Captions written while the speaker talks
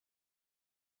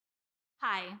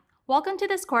Hi, welcome to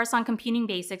this course on computing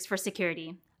basics for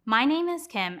security. My name is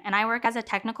Kim, and I work as a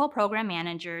technical program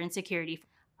manager in security.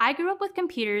 I grew up with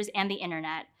computers and the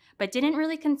internet, but didn't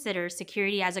really consider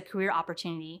security as a career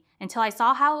opportunity until I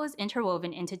saw how it was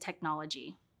interwoven into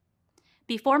technology.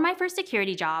 Before my first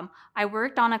security job, I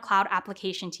worked on a cloud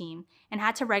application team and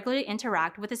had to regularly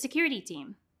interact with a security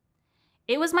team.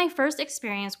 It was my first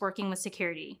experience working with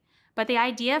security, but the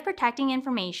idea of protecting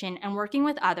information and working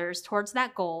with others towards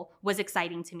that goal was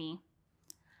exciting to me.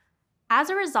 As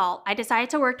a result, I decided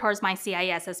to work towards my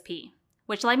CISSP,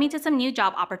 which led me to some new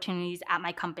job opportunities at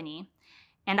my company,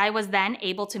 and I was then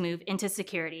able to move into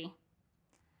security.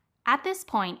 At this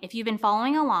point, if you've been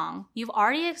following along, you've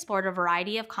already explored a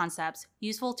variety of concepts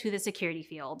useful to the security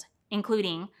field,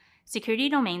 including security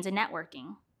domains and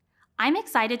networking. I'm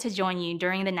excited to join you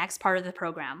during the next part of the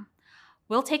program.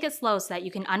 We'll take it slow so that you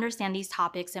can understand these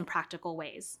topics in practical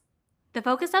ways. The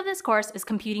focus of this course is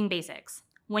computing basics.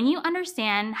 When you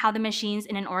understand how the machines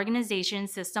in an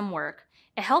organization's system work,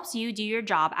 it helps you do your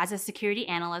job as a security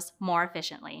analyst more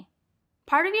efficiently.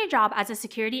 Part of your job as a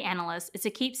security analyst is to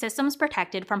keep systems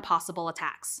protected from possible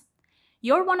attacks.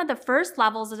 You're one of the first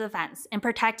levels of defense in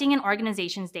protecting an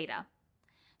organization's data.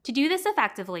 To do this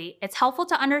effectively, it's helpful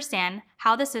to understand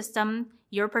how the system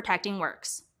you're protecting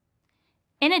works.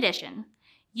 In addition,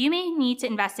 you may need to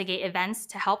investigate events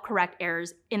to help correct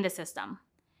errors in the system.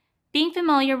 Being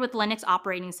familiar with Linux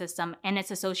operating system and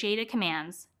its associated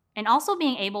commands, and also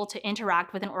being able to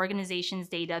interact with an organization's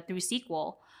data through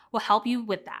SQL will help you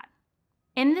with that.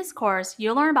 In this course,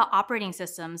 you'll learn about operating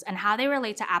systems and how they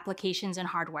relate to applications and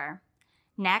hardware.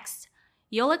 Next,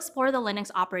 you'll explore the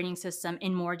Linux operating system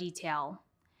in more detail.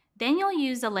 Then you'll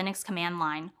use the Linux command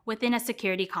line within a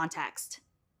security context.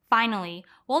 Finally,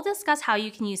 we'll discuss how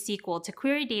you can use SQL to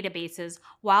query databases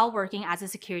while working as a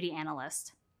security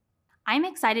analyst. I'm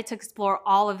excited to explore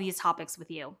all of these topics with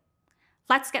you.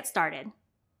 Let's get started.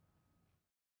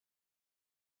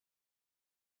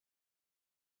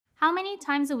 How many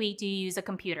times a week do you use a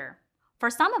computer? For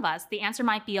some of us, the answer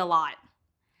might be a lot.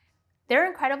 They're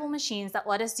incredible machines that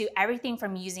let us do everything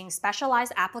from using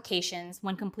specialized applications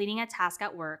when completing a task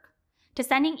at work, to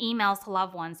sending emails to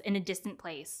loved ones in a distant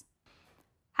place.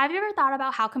 Have you ever thought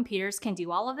about how computers can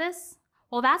do all of this?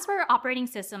 Well, that's where operating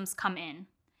systems come in.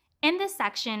 In this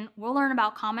section, we'll learn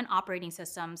about common operating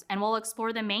systems and we'll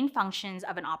explore the main functions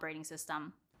of an operating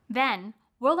system. Then,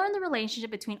 we'll learn the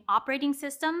relationship between operating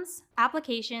systems,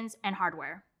 applications, and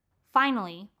hardware.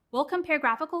 Finally, we'll compare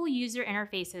graphical user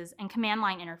interfaces and command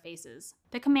line interfaces.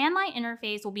 The command line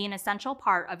interface will be an essential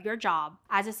part of your job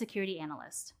as a security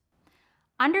analyst.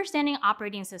 Understanding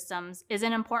operating systems is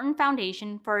an important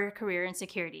foundation for your career in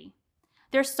security.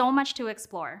 There's so much to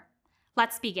explore.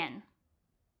 Let's begin.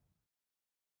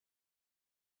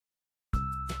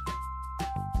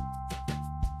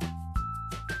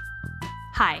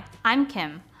 Hi, I'm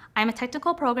Kim. I'm a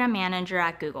technical program manager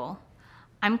at Google.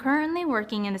 I'm currently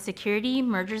working in the security,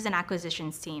 mergers, and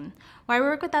acquisitions team, where I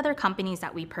work with other companies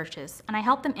that we purchase, and I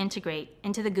help them integrate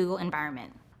into the Google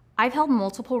environment. I've held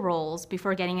multiple roles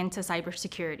before getting into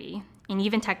cybersecurity and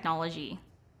even technology.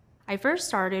 I first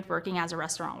started working as a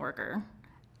restaurant worker,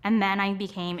 and then I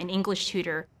became an English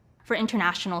tutor for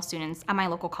international students at my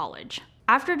local college.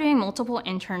 After doing multiple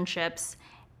internships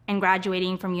and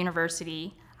graduating from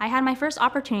university, I had my first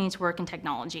opportunity to work in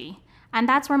technology, and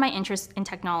that's where my interest in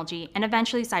technology and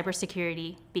eventually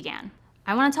cybersecurity began.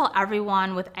 I want to tell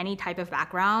everyone with any type of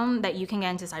background that you can get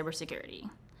into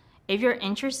cybersecurity. If you're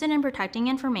interested in protecting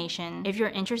information, if you're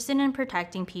interested in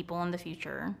protecting people in the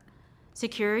future,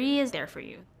 security is there for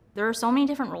you. There are so many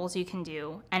different roles you can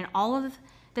do, and all of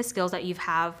the skills that you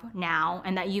have now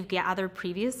and that you've gathered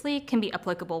previously can be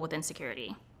applicable within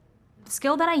security. The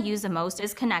skill that I use the most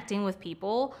is connecting with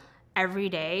people every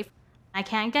day. I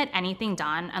can't get anything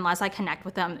done unless I connect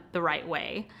with them the right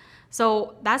way.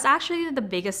 So that's actually the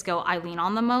biggest skill I lean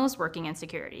on the most working in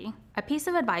security. A piece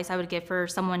of advice I would give for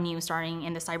someone new starting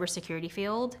in the cybersecurity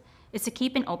field is to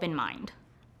keep an open mind.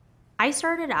 I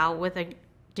started out with a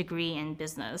degree in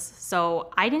business,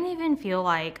 so I didn't even feel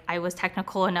like I was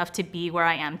technical enough to be where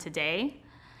I am today.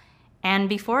 And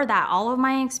before that, all of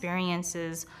my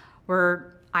experiences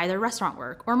were either restaurant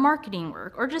work or marketing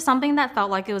work or just something that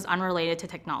felt like it was unrelated to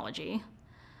technology.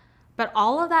 But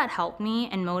all of that helped me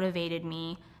and motivated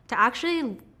me to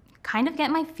actually kind of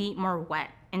get my feet more wet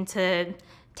into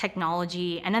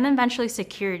technology and then eventually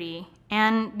security.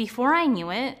 And before I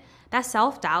knew it, that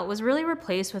self-doubt was really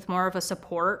replaced with more of a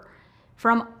support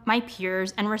from my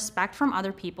peers and respect from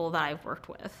other people that I've worked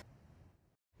with.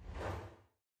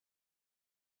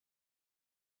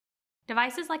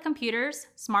 Devices like computers,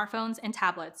 smartphones, and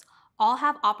tablets all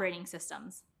have operating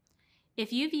systems.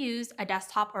 If you've used a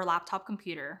desktop or laptop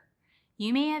computer,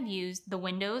 you may have used the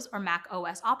Windows or Mac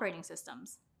OS operating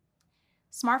systems.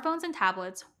 Smartphones and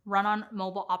tablets run on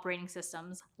mobile operating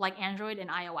systems like Android and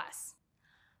iOS.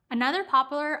 Another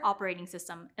popular operating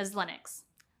system is Linux.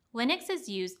 Linux is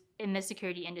used in the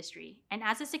security industry, and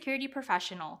as a security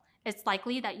professional, it's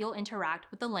likely that you'll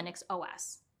interact with the Linux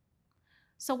OS.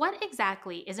 So what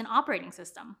exactly is an operating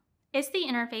system? It's the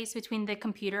interface between the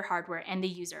computer hardware and the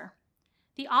user.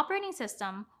 The operating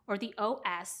system, or the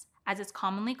OS, as it's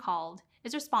commonly called,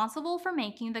 is responsible for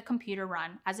making the computer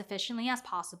run as efficiently as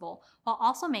possible while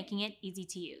also making it easy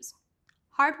to use.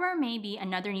 Hardware may be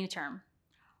another new term.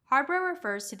 Hardware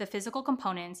refers to the physical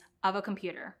components of a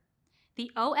computer.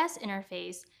 The OS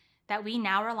interface that we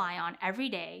now rely on every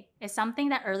day is something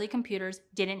that early computers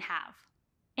didn't have.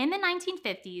 In the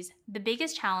 1950s, the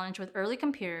biggest challenge with early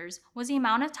computers was the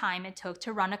amount of time it took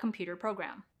to run a computer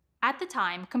program. At the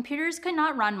time, computers could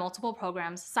not run multiple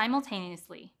programs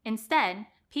simultaneously. Instead,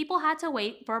 people had to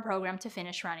wait for a program to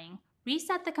finish running,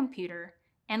 reset the computer,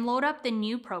 and load up the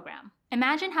new program.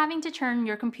 Imagine having to turn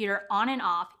your computer on and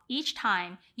off each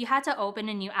time you had to open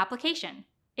a new application.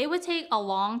 It would take a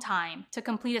long time to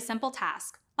complete a simple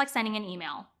task, like sending an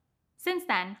email. Since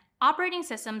then, operating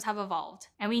systems have evolved,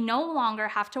 and we no longer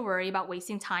have to worry about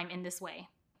wasting time in this way.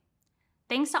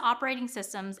 Thanks to operating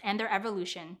systems and their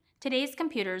evolution, today's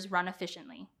computers run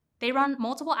efficiently. They run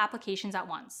multiple applications at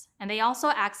once, and they also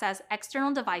access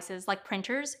external devices like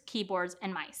printers, keyboards,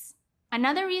 and mice.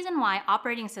 Another reason why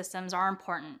operating systems are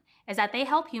important is that they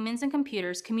help humans and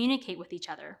computers communicate with each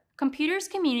other. Computers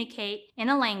communicate in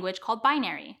a language called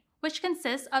binary, which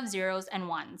consists of zeros and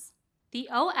ones. The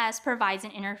OS provides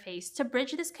an interface to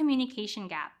bridge this communication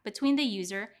gap between the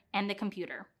user and the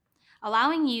computer,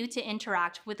 allowing you to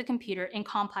interact with the computer in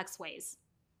complex ways.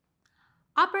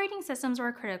 Operating systems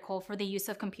are critical for the use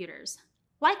of computers.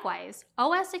 Likewise,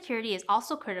 OS security is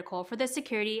also critical for the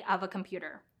security of a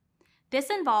computer. This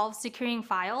involves securing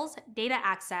files, data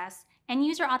access, and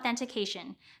user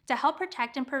authentication to help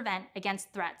protect and prevent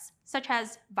against threats such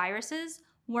as viruses,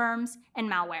 worms, and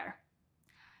malware.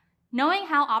 Knowing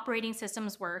how operating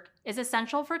systems work is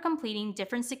essential for completing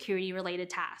different security-related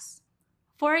tasks.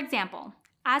 For example,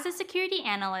 as a security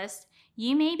analyst,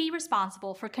 you may be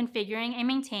responsible for configuring and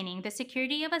maintaining the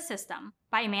security of a system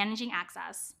by managing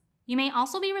access. You may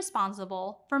also be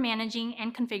responsible for managing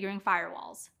and configuring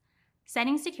firewalls,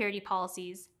 setting security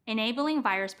policies, enabling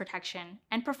virus protection,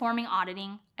 and performing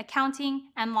auditing, accounting,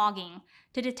 and logging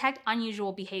to detect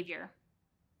unusual behavior.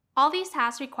 All these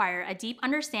tasks require a deep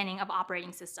understanding of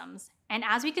operating systems, and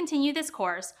as we continue this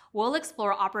course, we'll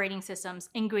explore operating systems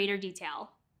in greater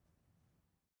detail.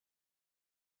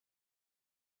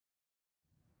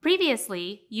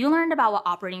 Previously, you learned about what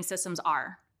operating systems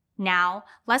are. Now,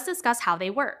 let's discuss how they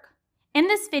work. In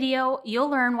this video, you'll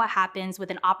learn what happens with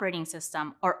an operating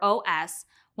system, or OS,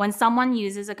 when someone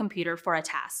uses a computer for a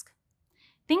task.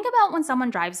 Think about when someone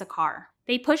drives a car.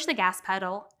 They push the gas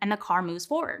pedal and the car moves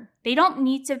forward. They don't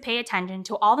need to pay attention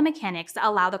to all the mechanics that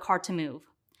allow the car to move.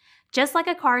 Just like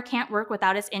a car can't work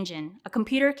without its engine, a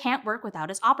computer can't work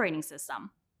without its operating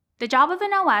system. The job of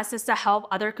an OS is to help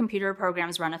other computer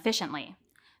programs run efficiently.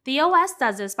 The OS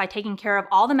does this by taking care of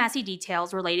all the messy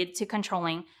details related to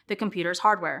controlling the computer's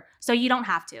hardware, so you don't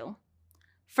have to.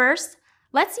 First,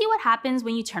 let's see what happens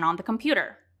when you turn on the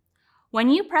computer. When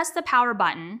you press the power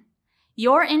button,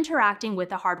 you're interacting with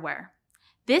the hardware.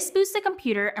 This boosts the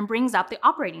computer and brings up the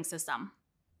operating system.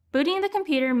 Booting the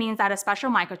computer means that a special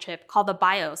microchip called the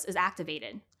BIOS is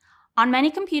activated. On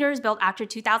many computers built after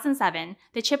 2007,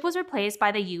 the chip was replaced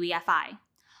by the UEFI.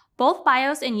 Both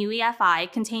BIOS and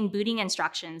UEFI contain booting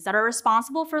instructions that are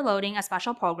responsible for loading a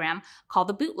special program called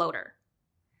the bootloader.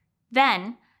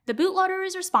 Then, the bootloader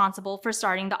is responsible for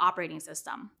starting the operating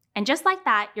system. And just like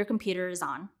that, your computer is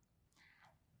on.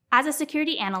 As a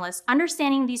security analyst,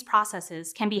 understanding these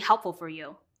processes can be helpful for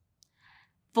you.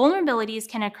 Vulnerabilities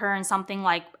can occur in something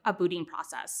like a booting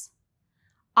process.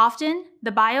 Often,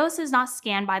 the BIOS is not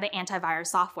scanned by the antivirus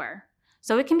software,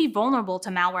 so it can be vulnerable to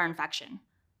malware infection.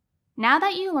 Now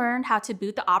that you learned how to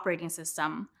boot the operating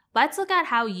system, let's look at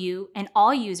how you and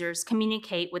all users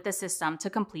communicate with the system to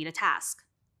complete a task.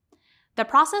 The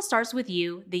process starts with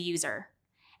you, the user.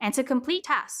 And to complete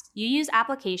tasks, you use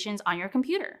applications on your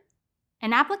computer.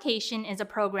 An application is a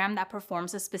program that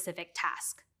performs a specific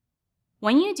task.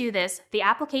 When you do this, the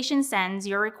application sends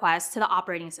your request to the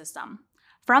operating system.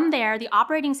 From there, the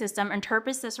operating system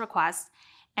interprets this request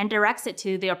and directs it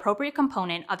to the appropriate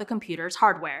component of the computer's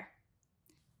hardware.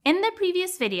 In the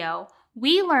previous video,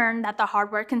 we learned that the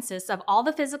hardware consists of all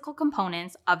the physical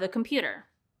components of the computer.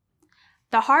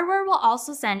 The hardware will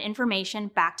also send information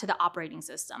back to the operating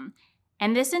system,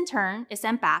 and this in turn is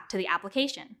sent back to the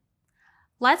application.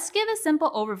 Let's give a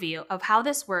simple overview of how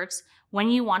this works when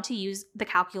you want to use the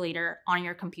calculator on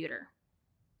your computer.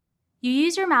 You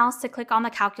use your mouse to click on the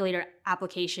calculator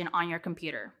application on your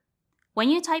computer. When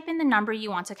you type in the number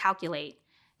you want to calculate,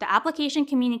 the application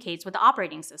communicates with the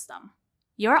operating system.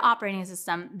 Your operating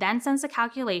system then sends the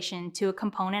calculation to a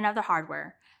component of the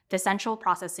hardware, the central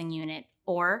processing unit,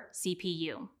 or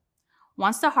CPU.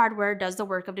 Once the hardware does the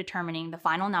work of determining the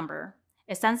final number,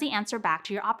 it sends the answer back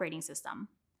to your operating system.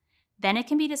 Then it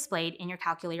can be displayed in your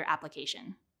calculator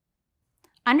application.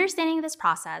 Understanding this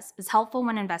process is helpful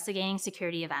when investigating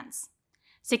security events.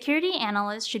 Security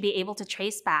analysts should be able to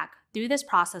trace back through this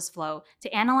process flow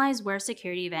to analyze where a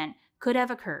security event could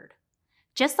have occurred.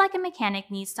 Just like a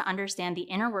mechanic needs to understand the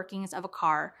inner workings of a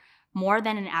car more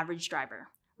than an average driver.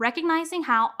 Recognizing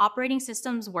how operating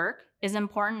systems work is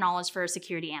important knowledge for a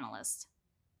security analyst.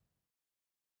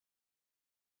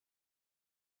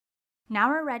 Now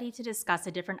we're ready to discuss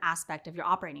a different aspect of your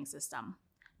operating system.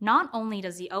 Not only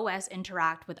does the OS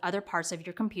interact with other parts of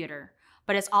your computer,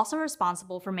 but it's also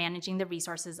responsible for managing the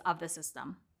resources of the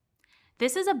system.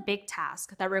 This is a big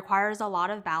task that requires a lot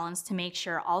of balance to make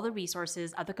sure all the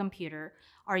resources of the computer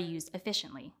are used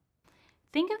efficiently.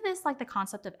 Think of this like the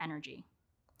concept of energy.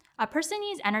 A person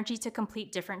needs energy to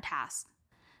complete different tasks.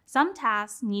 Some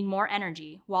tasks need more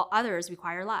energy, while others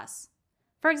require less.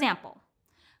 For example,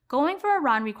 going for a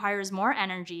run requires more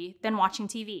energy than watching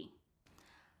TV.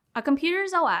 A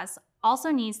computer's OS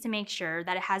also needs to make sure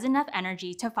that it has enough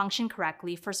energy to function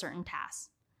correctly for certain tasks.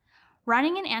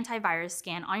 Running an antivirus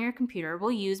scan on your computer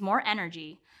will use more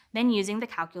energy than using the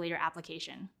calculator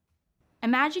application.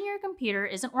 Imagine your computer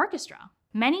is an orchestra.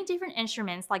 Many different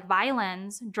instruments like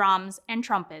violins, drums, and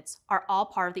trumpets are all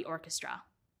part of the orchestra.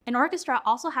 An orchestra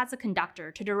also has a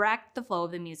conductor to direct the flow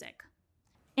of the music.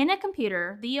 In a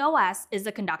computer, the OS is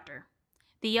the conductor.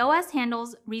 The OS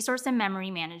handles resource and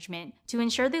memory management to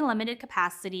ensure the limited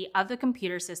capacity of the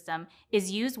computer system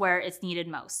is used where it's needed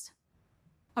most.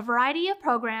 A variety of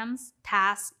programs,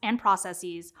 tasks, and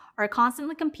processes are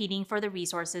constantly competing for the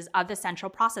resources of the central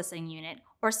processing unit,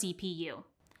 or CPU.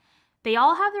 They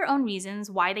all have their own reasons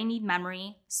why they need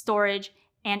memory, storage,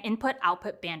 and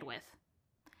input-output bandwidth.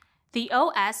 The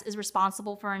OS is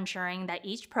responsible for ensuring that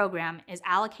each program is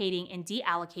allocating and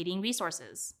deallocating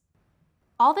resources.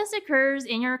 All this occurs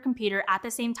in your computer at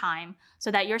the same time so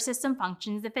that your system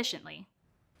functions efficiently.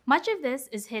 Much of this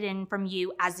is hidden from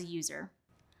you as a user.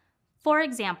 For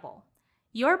example,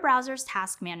 your browser's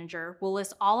task manager will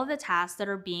list all of the tasks that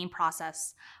are being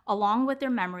processed, along with their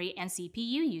memory and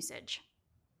CPU usage.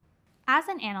 As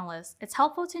an analyst, it's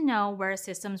helpful to know where a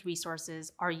system's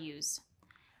resources are used.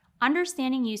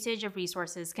 Understanding usage of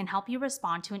resources can help you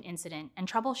respond to an incident and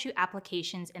troubleshoot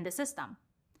applications in the system.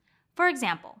 For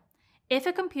example, if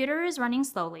a computer is running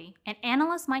slowly, an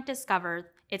analyst might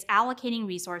discover it's allocating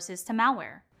resources to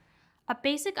malware. A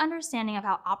basic understanding of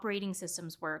how operating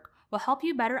systems work will help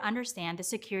you better understand the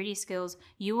security skills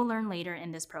you will learn later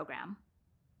in this program.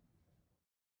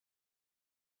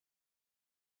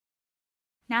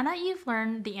 Now that you've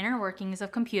learned the inner workings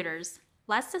of computers,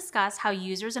 let's discuss how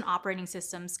users and operating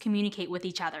systems communicate with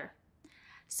each other.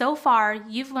 So far,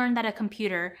 you've learned that a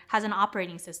computer has an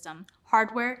operating system,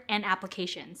 hardware, and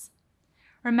applications.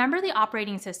 Remember, the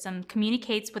operating system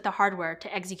communicates with the hardware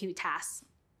to execute tasks.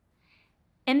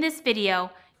 In this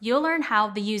video, you'll learn how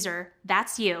the user,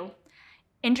 that's you,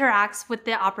 interacts with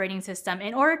the operating system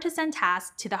in order to send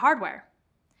tasks to the hardware.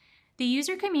 The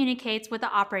user communicates with the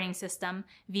operating system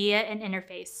via an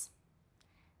interface.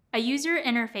 A user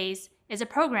interface is a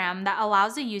program that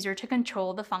allows the user to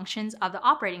control the functions of the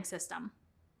operating system.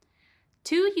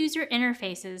 Two user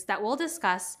interfaces that we'll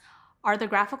discuss are the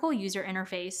graphical user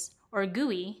interface, or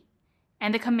GUI,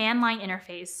 and the command line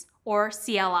interface, or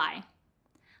CLI.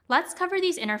 Let's cover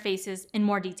these interfaces in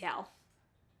more detail.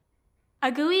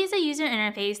 A GUI is a user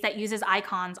interface that uses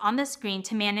icons on the screen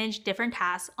to manage different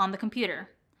tasks on the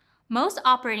computer. Most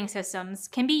operating systems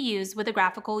can be used with a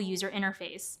graphical user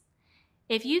interface.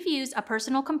 If you've used a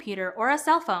personal computer or a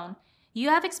cell phone, you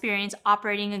have experience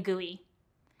operating a GUI.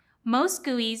 Most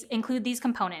GUIs include these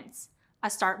components: a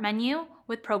start menu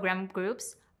with program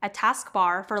groups, a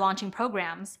taskbar for launching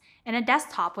programs, and a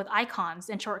desktop with icons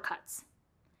and shortcuts.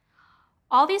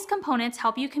 All these components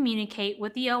help you communicate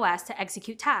with the OS to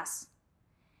execute tasks.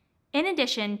 In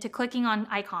addition to clicking on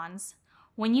icons,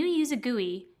 when you use a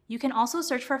GUI, you can also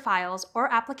search for files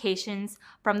or applications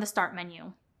from the start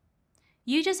menu.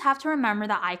 You just have to remember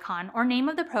the icon or name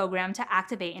of the program to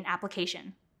activate an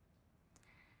application.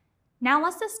 Now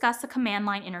let's discuss the command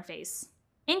line interface.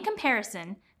 In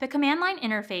comparison, the command line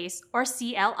interface, or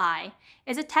CLI,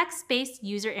 is a text-based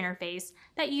user interface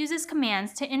that uses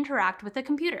commands to interact with the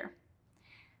computer.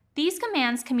 These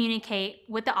commands communicate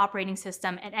with the operating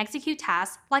system and execute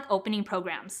tasks like opening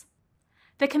programs.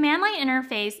 The command line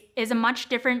interface is a much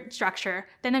different structure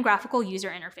than the graphical user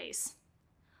interface.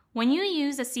 When you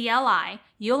use a CLI,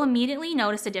 you'll immediately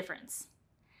notice a difference.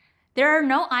 There are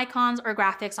no icons or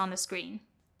graphics on the screen.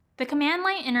 The command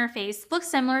line interface looks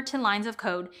similar to lines of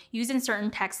code used in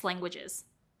certain text languages.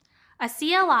 A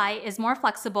CLI is more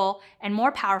flexible and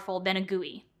more powerful than a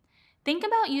GUI. Think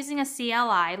about using a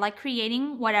CLI like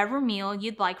creating whatever meal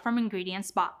you'd like from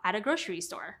ingredients bought at a grocery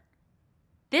store.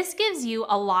 This gives you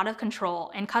a lot of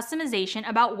control and customization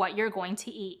about what you're going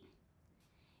to eat.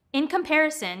 In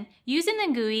comparison, using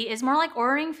the GUI is more like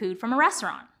ordering food from a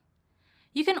restaurant.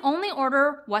 You can only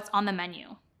order what's on the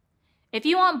menu. If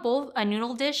you want both a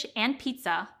noodle dish and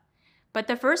pizza, but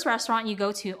the first restaurant you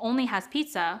go to only has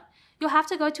pizza, you'll have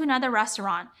to go to another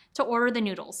restaurant to order the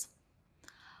noodles.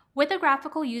 With a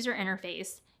graphical user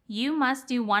interface, you must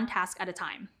do one task at a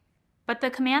time. But the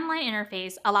command line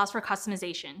interface allows for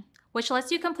customization, which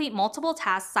lets you complete multiple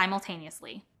tasks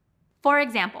simultaneously. For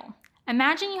example,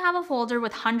 imagine you have a folder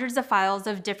with hundreds of files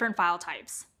of different file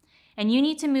types, and you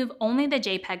need to move only the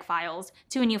JPEG files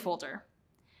to a new folder.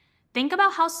 Think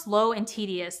about how slow and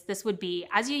tedious this would be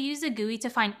as you use a GUI to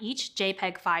find each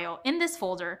JPEG file in this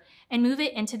folder and move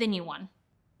it into the new one.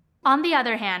 On the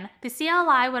other hand, the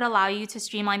CLI would allow you to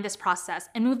streamline this process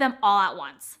and move them all at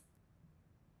once.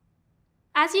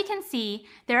 As you can see,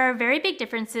 there are very big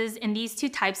differences in these two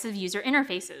types of user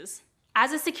interfaces.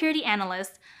 As a security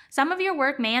analyst, some of your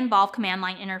work may involve command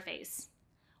line interface.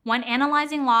 When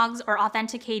analyzing logs or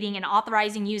authenticating and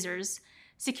authorizing users,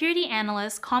 security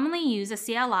analysts commonly use a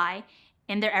CLI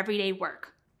in their everyday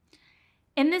work.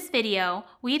 In this video,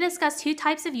 we discuss two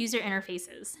types of user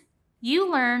interfaces.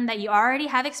 You learn that you already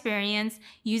have experience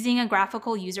using a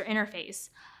graphical user interface,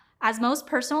 as most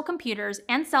personal computers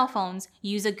and cell phones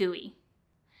use a GUI.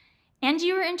 And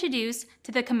you were introduced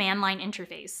to the command line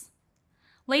interface.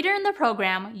 Later in the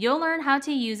program, you'll learn how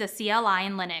to use a CLI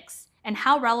in Linux and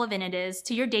how relevant it is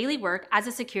to your daily work as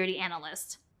a security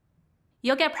analyst.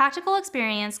 You'll get practical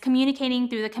experience communicating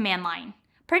through the command line.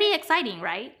 Pretty exciting,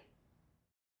 right?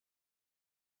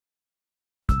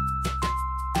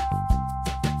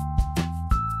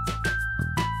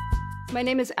 My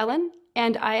name is Ellen,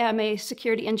 and I am a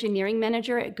security engineering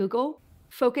manager at Google,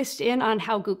 focused in on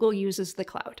how Google uses the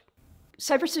cloud.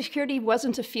 Cybersecurity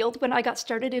wasn't a field when I got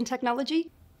started in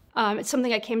technology. It's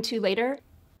something I came to later.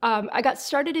 I got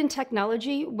started in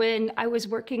technology when I was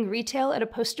working retail at a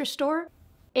poster store,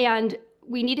 and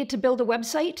we needed to build a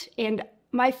website, and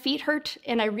my feet hurt,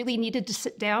 and I really needed to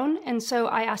sit down. And so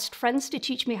I asked friends to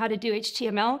teach me how to do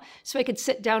HTML so I could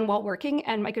sit down while working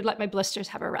and I could let my blisters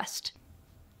have a rest.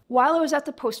 While I was at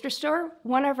the poster store,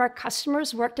 one of our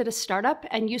customers worked at a startup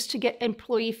and used to get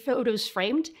employee photos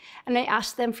framed, and I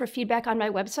asked them for feedback on my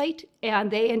website, and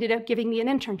they ended up giving me an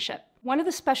internship. One of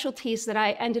the specialties that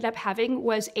I ended up having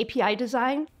was API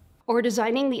design, or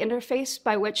designing the interface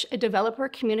by which a developer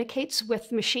communicates with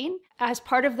the machine. As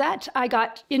part of that, I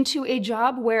got into a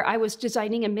job where I was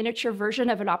designing a miniature version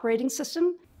of an operating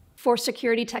system for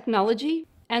security technology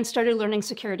and started learning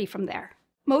security from there.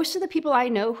 Most of the people I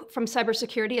know from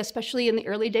cybersecurity, especially in the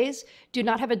early days, do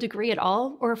not have a degree at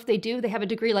all, or if they do, they have a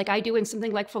degree like I do in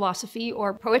something like philosophy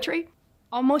or poetry.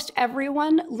 Almost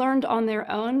everyone learned on their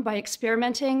own by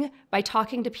experimenting, by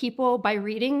talking to people, by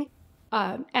reading.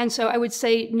 And so I would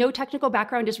say no technical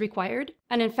background is required.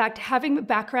 And in fact, having a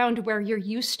background where you're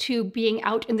used to being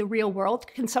out in the real world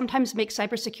can sometimes make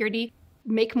cybersecurity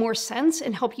make more sense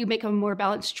and help you make more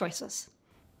balanced choices.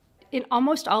 In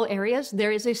almost all areas,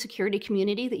 there is a security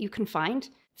community that you can find.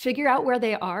 Figure out where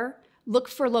they are, look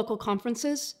for local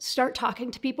conferences, start talking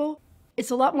to people.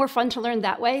 It's a lot more fun to learn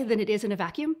that way than it is in a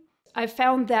vacuum. I've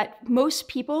found that most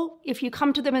people, if you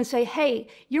come to them and say, hey,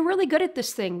 you're really good at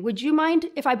this thing, would you mind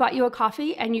if I bought you a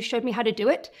coffee and you showed me how to do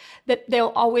it? That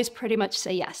they'll always pretty much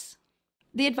say yes.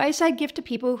 The advice I give to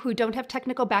people who don't have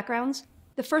technical backgrounds,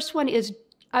 the first one is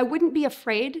I wouldn't be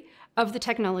afraid of the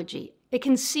technology. It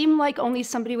can seem like only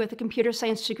somebody with a computer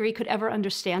science degree could ever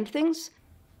understand things,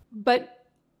 but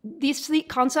these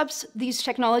concepts, these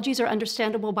technologies are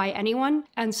understandable by anyone.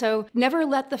 And so never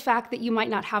let the fact that you might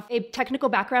not have a technical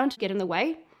background get in the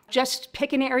way. Just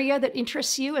pick an area that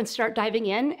interests you and start diving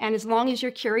in. And as long as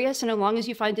you're curious and as long as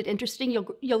you find it interesting,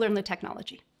 you'll learn the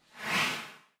technology.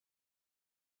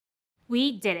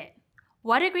 We did it.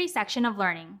 What a great section of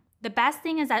learning. The best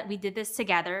thing is that we did this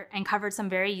together and covered some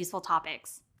very useful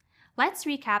topics. Let's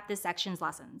recap this section's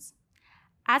lessons.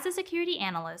 As a security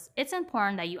analyst, it's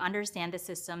important that you understand the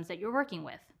systems that you're working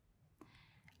with.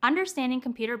 Understanding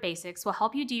computer basics will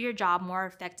help you do your job more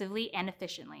effectively and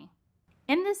efficiently.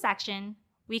 In this section,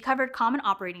 we covered common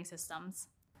operating systems.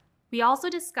 We also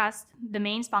discussed the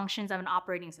main functions of an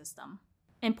operating system.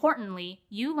 Importantly,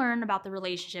 you learned about the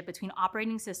relationship between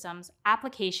operating systems,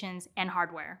 applications, and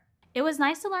hardware. It was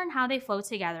nice to learn how they flow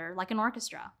together like an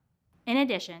orchestra. In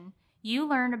addition, you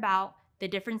learned about the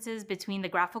differences between the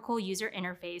graphical user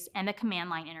interface and the command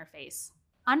line interface.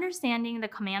 Understanding the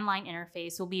command line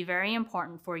interface will be very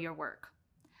important for your work.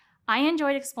 I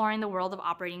enjoyed exploring the world of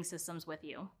operating systems with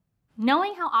you.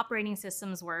 Knowing how operating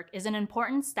systems work is an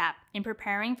important step in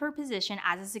preparing for a position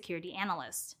as a security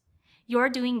analyst. You're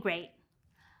doing great.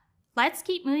 Let's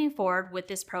keep moving forward with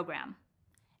this program.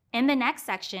 In the next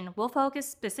section, we'll focus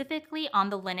specifically on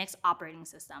the Linux operating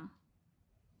system.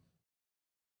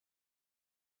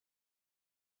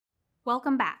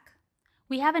 Welcome back.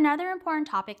 We have another important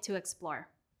topic to explore.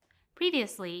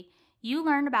 Previously, you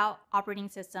learned about operating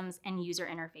systems and user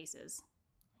interfaces.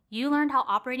 You learned how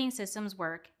operating systems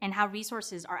work and how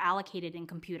resources are allocated in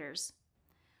computers.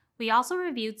 We also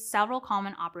reviewed several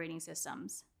common operating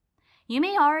systems. You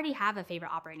may already have a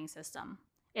favorite operating system.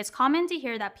 It's common to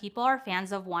hear that people are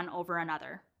fans of one over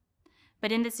another.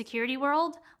 But in the security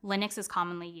world, Linux is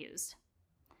commonly used.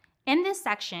 In this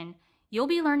section, you'll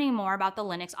be learning more about the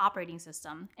Linux operating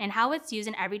system and how it's used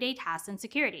in everyday tasks in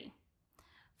security.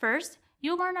 First,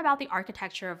 you'll learn about the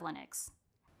architecture of Linux.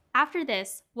 After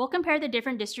this, we'll compare the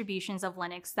different distributions of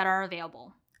Linux that are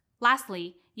available.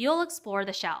 Lastly, you'll explore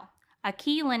the shell, a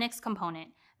key Linux component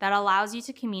that allows you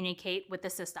to communicate with the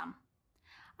system.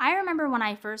 I remember when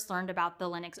I first learned about the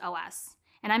Linux OS,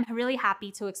 and I'm really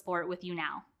happy to explore it with you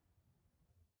now.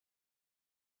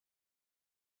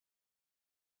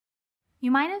 You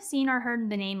might have seen or heard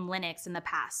the name Linux in the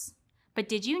past, but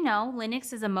did you know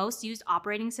Linux is the most used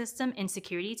operating system in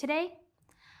security today?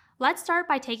 Let's start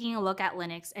by taking a look at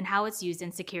Linux and how it's used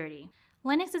in security.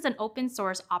 Linux is an open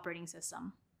source operating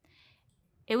system.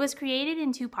 It was created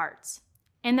in two parts.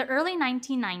 In the early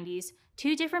 1990s,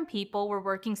 two different people were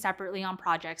working separately on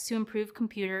projects to improve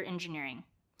computer engineering.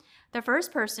 The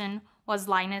first person was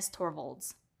Linus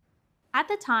Torvalds. At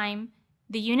the time,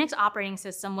 the Unix operating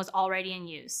system was already in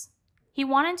use. He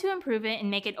wanted to improve it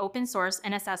and make it open source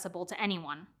and accessible to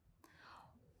anyone.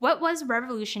 What was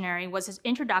revolutionary was his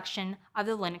introduction of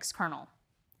the Linux kernel.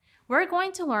 We're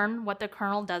going to learn what the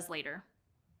kernel does later.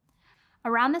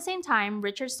 Around the same time,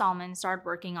 Richard Stallman started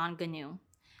working on GNU.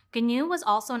 GNU was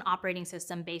also an operating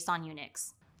system based on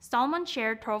Unix. Stallman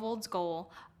shared Torvalds'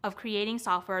 goal of creating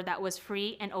software that was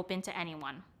free and open to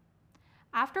anyone.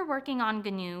 After working on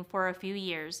GNU for a few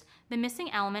years, the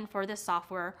missing element for this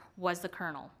software was the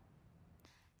kernel.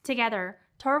 Together,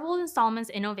 Torvalds and Stallman's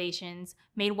innovations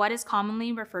made what is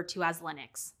commonly referred to as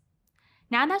Linux.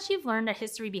 Now that you've learned the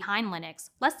history behind Linux,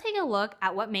 let's take a look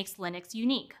at what makes Linux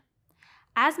unique.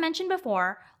 As mentioned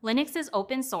before, Linux is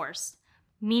open source,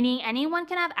 meaning anyone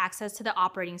can have access to the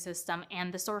operating system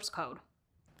and the source code.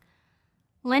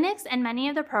 Linux and many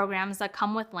of the programs that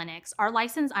come with Linux are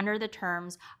licensed under the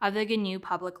terms of the GNU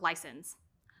public license,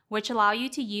 which allow you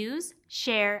to use,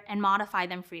 share, and modify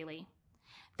them freely.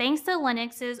 Thanks to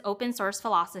Linux's open source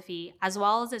philosophy, as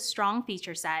well as its strong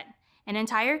feature set, an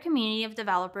entire community of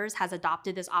developers has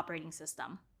adopted this operating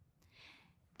system.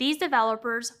 These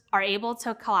developers are able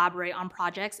to collaborate on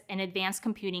projects and advance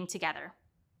computing together.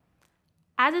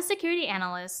 As a security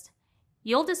analyst,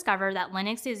 you'll discover that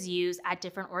Linux is used at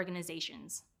different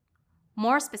organizations.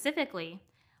 More specifically,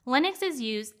 Linux is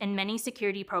used in many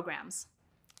security programs.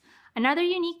 Another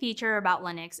unique feature about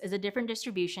Linux is the different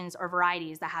distributions or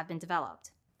varieties that have been developed.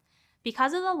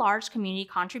 Because of the large community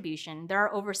contribution, there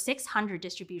are over 600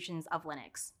 distributions of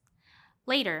Linux.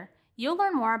 Later, you'll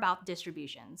learn more about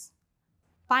distributions.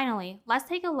 Finally, let's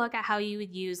take a look at how you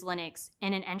would use Linux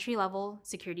in an entry-level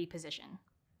security position.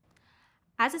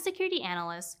 As a security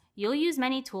analyst, you'll use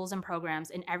many tools and programs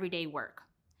in everyday work.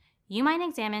 You might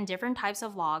examine different types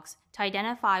of logs to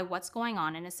identify what's going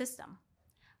on in a system.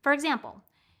 For example,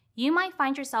 you might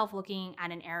find yourself looking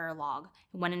at an error log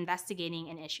when investigating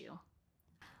an issue.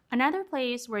 Another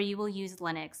place where you will use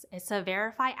Linux is to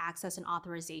verify access and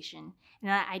authorization in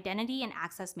an identity and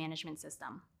access management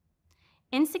system.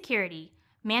 In security,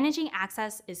 managing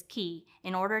access is key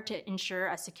in order to ensure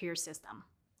a secure system.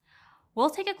 We'll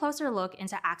take a closer look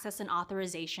into access and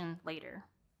authorization later.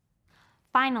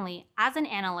 Finally, as an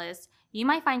analyst, you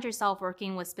might find yourself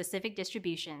working with specific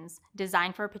distributions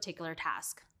designed for a particular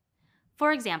task.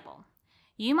 For example,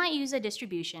 you might use a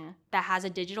distribution that has a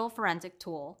digital forensic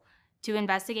tool to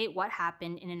investigate what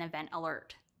happened in an event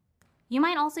alert. You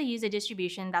might also use a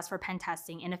distribution that's for pen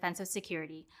testing and offensive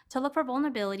security to look for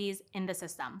vulnerabilities in the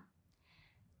system.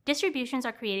 Distributions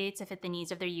are created to fit the needs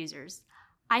of their users.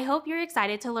 I hope you're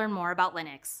excited to learn more about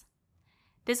Linux.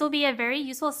 This will be a very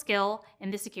useful skill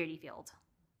in the security field.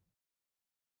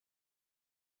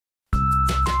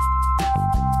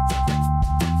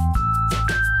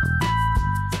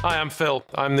 Hi, I'm Phil.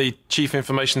 I'm the Chief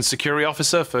Information Security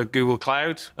Officer for Google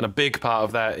Cloud, and a big part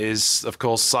of that is, of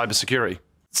course, cybersecurity.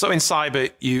 So in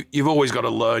cyber, you've always got to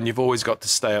learn, you've always got to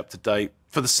stay up to date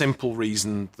for the simple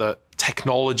reason that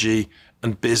technology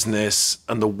and business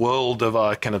and the world of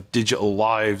our kind of digital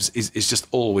lives is just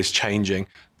always changing.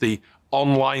 The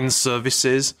online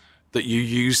services that you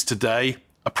use today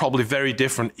are probably very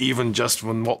different even just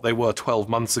from what they were 12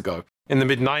 months ago. In the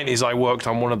mid-90s, I worked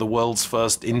on one of the world's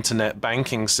first internet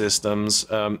banking systems,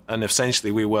 and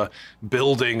essentially we were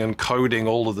building and coding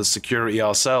all of the security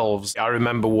ourselves. I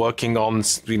remember working on,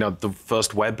 the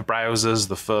first web browsers,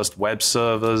 the first web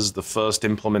servers, the first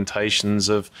implementations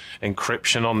of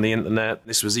encryption on the internet.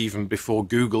 This was even before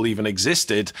Google even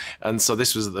existed, and so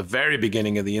this was at the very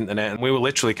beginning of the internet, and we were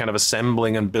literally kind of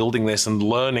assembling and building this and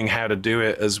learning how to do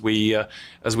it as we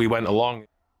went along.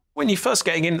 When you're first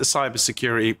getting into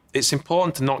cybersecurity, it's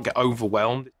important to not get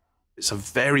overwhelmed. It's a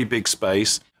very big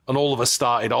space, and all of us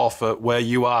started off at where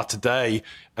you are today,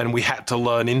 and we had to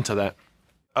learn into that.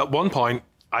 At one point,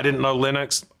 I didn't know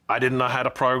Linux, I didn't know how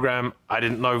to program, I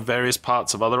didn't know various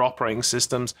parts of other operating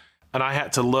systems, and I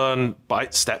had to learn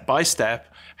step by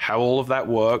step how all of that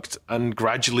worked and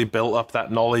gradually built up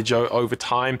that knowledge over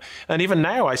time. And even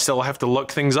now, I still have to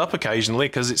look things up occasionally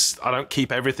because I don't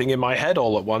keep everything in my head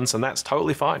all at once, and that's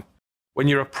totally fine. When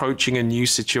you're approaching a new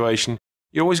situation,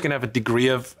 you're always going to have a degree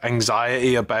of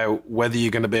anxiety about whether you're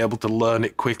going to be able to learn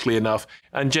it quickly enough.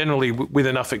 And generally, with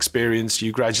enough experience,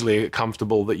 you gradually get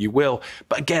comfortable that you will.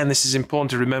 But again, this is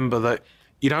important to remember that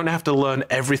you don't have to learn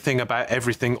everything about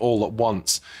everything all at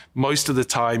once. Most of the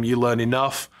time, you learn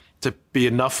enough to be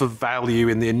enough of value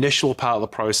in the initial part of the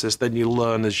process, then you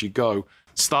learn as you go.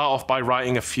 Start off by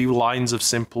writing a few lines of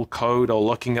simple code or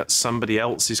looking at somebody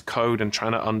else's code and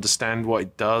trying to understand what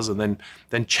it does, and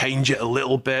then change it a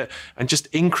little bit and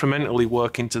just incrementally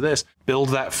work into this. Build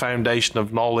that foundation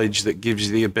of knowledge that gives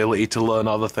you the ability to learn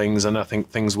other things, and I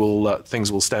think things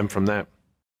will stem from that.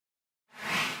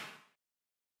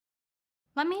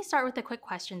 Let me start with a quick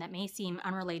question that may seem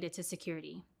unrelated to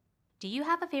security. Do you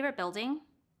have a favorite building?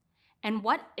 And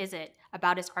what is it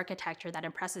about its architecture that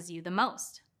impresses you the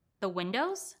most? The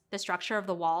windows? The structure of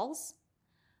the walls?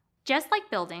 Just like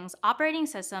buildings, operating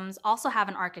systems also have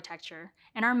an architecture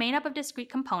and are made up of discrete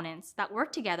components that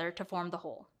work together to form the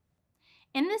whole.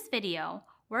 In this video,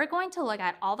 we're going to look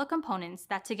at all the components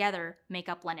that together make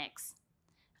up Linux.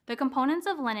 The components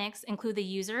of Linux include the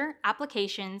user,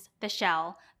 applications, the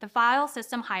shell, the file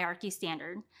system hierarchy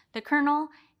standard, the kernel,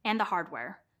 and the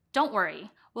hardware. Don't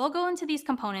worry, we'll go into these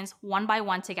components one by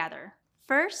one together.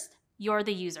 First, you're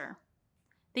the user.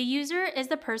 The user is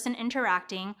the person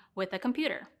interacting with the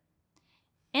computer.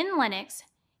 In Linux,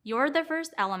 you're the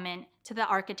first element to the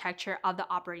architecture of the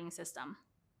operating system.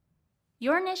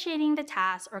 You're initiating the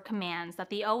tasks or commands that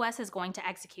the OS is going to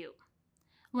execute.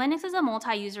 Linux is a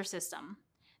multi-user system.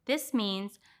 This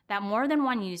means that more than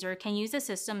one user can use the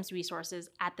system's resources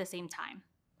at the same time.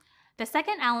 The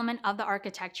second element of the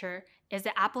architecture is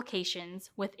the applications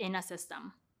within a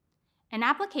system. An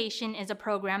application is a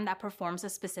program that performs a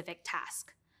specific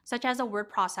task, such as a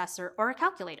word processor or a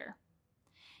calculator.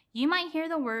 You might hear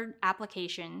the word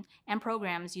application and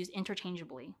programs used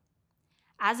interchangeably.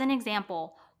 As an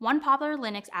example, one popular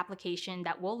Linux application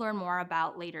that we'll learn more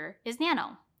about later is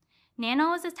Nano.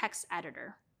 Nano is a text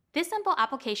editor. This simple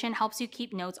application helps you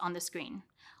keep notes on the screen.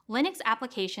 Linux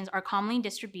applications are commonly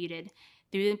distributed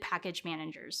through the package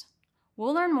managers.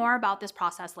 We'll learn more about this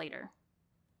process later.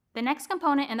 The next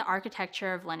component in the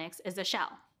architecture of Linux is the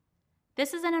shell.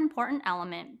 This is an important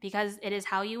element because it is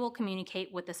how you will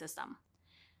communicate with the system.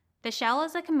 The shell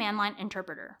is a command line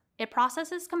interpreter. It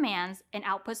processes commands and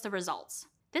outputs the results.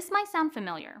 This might sound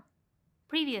familiar.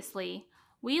 Previously,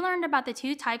 we learned about the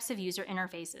two types of user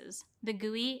interfaces, the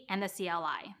GUI and the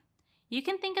CLI. You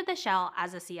can think of the shell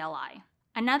as a CLI.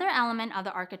 Another element of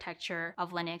the architecture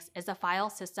of Linux is the File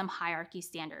System Hierarchy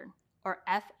Standard, or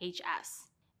FHS.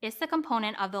 It's the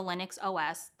component of the Linux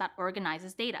OS that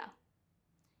organizes data.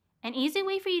 An easy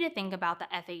way for you to think about the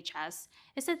FHS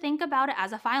is to think about it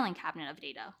as a filing cabinet of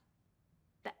data.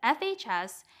 The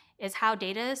FHS is how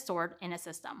data is stored in a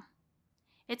system.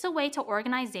 It's a way to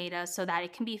organize data so that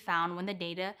it can be found when the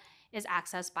data is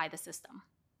accessed by the system.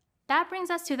 That brings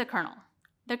us to the kernel.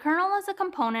 The kernel is a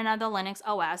component of the Linux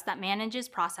OS that manages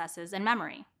processes and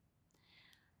memory.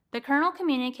 The kernel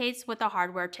communicates with the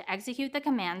hardware to execute the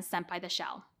commands sent by the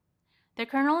shell. The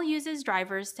kernel uses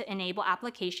drivers to enable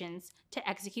applications to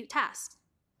execute tasks.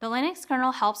 The Linux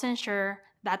kernel helps ensure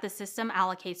that the system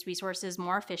allocates resources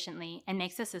more efficiently and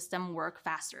makes the system work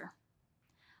faster.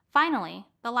 Finally,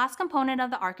 the last component of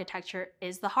the architecture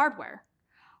is the hardware.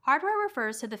 Hardware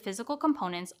refers to the physical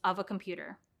components of a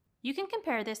computer. You can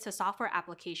compare this to software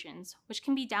applications, which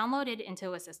can be downloaded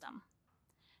into a system.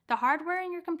 The hardware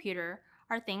in your computer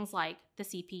are things like the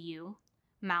CPU,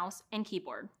 mouse, and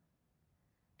keyboard.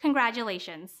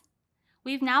 Congratulations!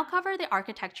 We've now covered the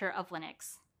architecture of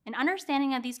Linux. An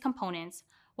understanding of these components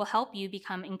will help you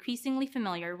become increasingly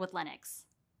familiar with Linux.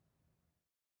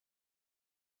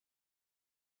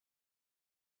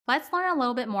 Let's learn a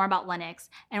little bit more about Linux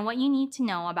and what you need to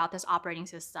know about this operating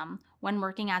system when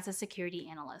working as a security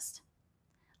analyst.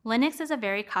 Linux is a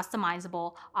very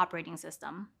customizable operating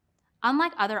system.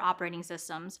 Unlike other operating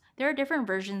systems, there are different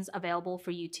versions available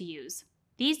for you to use.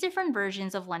 These different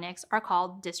versions of Linux are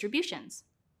called distributions.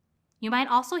 You might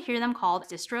also hear them called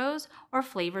distros or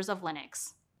flavors of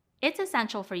Linux. It's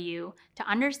essential for you to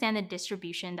understand the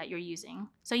distribution that you're using,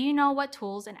 so you know what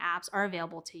tools and apps are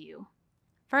available to you.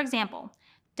 For example,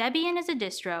 Debian is a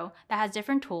distro that has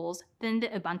different tools than the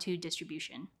Ubuntu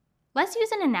distribution. Let's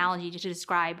use an analogy to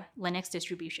describe Linux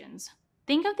distributions.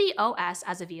 Think of the OS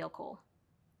as a vehicle.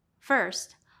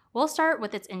 First, we'll start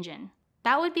with its engine.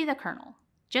 That would be the kernel.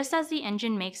 Just as the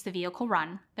engine makes the vehicle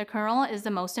run, the kernel is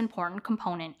the most important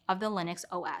component of the Linux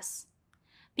OS.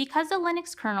 Because the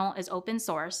Linux kernel is open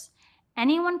source,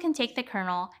 anyone can take the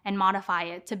kernel and modify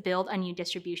it to build a new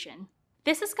distribution.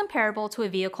 This is comparable to a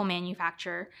vehicle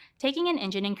manufacturer taking an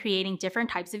engine and creating different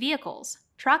types of vehicles: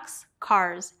 trucks,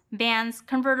 cars, vans,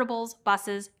 convertibles,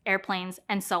 buses, airplanes,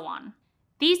 and so on.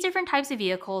 These different types of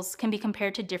vehicles can be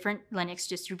compared to different Linux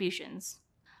distributions.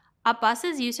 A bus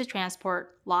is used to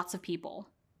transport lots of people.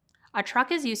 A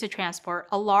truck is used to transport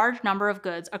a large number of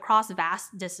goods across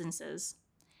vast distances.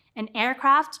 An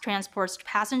aircraft transports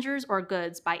passengers or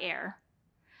goods by air.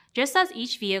 Just as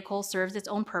each vehicle serves its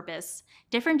own purpose,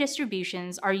 different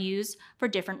distributions are used for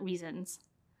different reasons.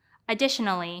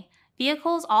 Additionally,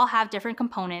 vehicles all have different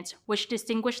components which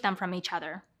distinguish them from each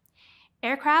other.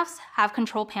 Aircrafts have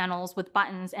control panels with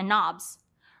buttons and knobs.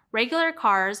 Regular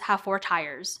cars have 4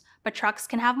 tires, but trucks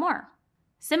can have more.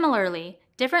 Similarly,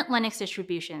 different Linux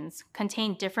distributions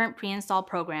contain different pre-installed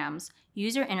programs,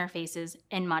 user interfaces,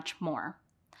 and much more.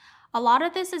 A lot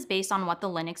of this is based on what the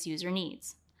Linux user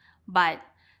needs. But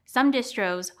some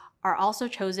distros are also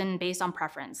chosen based on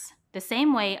preference, the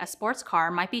same way a sports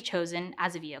car might be chosen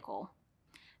as a vehicle.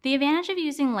 The advantage of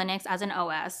using Linux as an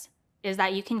OS is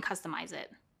that you can customize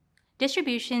it.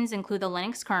 Distributions include the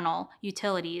Linux kernel,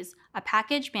 utilities, a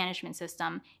package management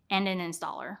system, and an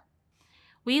installer.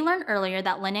 We learned earlier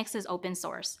that Linux is open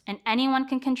source, and anyone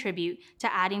can contribute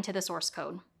to adding to the source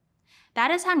code.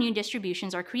 That is how new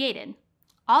distributions are created.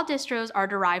 All distros are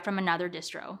derived from another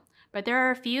distro, but there are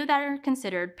a few that are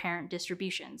considered parent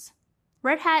distributions.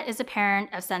 Red Hat is a parent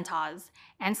of CentOS,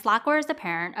 and Slackware is the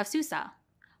parent of SUSE.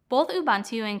 Both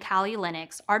Ubuntu and Kali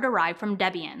Linux are derived from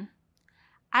Debian.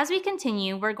 As we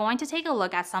continue, we're going to take a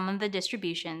look at some of the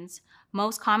distributions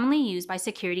most commonly used by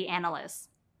security analysts.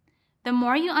 The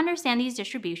more you understand these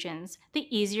distributions,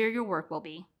 the easier your work will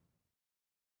be.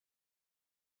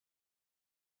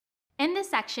 In this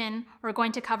section, we're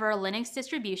going to cover a Linux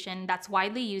distribution that's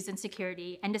widely used in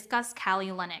security and discuss Kali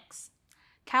Linux.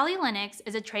 Kali Linux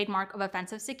is a trademark of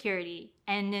offensive security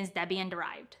and is Debian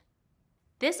derived.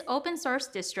 This open source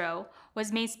distro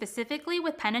was made specifically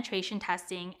with penetration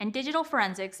testing and digital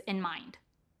forensics in mind.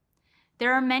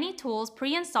 There are many tools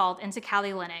pre-installed into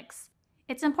Kali Linux.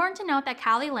 It's important to note that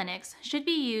Kali Linux should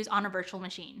be used on a virtual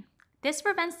machine. This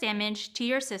prevents damage to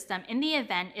your system in the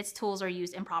event its tools are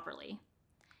used improperly.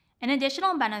 An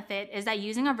additional benefit is that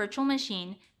using a virtual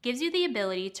machine gives you the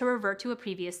ability to revert to a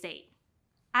previous state.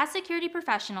 As security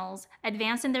professionals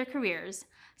advance in their careers,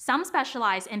 some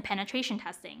specialize in penetration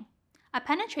testing. A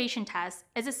penetration test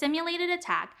is a simulated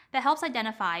attack that helps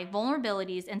identify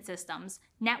vulnerabilities in systems,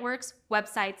 networks,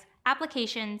 websites,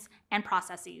 applications, and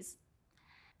processes.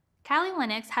 Kali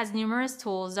Linux has numerous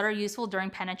tools that are useful during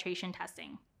penetration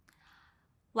testing.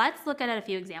 Let's look at a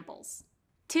few examples.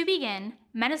 To begin,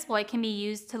 Metasploit can be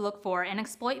used to look for and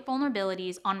exploit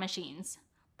vulnerabilities on machines.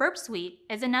 Burp Suite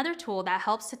is another tool that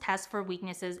helps to test for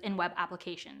weaknesses in web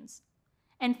applications.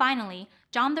 And finally,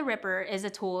 John the Ripper is a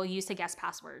tool used to guess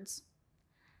passwords.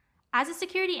 As a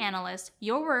security analyst,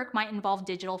 your work might involve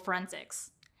digital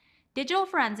forensics. Digital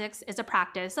forensics is a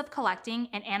practice of collecting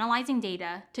and analyzing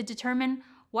data to determine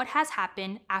what has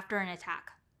happened after an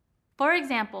attack. For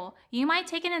example, you might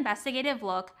take an investigative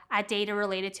look at data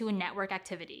related to a network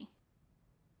activity.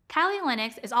 Kali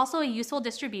Linux is also a useful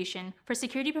distribution for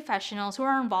security professionals who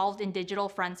are involved in digital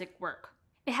forensic work.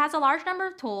 It has a large number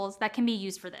of tools that can be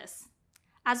used for this.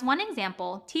 As one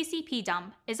example, TCP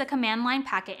dump is a command line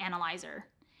packet analyzer.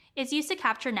 It's used to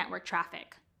capture network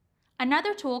traffic.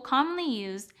 Another tool commonly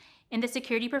used in the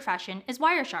security profession is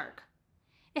Wireshark.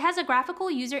 It has a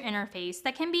graphical user interface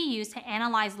that can be used to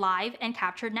analyze live and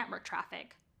captured network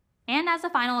traffic. And as a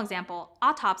final example,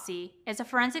 Autopsy is a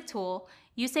forensic tool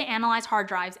used to analyze hard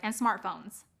drives and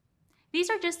smartphones. These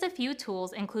are just a few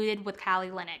tools included with Kali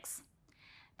Linux.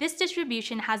 This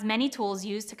distribution has many tools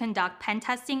used to conduct pen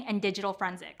testing and digital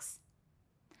forensics.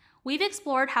 We've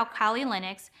explored how Kali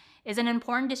Linux is an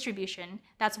important distribution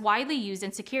that's widely used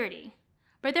in security,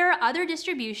 but there are other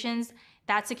distributions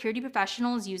that security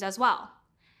professionals use as well.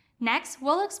 Next,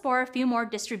 we'll explore a few more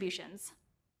distributions.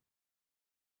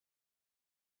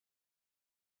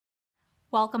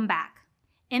 Welcome back.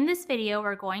 In this video,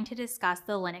 we're going to discuss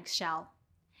the Linux shell.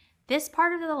 This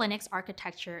part of the Linux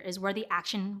architecture is where the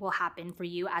action will happen for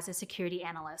you as a security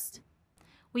analyst.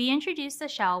 We introduced the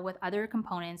shell with other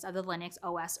components of the Linux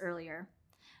OS earlier,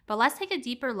 but let's take a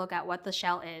deeper look at what the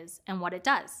shell is and what it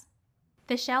does.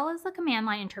 The shell is the command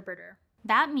line interpreter.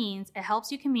 That means it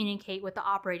helps you communicate with the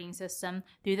operating system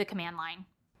through the command line.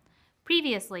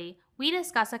 Previously, we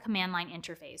discussed a command line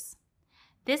interface.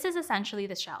 This is essentially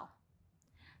the shell.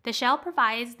 The shell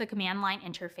provides the command line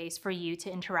interface for you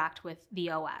to interact with the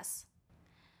OS.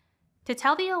 To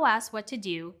tell the OS what to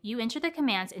do, you enter the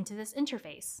commands into this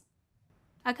interface.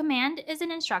 A command is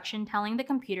an instruction telling the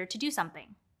computer to do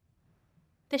something.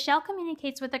 The shell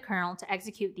communicates with the kernel to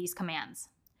execute these commands.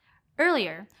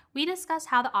 Earlier, we discussed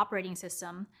how the operating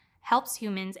system helps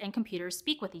humans and computers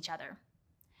speak with each other.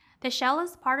 The shell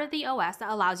is part of the OS that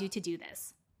allows you to do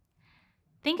this.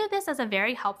 Think of this as a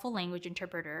very helpful language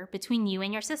interpreter between you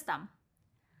and your system.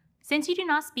 Since you do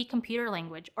not speak computer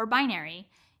language or binary,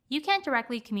 you can't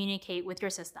directly communicate with your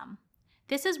system.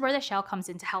 This is where the shell comes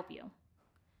in to help you.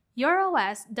 Your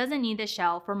OS doesn't need the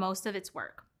shell for most of its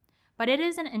work, but it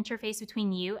is an interface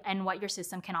between you and what your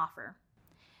system can offer.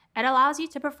 It allows you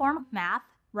to perform math,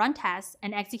 run tests,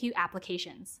 and execute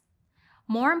applications.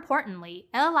 More importantly,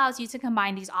 it allows you to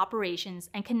combine these operations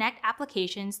and connect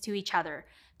applications to each other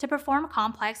to perform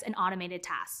complex and automated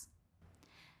tasks.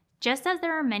 Just as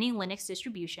there are many Linux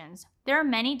distributions, there are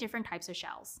many different types of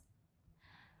shells.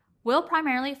 We'll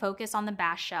primarily focus on the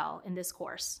bash shell in this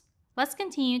course. Let's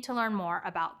continue to learn more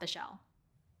about the shell.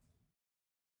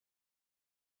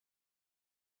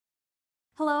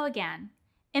 Hello again.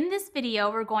 In this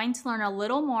video, we're going to learn a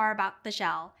little more about the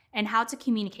shell and how to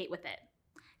communicate with it.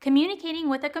 Communicating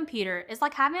with a computer is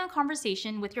like having a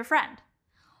conversation with your friend.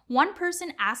 One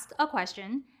person asks a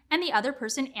question and the other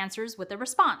person answers with a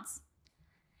response.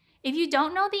 If you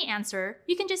don't know the answer,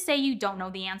 you can just say you don't know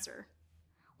the answer.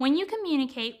 When you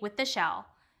communicate with the shell,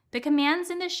 the commands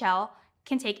in the shell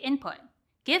can take input,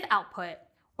 give output,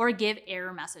 or give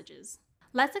error messages.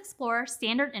 Let's explore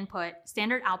standard input,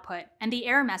 standard output, and the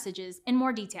error messages in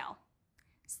more detail.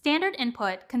 Standard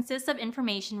input consists of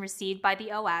information received by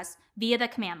the OS via the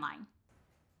command line.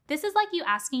 This is like you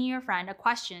asking your friend a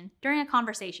question during a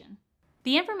conversation.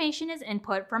 The information is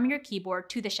input from your keyboard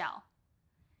to the shell.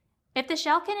 If the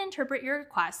shell can interpret your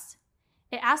request,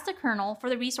 it asks the kernel for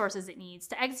the resources it needs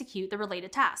to execute the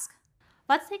related task.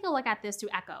 Let's take a look at this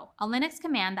through echo, a Linux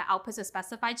command that outputs a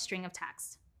specified string of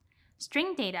text.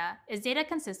 String data is data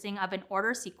consisting of an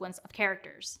order sequence of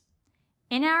characters.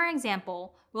 In our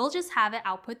example, we'll just have it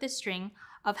output the string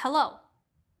of hello.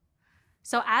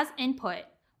 So as input,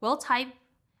 we'll type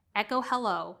echo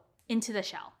hello into the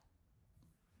shell.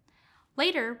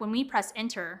 Later, when we press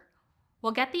enter,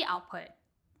 we'll get the output.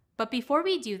 But before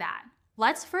we do that,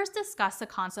 let's first discuss the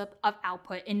concept of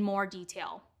output in more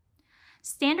detail.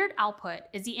 Standard output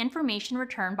is the information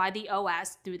returned by the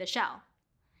OS through the shell.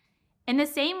 In the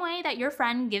same way that your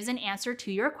friend gives an answer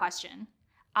to your question,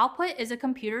 output is a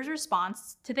computer's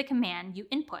response to the command you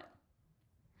input.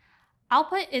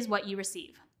 Output is what you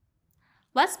receive.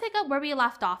 Let's pick up where we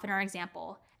left off in our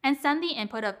example and send the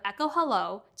input of echo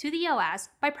hello to the OS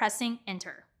by pressing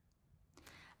enter.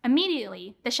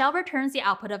 Immediately, the shell returns the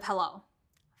output of hello.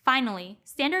 Finally,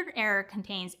 standard error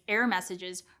contains error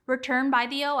messages returned by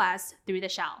the OS through the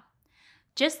shell.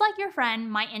 Just like your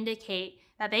friend might indicate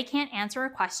that they can't answer a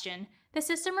question, the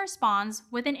system responds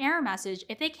with an error message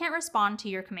if they can't respond to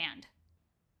your command.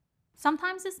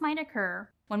 Sometimes this might occur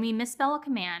when we misspell a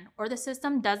command or the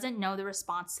system doesn't know the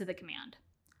response to the command.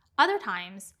 Other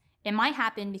times, it might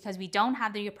happen because we don't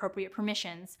have the appropriate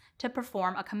permissions to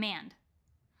perform a command.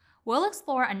 we'll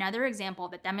explore another example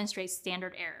that demonstrates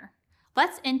standard error.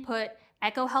 Let's input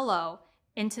echo hello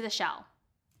into the shell.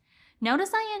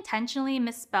 Notice I intentionally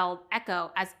misspelled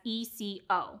echo as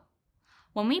ECO.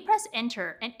 When we press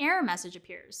enter, an error message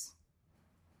appears.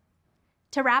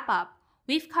 To wrap up,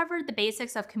 we've covered the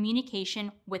basics of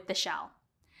communication with the shell.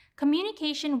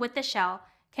 Communication with the shell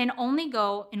can only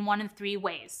go in one of three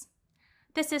ways.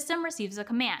 The system receives a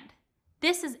command.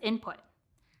 This is input.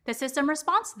 The system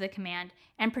responds to the command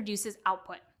and produces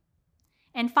output.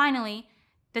 And finally,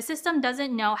 the system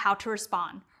doesn't know how to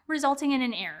respond, resulting in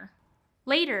an error.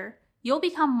 Later, you'll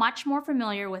become much more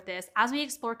familiar with this as we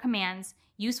explore commands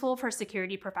useful for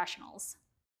security professionals.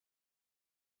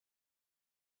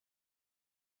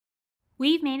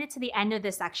 We've made it to the end of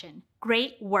this section.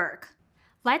 Great work!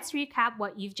 Let's recap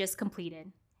what you've just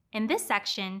completed. In this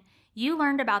section, you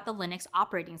learned about the Linux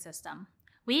operating system.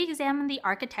 We examined the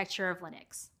architecture of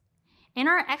Linux. In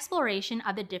our exploration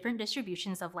of the different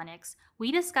distributions of Linux,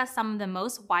 we discussed some of the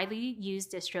most widely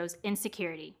used distros in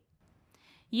security.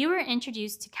 You were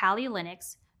introduced to Kali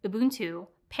Linux, Ubuntu,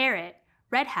 Parrot,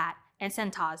 Red Hat, and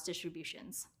CentOS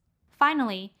distributions.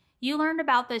 Finally, you learned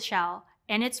about the shell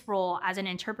and its role as an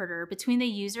interpreter between the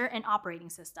user and operating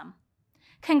system.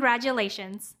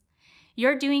 Congratulations!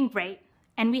 You're doing great,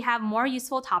 and we have more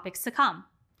useful topics to come.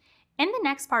 In the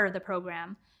next part of the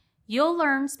program, you'll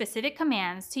learn specific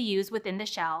commands to use within the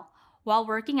shell while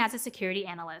working as a security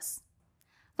analyst.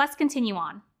 Let's continue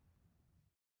on.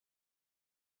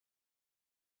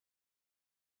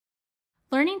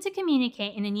 Learning to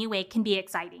communicate in a new way can be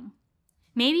exciting.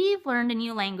 Maybe you've learned a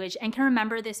new language and can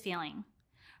remember this feeling.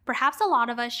 Perhaps a lot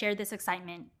of us share this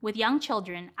excitement with young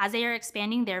children as they are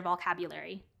expanding their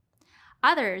vocabulary.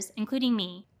 Others, including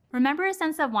me, remember a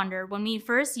sense of wonder when we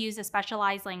first used a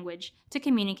specialized language to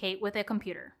communicate with a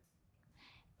computer.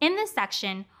 In this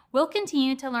section, we'll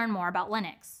continue to learn more about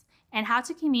Linux and how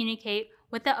to communicate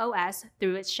with the OS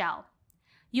through its shell.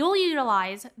 You'll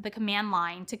utilize the command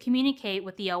line to communicate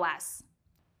with the OS.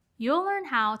 You'll learn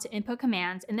how to input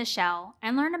commands in the shell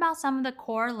and learn about some of the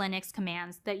core Linux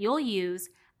commands that you'll use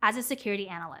as a security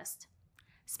analyst.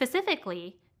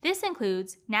 Specifically, this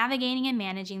includes navigating and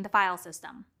managing the file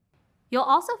system. You'll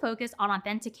also focus on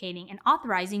authenticating and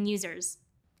authorizing users.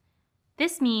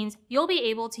 This means you'll be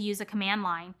able to use a command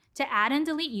line to add and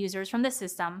delete users from the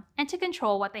system and to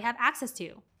control what they have access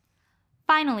to.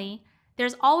 Finally,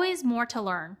 there's always more to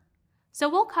learn. So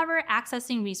we'll cover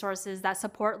accessing resources that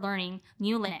support learning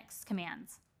new Linux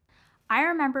commands. I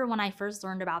remember when I first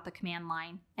learned about the command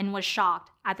line and was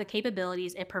shocked at the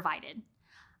capabilities it provided.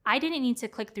 I didn't need to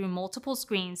click through multiple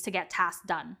screens to get tasks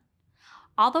done.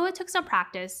 Although it took some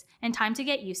practice and time to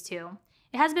get used to,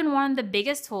 it has been one of the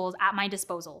biggest tools at my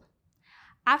disposal.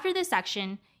 After this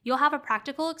section, you'll have a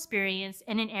practical experience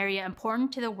in an area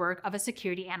important to the work of a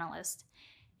security analyst,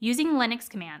 using Linux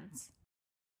commands.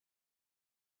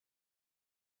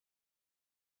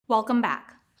 Welcome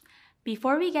back.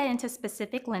 Before we get into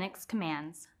specific Linux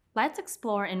commands, let's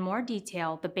explore in more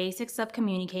detail the basics of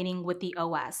communicating with the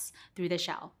OS through the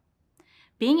shell.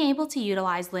 Being able to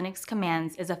utilize Linux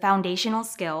commands is a foundational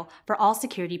skill for all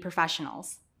security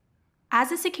professionals.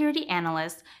 As a security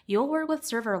analyst, you'll work with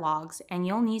server logs and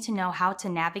you'll need to know how to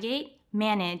navigate,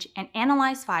 manage, and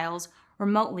analyze files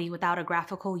remotely without a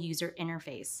graphical user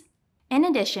interface. In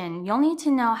addition, you'll need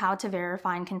to know how to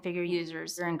verify and configure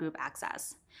users during group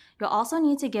access. You'll also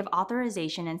need to give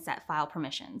authorization and set file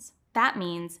permissions. That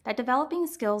means that developing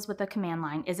skills with the command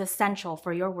line is essential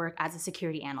for your work as a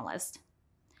security analyst.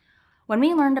 When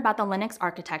we learned about the Linux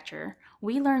architecture,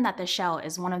 we learned that the shell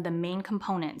is one of the main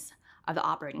components of the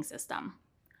operating system.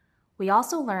 We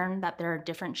also learned that there are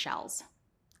different shells.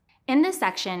 In this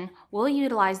section, we'll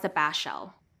utilize the Bash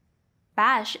shell.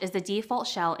 Bash is the default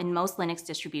shell in most Linux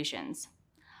distributions.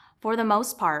 For the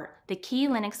most part, the key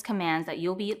Linux commands that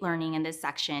you'll be learning in this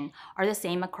section are the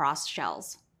same across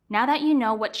shells. Now that you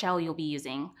know what shell you'll be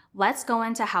using, let's go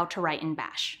into how to write in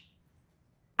Bash.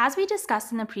 As we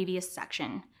discussed in the previous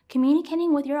section,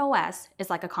 communicating with your OS is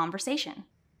like a conversation.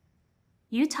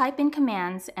 You type in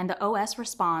commands and the OS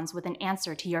responds with an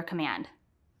answer to your command.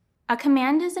 A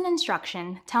command is an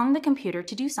instruction telling the computer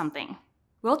to do something.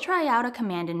 We'll try out a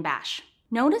command in Bash.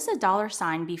 Notice a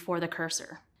 $sign before the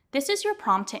cursor. This is your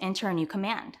prompt to enter a new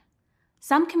command.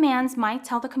 Some commands might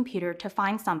tell the computer to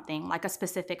find something like a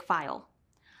specific file.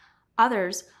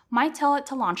 Others might tell it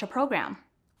to launch a program.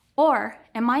 Or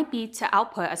it might be to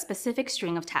output a specific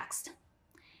string of text.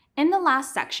 In the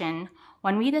last section,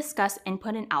 when we discussed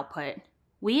input and output,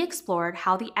 we explored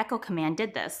how the echo command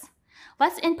did this.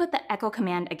 Let's input the echo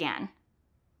command again.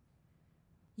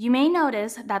 You may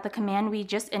notice that the command we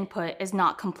just input is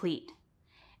not complete.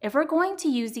 If we're going to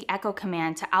use the echo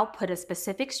command to output a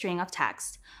specific string of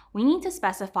text, we need to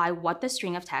specify what the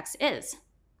string of text is.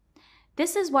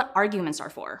 This is what arguments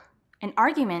are for. An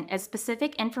argument is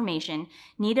specific information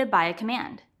needed by a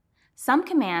command. Some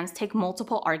commands take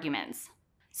multiple arguments.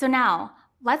 So now,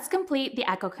 let's complete the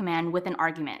echo command with an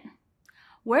argument.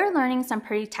 We're learning some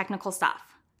pretty technical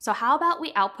stuff, so how about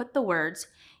we output the words,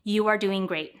 "You are doing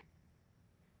great."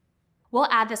 We'll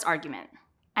add this argument,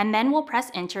 and then we'll press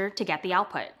enter to get the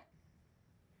output.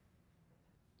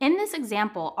 In this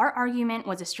example, our argument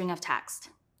was a string of text.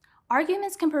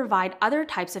 Arguments can provide other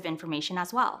types of information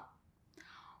as well.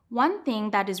 One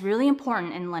thing that is really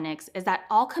important in Linux is that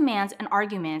all commands and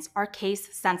arguments are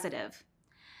case sensitive.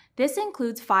 This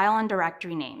includes file and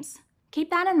directory names. Keep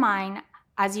that in mind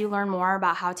as you learn more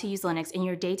about how to use Linux in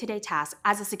your day-to-day tasks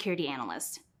as a security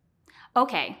analyst.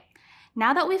 Okay,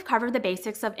 now that we've covered the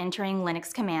basics of entering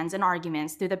Linux commands and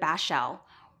arguments through the bash shell,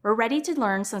 we're ready to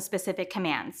learn some specific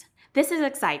commands. This is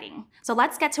exciting, so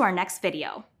let's get to our next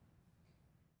video.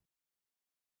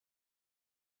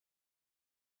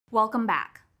 Welcome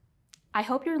back. I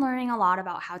hope you're learning a lot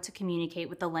about how to communicate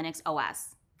with the Linux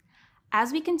OS.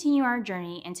 As we continue our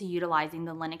journey into utilizing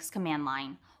the Linux command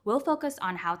line, we'll focus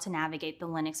on how to navigate the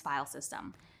Linux file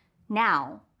system.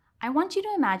 Now, I want you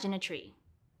to imagine a tree.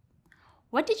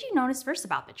 What did you notice first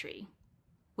about the tree?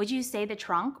 Would you say the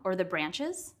trunk or the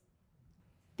branches?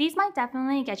 These might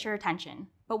definitely get your attention,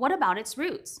 but what about its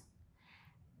roots?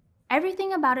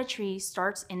 Everything about a tree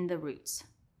starts in the roots.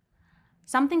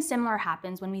 Something similar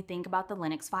happens when we think about the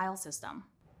Linux file system.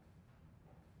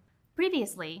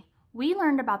 Previously, we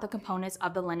learned about the components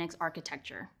of the Linux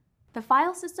architecture. The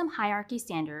File System Hierarchy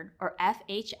Standard, or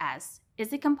FHS, is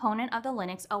the component of the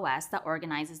Linux OS that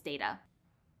organizes data.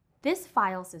 This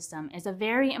file system is a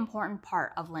very important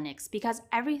part of Linux because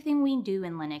everything we do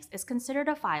in Linux is considered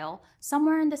a file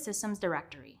somewhere in the system's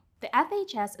directory. The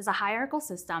FHS is a hierarchical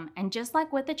system, and just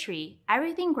like with the tree,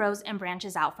 everything grows and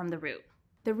branches out from the root.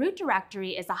 The root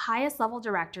directory is the highest level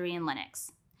directory in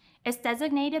Linux. It's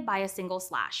designated by a single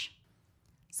slash.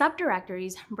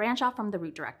 Subdirectories branch off from the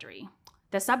root directory.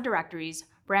 The subdirectories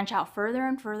branch out further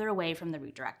and further away from the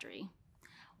root directory.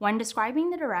 When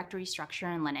describing the directory structure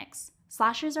in Linux,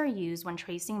 slashes are used when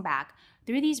tracing back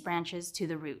through these branches to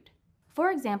the root.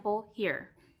 For example, here,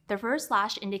 the first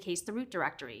slash indicates the root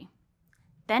directory.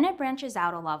 Then it branches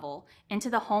out a level into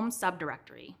the home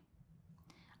subdirectory.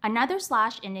 Another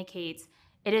slash indicates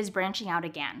it is branching out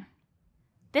again.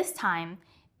 This time,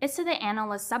 it's to the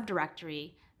analyst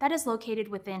subdirectory that is located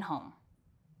within home.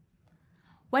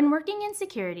 When working in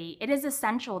security, it is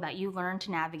essential that you learn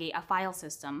to navigate a file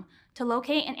system to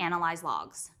locate and analyze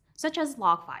logs, such as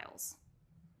log files.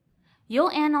 You'll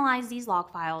analyze these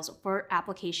log files for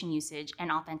application usage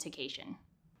and authentication.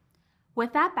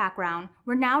 With that background,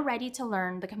 we're now ready to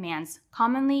learn the commands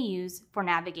commonly used for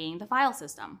navigating the file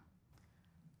system.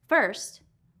 First,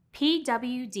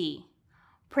 pwd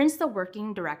prints the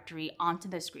working directory onto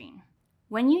the screen.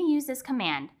 When you use this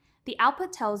command, the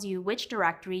output tells you which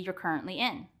directory you're currently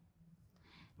in.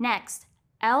 Next,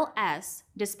 ls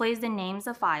displays the names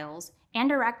of files and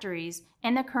directories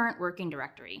in the current working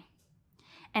directory.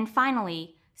 And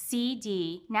finally,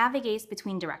 cd navigates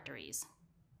between directories.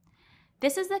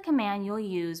 This is the command you'll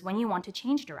use when you want to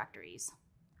change directories.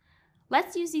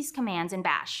 Let's use these commands in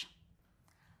bash.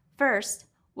 First,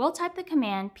 we'll type the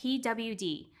command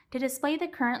pwd to display the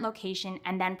current location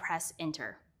and then press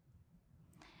enter.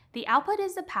 The output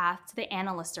is the path to the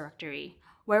analyst directory,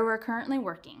 where we're currently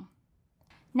working.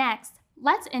 Next,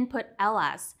 let's input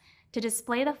ls to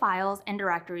display the files and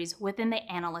directories within the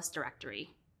analyst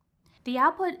directory. The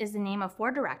output is the name of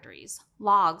 4 directories: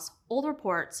 logs, old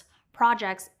reports,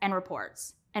 projects, and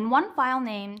reports, and one file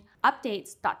named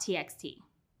updates.txt.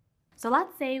 So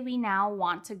let's say we now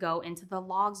want to go into the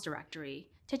logs directory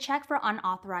to check for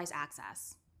unauthorized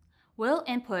access. We'll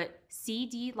input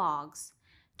cd logs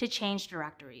to change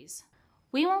directories.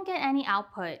 We won't get any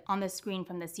output on the screen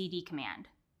from the cd command,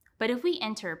 but if we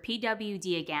enter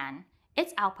pwd again,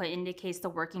 its output indicates the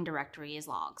working directory is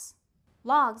logs.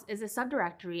 Logs is a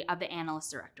subdirectory of the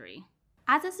analyst directory.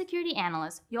 As a security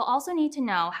analyst, you'll also need to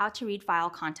know how to read file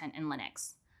content in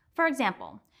Linux. For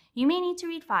example, you may need to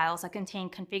read files that contain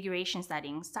configuration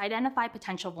settings to identify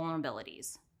potential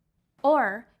vulnerabilities.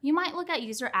 Or you might look at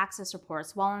user access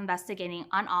reports while investigating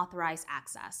unauthorized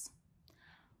access.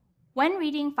 When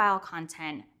reading file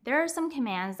content, there are some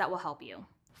commands that will help you.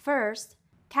 First,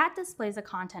 cat displays the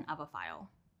content of a file.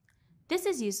 This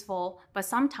is useful, but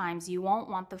sometimes you won't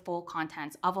want the full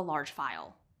contents of a large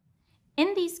file.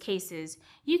 In these cases,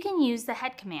 you can use the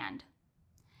head command.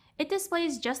 It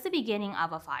displays just the beginning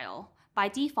of a file, by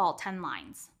default 10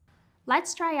 lines.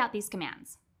 Let's try out these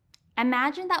commands.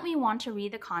 Imagine that we want to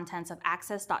read the contents of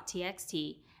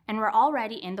access.txt and we're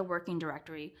already in the working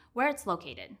directory where it's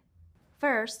located.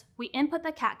 First, we input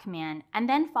the cat command and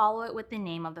then follow it with the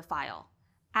name of the file,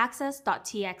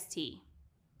 access.txt.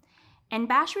 And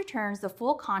bash returns the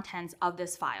full contents of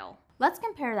this file. Let's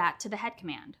compare that to the head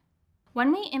command.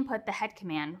 When we input the head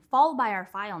command followed by our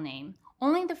file name,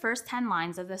 only the first 10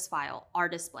 lines of this file are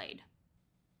displayed.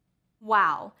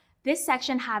 Wow, this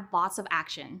section had lots of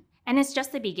action, and it's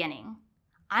just the beginning.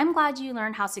 I'm glad you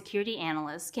learned how security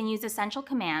analysts can use essential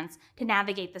commands to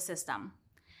navigate the system.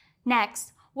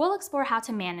 Next, we'll explore how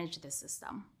to manage this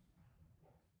system.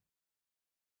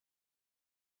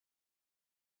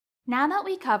 Now that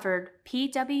we covered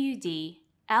pwd,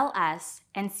 ls,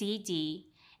 and cd,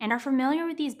 and are familiar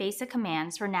with these basic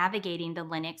commands for navigating the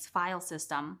Linux file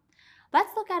system,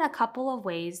 let's look at a couple of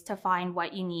ways to find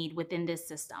what you need within this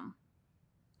system.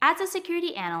 As a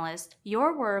security analyst,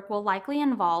 your work will likely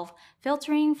involve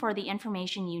filtering for the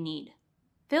information you need.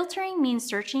 Filtering means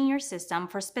searching your system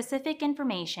for specific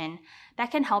information that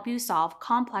can help you solve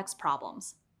complex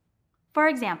problems. For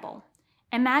example,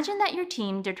 imagine that your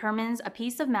team determines a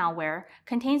piece of malware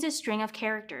contains a string of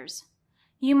characters.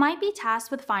 You might be tasked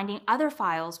with finding other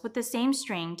files with the same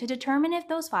string to determine if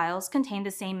those files contain the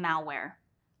same malware.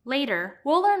 Later,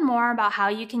 we'll learn more about how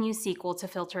you can use SQL to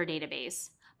filter a database,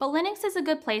 but Linux is a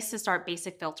good place to start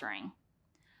basic filtering.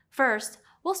 First,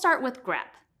 we'll start with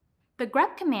grep. The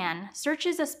grep command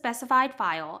searches a specified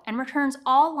file and returns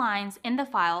all lines in the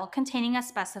file containing a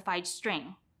specified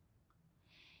string.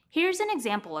 Here's an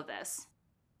example of this.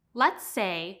 Let's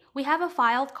say we have a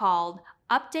file called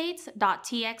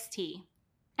updates.txt,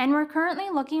 and we're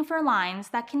currently looking for lines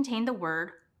that contain the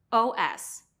word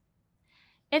OS.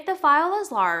 If the file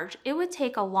is large, it would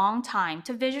take a long time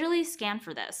to visually scan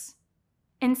for this.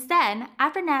 Instead,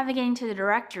 after navigating to the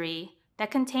directory that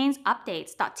contains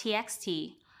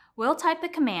updates.txt, we'll type the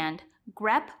command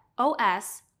grep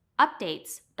os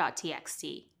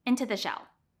updates.txt into the shell.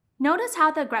 Notice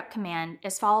how the grep command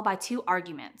is followed by two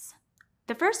arguments.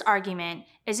 The first argument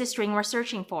is the string we're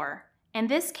searching for, in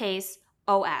this case,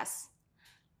 OS.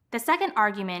 The second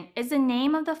argument is the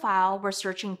name of the file we're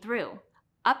searching through,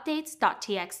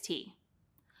 updates.txt.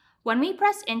 When we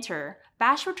press enter,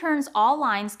 bash returns all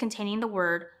lines containing the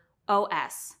word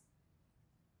OS.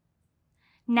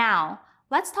 Now,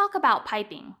 let's talk about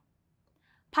piping.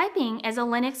 Piping is a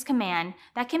Linux command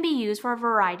that can be used for a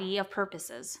variety of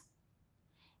purposes.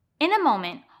 In a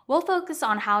moment, we'll focus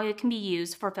on how it can be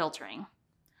used for filtering.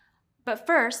 But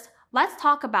first, let's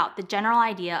talk about the general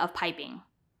idea of piping.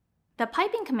 The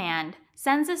piping command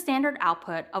sends a standard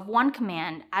output of one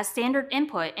command as standard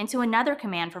input into another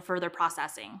command for further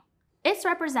processing. It's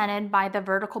represented by the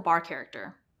vertical bar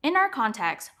character. In our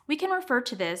context, we can refer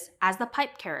to this as the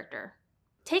pipe character.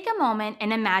 Take a moment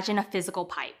and imagine a physical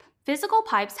pipe. Physical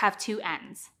pipes have two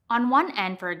ends. On one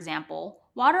end, for example,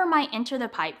 water might enter the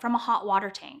pipe from a hot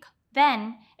water tank.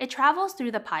 Then, it travels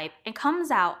through the pipe and comes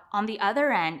out on the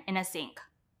other end in a sink.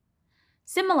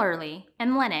 Similarly,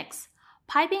 in Linux,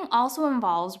 piping also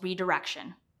involves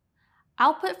redirection.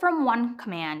 Output from one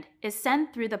command is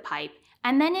sent through the pipe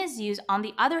and then is used on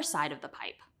the other side of the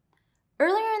pipe.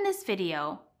 Earlier in this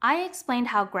video, I explained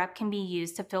how grep can be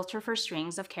used to filter for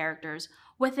strings of characters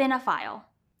within a file.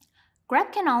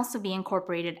 Grep can also be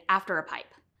incorporated after a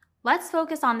pipe. Let's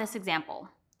focus on this example.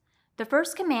 The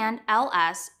first command,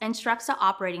 ls, instructs the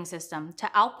operating system to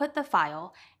output the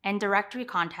file and directory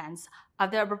contents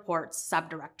of the report's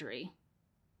subdirectory.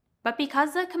 But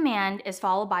because the command is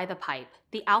followed by the pipe,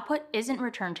 the output isn't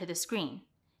returned to the screen.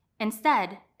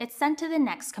 Instead, it's sent to the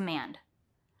next command.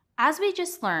 As we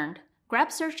just learned,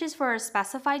 grep searches for a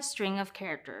specified string of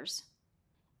characters.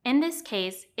 In this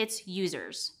case, it's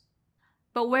users.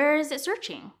 But where is it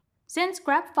searching? Since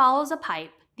grep follows a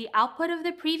pipe, the output of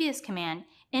the previous command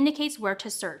indicates where to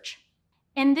search.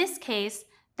 In this case,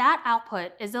 that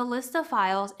output is a list of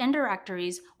files and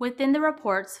directories within the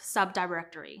report's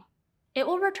subdirectory. It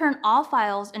will return all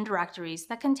files and directories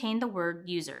that contain the word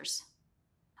users.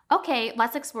 Okay,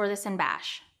 let's explore this in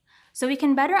bash. So we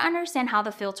can better understand how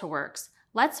the filter works,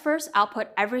 let's first output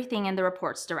everything in the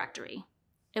reports directory.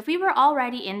 If we were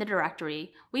already in the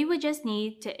directory, we would just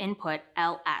need to input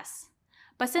ls.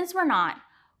 But since we're not,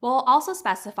 we'll also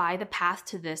specify the path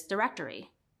to this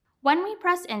directory. When we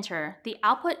press enter, the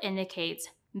output indicates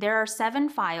there are 7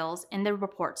 files in the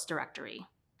reports directory.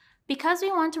 Because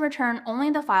we want to return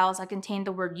only the files that contain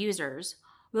the word users,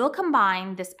 we'll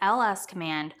combine this ls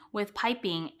command with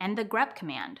piping and the grep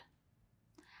command.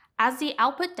 As the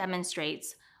output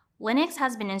demonstrates, Linux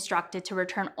has been instructed to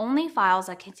return only files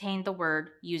that contain the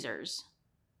word users.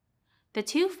 The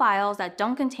two files that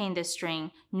don't contain this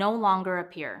string no longer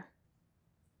appear.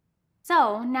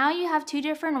 So now you have two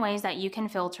different ways that you can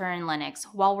filter in Linux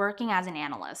while working as an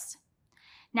analyst.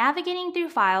 Navigating through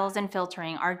files and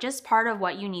filtering are just part of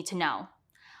what you need to know.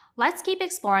 Let's keep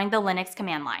exploring the Linux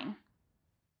command line.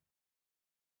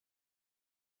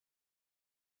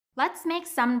 Let's make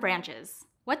some branches.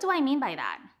 What do I mean by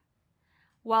that?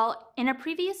 Well, in a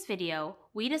previous video,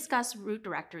 we discussed root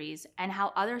directories and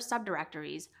how other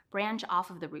subdirectories branch off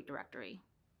of the root directory.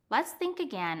 Let's think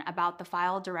again about the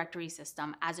file directory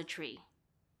system as a tree.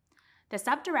 The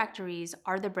subdirectories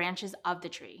are the branches of the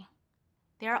tree.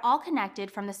 They are all connected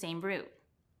from the same root,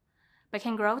 but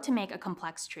can grow to make a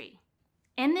complex tree.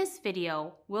 In this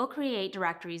video, we'll create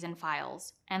directories and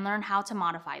files and learn how to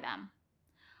modify them.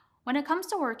 When it comes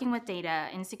to working with data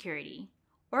in security,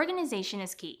 organization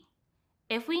is key.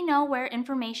 If we know where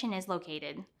information is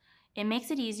located, it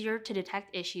makes it easier to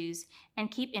detect issues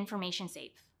and keep information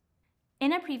safe.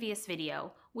 In a previous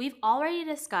video, we've already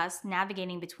discussed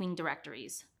navigating between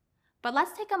directories, but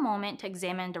let's take a moment to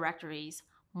examine directories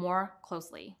more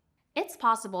closely. It's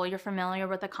possible you're familiar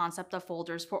with the concept of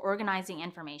folders for organizing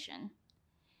information.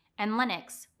 In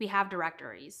Linux, we have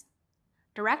directories.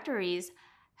 Directories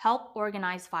help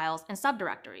organize files in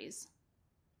subdirectories.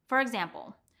 For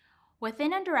example,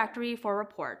 within a directory for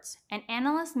reports, an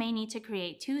analyst may need to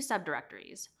create two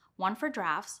subdirectories, one for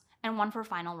drafts and one for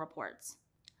final reports.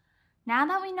 Now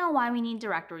that we know why we need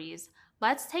directories,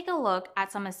 let's take a look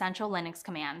at some essential Linux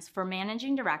commands for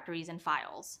managing directories and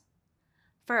files.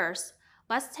 First,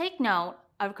 let's take note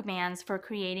of commands for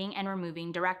creating and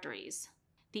removing directories.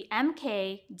 The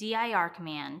mkdir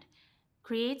command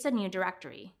creates a new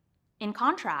directory. In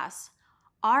contrast,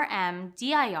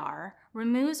 rmdir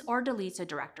removes or deletes a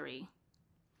directory.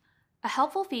 A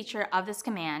helpful feature of this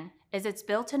command is its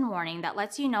built-in warning that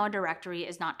lets you know a directory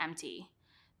is not empty.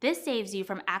 This saves you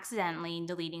from accidentally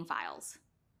deleting files.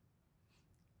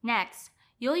 Next,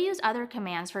 you'll use other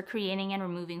commands for creating and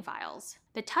removing files.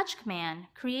 The touch command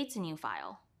creates a new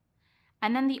file,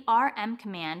 and then the rm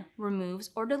command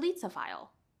removes or deletes a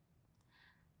file.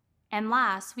 And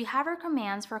last, we have our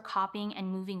commands for copying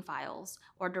and moving files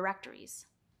or directories.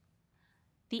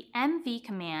 The mv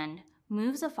command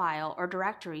moves a file or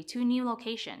directory to a new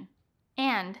location,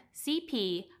 and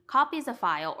cp copies a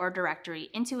file or directory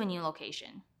into a new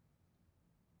location.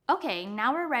 Okay,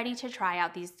 now we're ready to try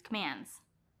out these commands.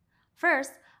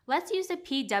 First, let's use the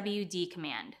pwd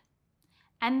command.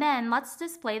 And then let's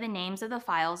display the names of the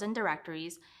files and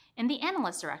directories in the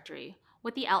analyst directory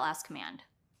with the ls command.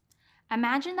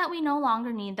 Imagine that we no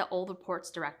longer need the old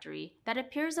reports directory that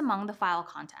appears among the file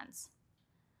contents.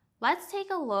 Let's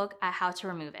take a look at how to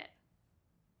remove it.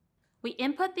 We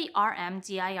input the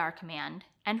rmdir command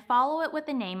and follow it with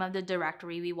the name of the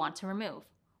directory we want to remove,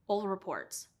 old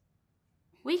reports.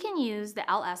 We can use the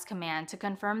ls command to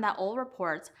confirm that old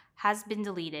reports has been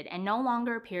deleted and no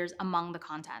longer appears among the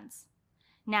contents.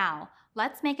 Now,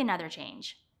 let's make another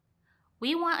change.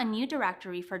 We want a new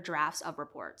directory for drafts of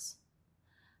reports.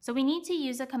 So we need to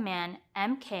use the command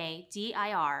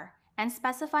mkdir and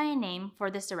specify a name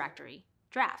for this directory,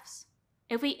 drafts.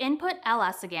 If we input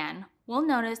ls again, we'll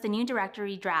notice the new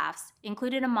directory drafts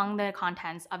included among the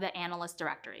contents of the analyst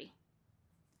directory.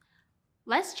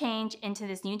 Let's change into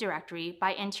this new directory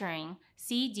by entering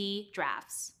cd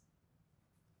drafts.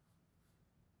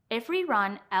 If we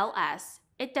run ls,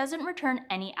 it doesn't return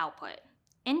any output,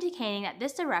 indicating that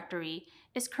this directory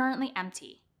is currently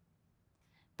empty.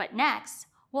 But next,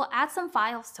 we'll add some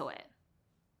files to it.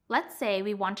 Let's say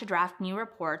we want to draft new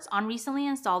reports on recently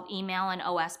installed email and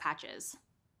OS patches.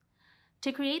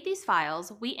 To create these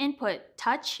files, we input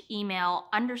touch email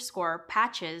 _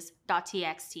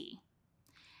 patches.txt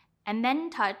and then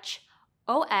touch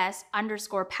os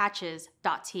 _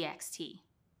 patches.txt.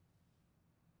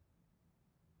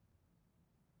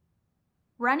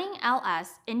 Running ls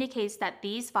indicates that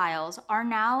these files are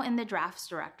now in the drafts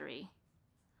directory.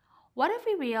 What if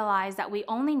we realize that we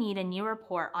only need a new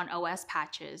report on OS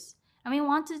patches and we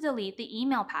want to delete the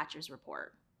email patches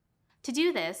report? To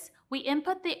do this, we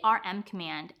input the rm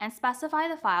command and specify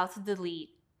the file to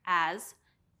delete as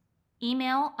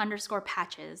email _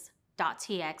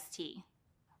 patches.txt.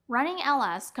 Running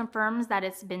ls confirms that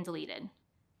it's been deleted.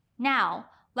 Now,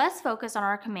 let's focus on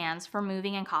our commands for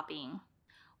moving and copying.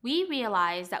 We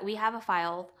realize that we have a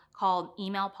file called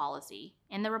email policy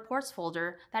in the reports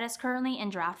folder that is currently in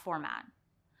draft format.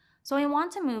 So we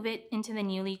want to move it into the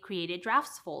newly created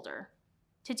drafts folder.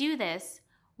 To do this,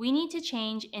 we need to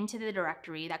change into the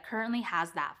directory that currently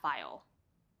has that file.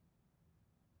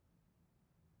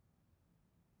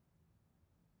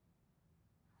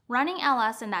 Running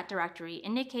ls in that directory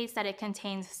indicates that it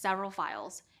contains several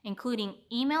files, including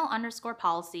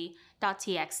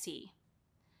email_policy.txt.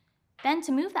 Then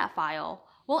to move that file,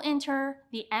 we'll enter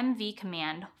the mv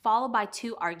command followed by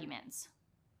 2 arguments.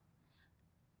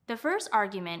 The first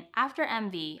argument after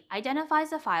mv identifies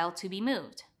the file to be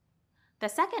moved. The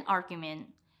second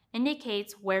argument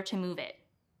indicates where to move it.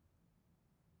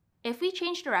 If we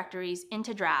change directories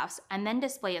into drafts and then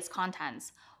display its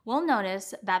contents, we'll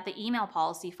notice that the email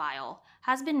policy file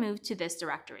has been moved to this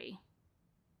directory.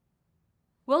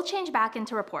 We'll change back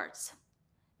into reports.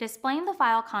 Displaying the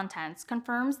file contents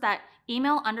confirms that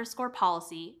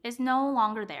email_policy is no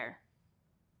longer there.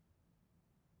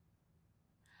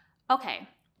 Okay,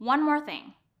 one more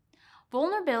thing.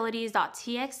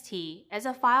 Vulnerabilities.txt is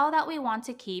a file that we want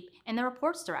to keep in the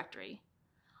reports directory.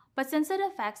 But since it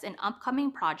affects an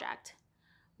upcoming project,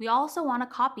 we also want to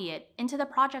copy it into the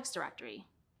projects directory.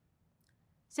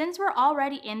 Since we're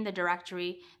already in the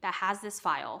directory that has this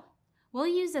file, we'll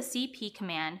use the cp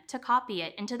command to copy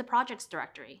it into the projects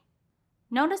directory.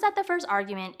 Notice that the first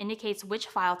argument indicates which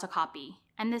file to copy,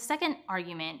 and the second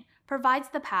argument provides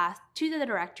the path to the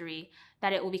directory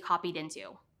that it will be copied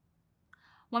into.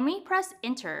 When we press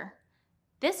enter,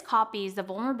 this copies the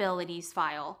vulnerabilities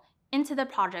file into the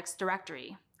projects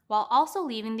directory, while also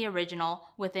leaving the original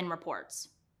within reports.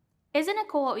 Isn't it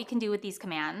cool what we can do with these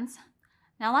commands?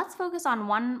 Now let's focus on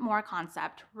one more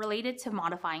concept related to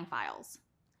modifying files.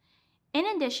 In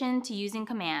addition to using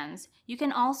commands, you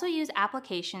can also use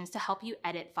applications to help you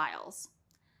edit files.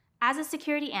 As a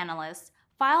security analyst,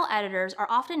 file editors are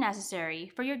often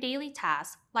necessary for your daily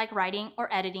tasks like writing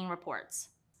or editing reports.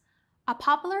 A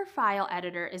popular file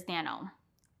editor is Nano.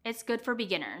 It's good for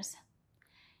beginners.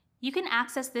 You can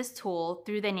access this tool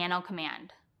through the Nano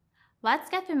command.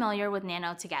 Let's get familiar with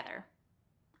Nano together.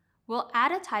 We'll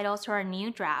add a title to our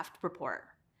new draft report,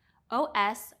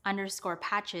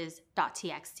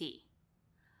 os_patches.txt.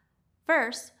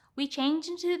 First, we change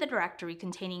into the directory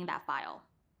containing that file.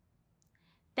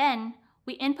 Then,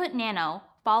 we input Nano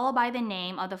followed by the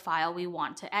name of the file we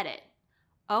want to edit,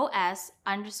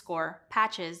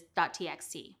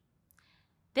 os_patches.txt.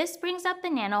 This brings up the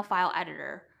Nano file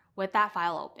editor with that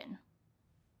file open.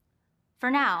 For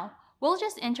now, we'll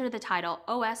just enter the title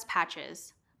OS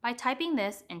Patches by typing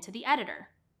this into the editor.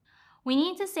 We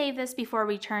need to save this before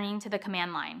returning to the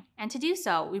command line, and to do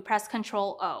so, we press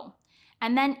Ctrl-O,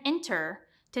 and then enter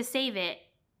to save it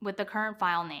with the current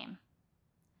file name.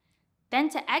 Then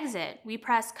to exit, we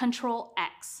press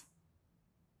Ctrl-X.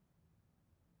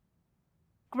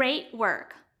 Great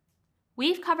work!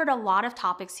 We've covered a lot of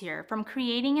topics here, from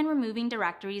creating and removing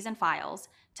directories and files,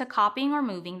 to copying or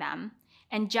moving them,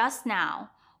 and just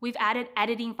now, we've added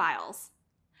editing files.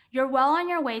 You're well on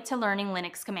your way to learning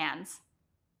Linux commands.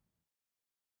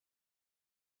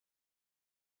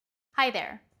 Hi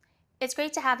there. It's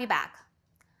great to have you back.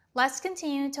 Let's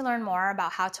continue to learn more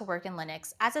about how to work in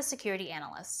Linux as a security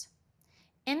analyst.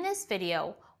 In this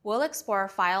video, we'll explore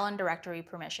file and directory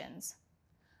permissions.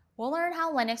 We'll learn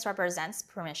how Linux represents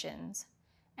permissions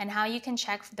and how you can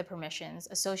check for the permissions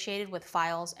associated with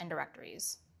files and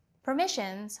directories.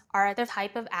 Permissions are the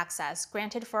type of access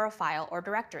granted for a file or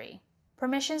directory.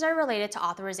 Permissions are related to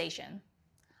authorization.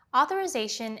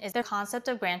 Authorization is the concept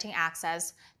of granting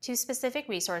access to specific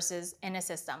resources in a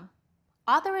system.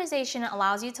 Authorization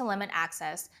allows you to limit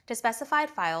access to specified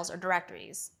files or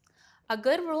directories. A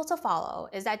good rule to follow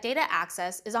is that data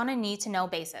access is on a need-to-know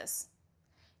basis.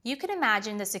 You can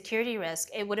imagine the security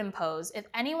risk it would impose if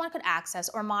anyone could access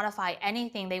or modify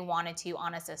anything they wanted to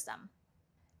on a system.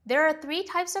 There are 3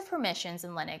 types of permissions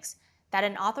in Linux that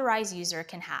an authorized user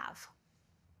can have.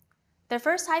 The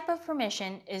first type of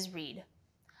permission is read.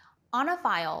 On a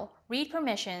file, read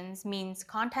permissions means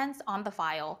contents on the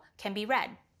file can be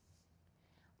read.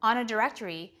 On a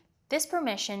directory, this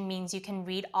permission means you can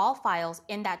read all files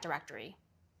in that directory.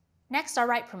 Next are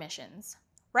write permissions.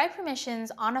 Write permissions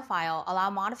on a file allow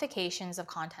modifications of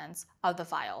contents of the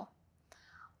file.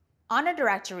 On a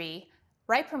directory,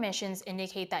 write permissions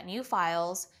indicate that new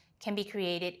files can be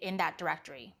created in that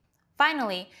directory.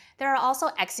 Finally, there are also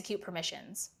execute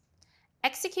permissions.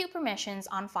 Execute permissions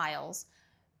on files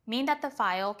mean that the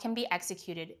file can be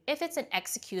executed if it's an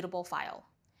executable file.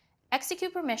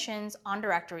 Execute permissions on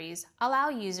directories allow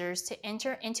users to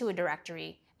enter into a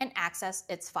directory and access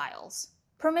its files.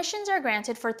 Permissions are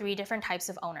granted for 3 different types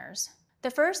of owners. The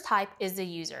first type is the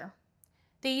user.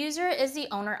 The user is the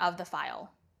owner of the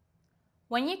file.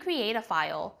 When you create a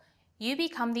file, you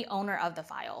become the owner of the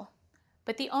file,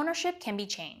 but the ownership can be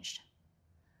changed.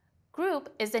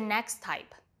 Group is the next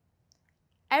type.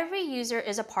 Every user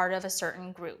is a part of a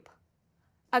certain group.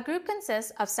 A group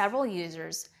consists of several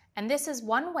users, and this is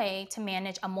one way to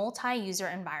manage a multi-user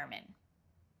environment.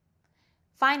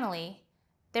 Finally,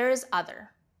 there is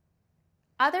Other.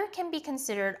 Other can be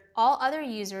considered all other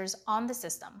users on the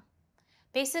system.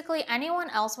 Basically, anyone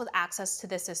else with access to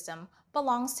the system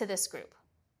belongs to this group.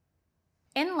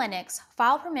 In Linux,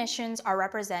 file permissions are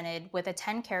represented with a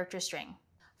 10-character string.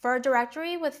 For a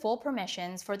directory with full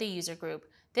permissions for the user group,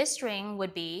 this string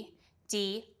would be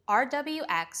d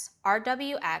rwx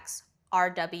rwx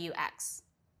rwx.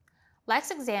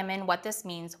 Let's examine what this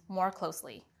means more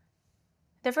closely.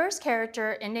 The first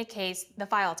character indicates the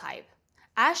file type.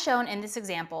 As shown in this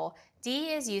example,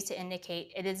 D is used to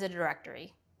indicate it is a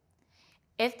directory.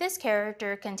 If this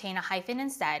character contained a hyphen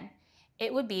instead,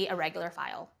 it would be a regular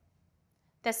file.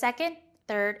 The second,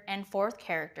 third, and fourth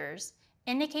characters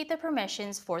indicate the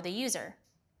permissions for the user.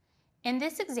 In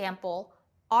this example,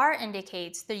 R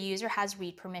indicates the user has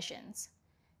read permissions.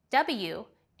 W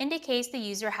indicates the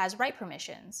user has write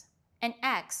permissions, and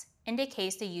X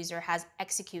indicates the user has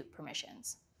execute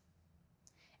permissions.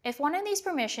 If one of these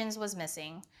permissions was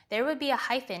missing, there would be a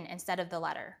hyphen instead of the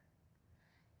letter.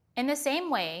 In the same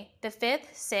way, the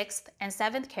fifth, sixth, and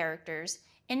seventh characters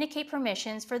indicate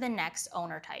permissions for the next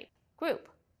owner type, group.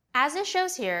 As it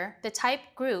shows here, the type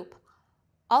group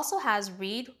also has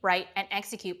read, write, and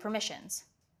execute permissions.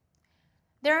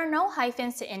 There are no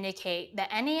hyphens to indicate that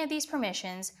any of these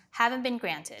permissions haven't been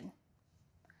granted.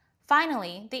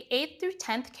 Finally, the 8th through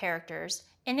 10th characters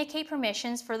indicate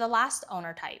permissions for the last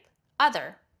owner type,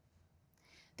 Other.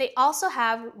 They also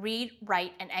have read,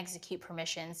 write, and execute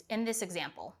permissions in this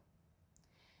example.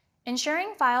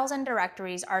 Ensuring files and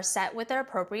directories are set with their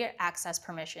appropriate access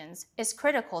permissions is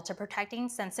critical to protecting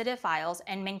sensitive files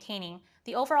and maintaining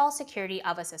the overall security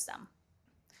of a system.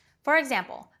 For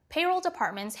example, payroll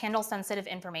departments handle sensitive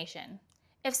information.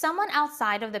 If someone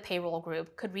outside of the payroll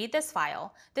group could read this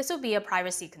file, this would be a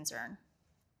privacy concern.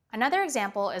 Another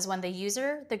example is when the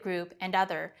user, the group, and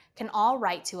other can all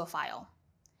write to a file.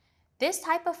 This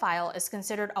type of file is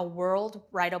considered a world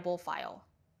writable file.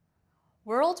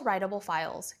 World writable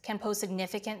files can pose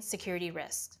significant security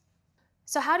risks.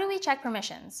 So how do we check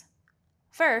permissions?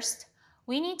 First,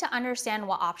 we need to understand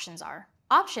what options are.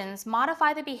 Options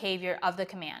modify the behavior of the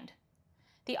command.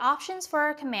 The options for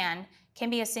a command can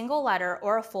be a single letter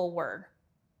or a full word.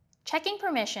 Checking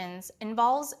permissions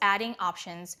involves adding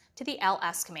options to the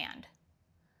ls command.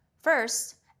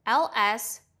 First,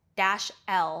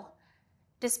 ls-l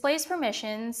displays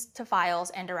permissions to files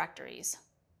and directories.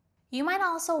 You might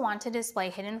also want to display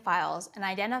hidden files and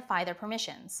identify their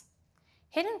permissions.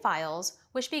 Hidden files,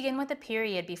 which begin with a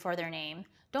period before their name,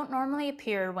 don't normally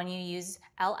appear when you use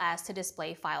ls to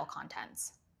display file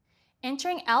contents.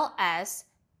 Entering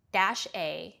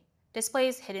ls-a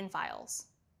displays hidden files.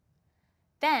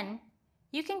 Then,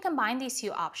 you can combine these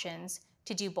two options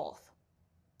to do both.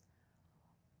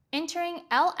 Entering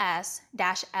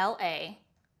ls-la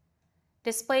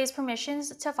displays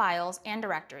permissions to files and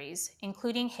directories,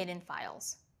 including hidden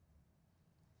files.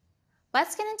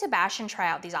 Let's get into Bash and try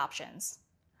out these options.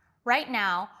 Right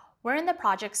now, we're in the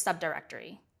project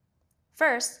subdirectory.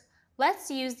 First,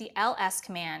 let's use the ls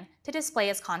command to display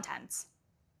its contents.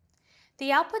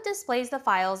 The output displays the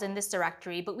files in this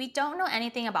directory, but we don't know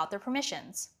anything about their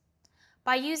permissions.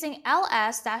 By using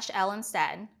ls-l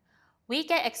instead, we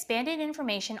get expanded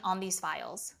information on these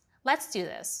files. Let's do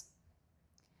this.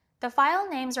 The file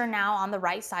names are now on the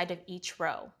right side of each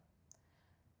row.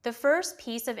 The first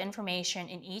piece of information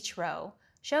in each row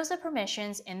shows the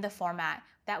permissions in the format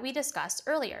that we discussed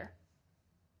earlier.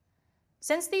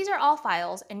 Since these are all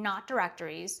files and not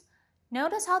directories,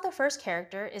 notice how the first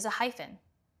character is a hyphen.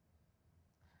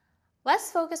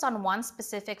 Let's focus on one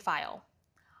specific file,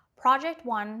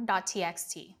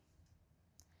 project1.txt.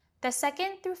 The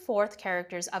second through fourth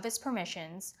characters of its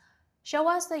permissions show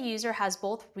us the user has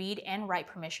both read and write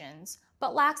permissions,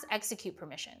 but lacks execute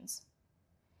permissions.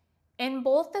 In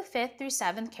both the 5th through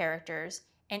 7th characters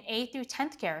and 8th through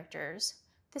 10th characters,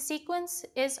 the sequence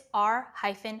is R-.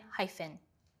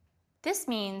 This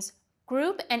means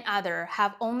group and other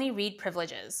have only read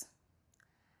privileges.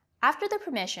 After the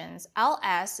permissions,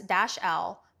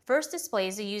 ls-l first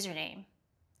displays the username.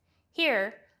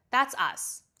 Here, that's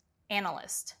us,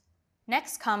 analyst.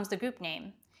 Next comes the group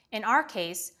name, in our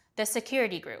case, the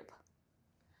security group.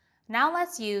 Now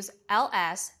let's use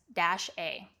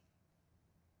ls-a.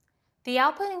 The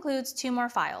output includes two more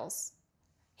files,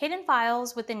 hidden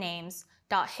files with the names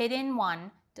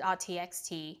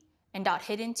 .hidden1.txt and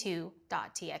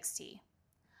 .hidden2.txt.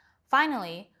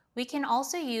 Finally, we can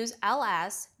also use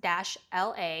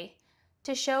ls-la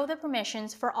to show the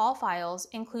permissions for all files,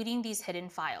 including these hidden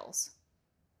files.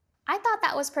 I thought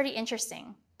that was pretty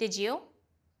interesting. Did you?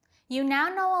 You now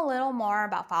know a little more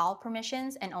about file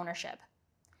permissions and ownership.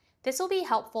 This will be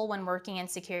helpful when working in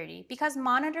security because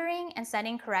monitoring and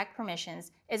setting correct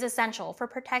permissions is essential for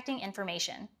protecting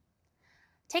information.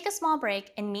 Take a small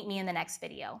break and meet me in the next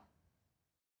video.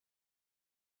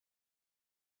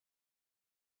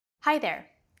 Hi there.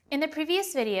 In the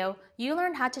previous video, you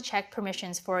learned how to check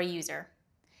permissions for a user.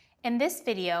 In this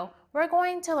video, we're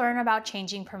going to learn about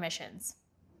changing permissions.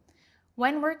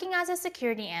 When working as a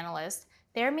security analyst,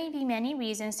 there may be many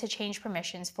reasons to change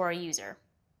permissions for a user.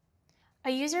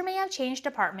 A user may have changed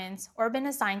departments or been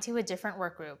assigned to a different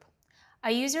work group.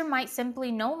 A user might simply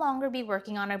no longer be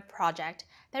working on a project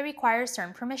that requires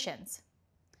certain permissions.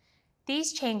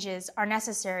 These changes are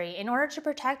necessary in order to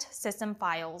protect system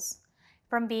files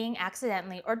from being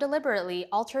accidentally or deliberately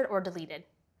altered or deleted.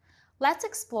 Let's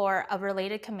explore a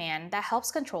related command that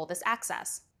helps control this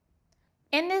access.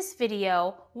 In this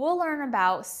video, we'll learn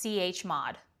about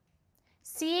chmod.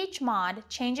 Chmod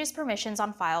changes permissions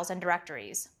on files and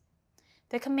directories.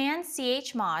 The command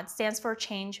chmod stands for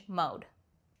change mode.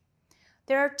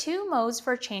 There are two modes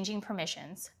for changing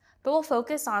permissions, but we'll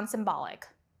focus on symbolic.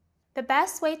 The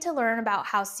best way to learn about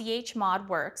how chmod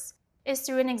works is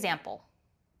through an example.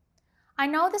 I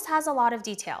know this has a lot of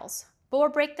details, but we'll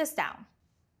break this down.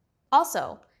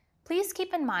 Also, please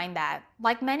keep in mind that,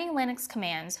 like many Linux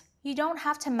commands, you don't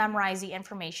have to memorize the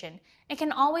information and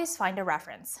can always find a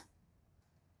reference.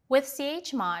 With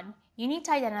chmod, you need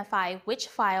to identify which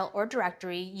file or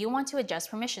directory you want to adjust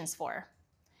permissions for.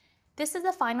 This is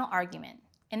the final argument,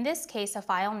 in this case a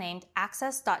file named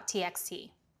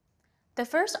access.txt. The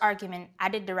first argument,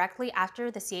 added directly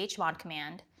after the chmod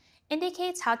command,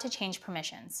 indicates how to change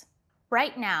permissions.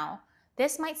 Right now,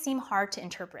 this might seem hard to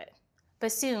interpret,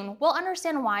 but soon we'll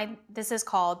understand why this is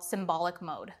called symbolic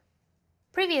mode.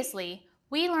 Previously,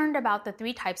 we learned about the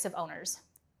three types of owners: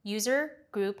 user,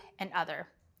 group, and other.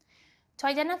 To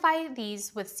identify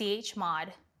these with chmod,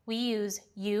 we use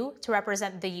U to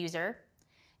represent the user,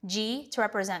 G to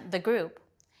represent the group,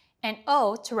 and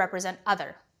O to represent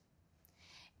other.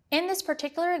 In this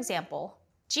particular example,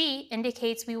 G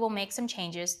indicates we will make some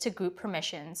changes to group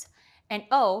permissions, and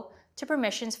O to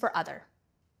permissions for other.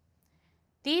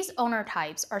 These owner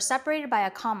types are separated by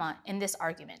a comma in this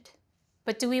argument.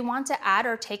 But do we want to add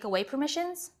or take away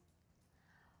permissions?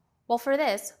 Well, for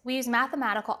this, we use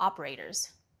mathematical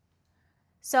operators.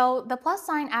 So the plus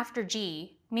sign after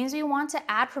G means we want to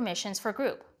add permissions for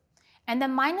group, and the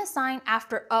minus sign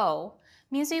after O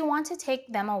means we want to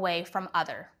take them away from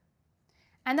other.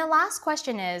 And the last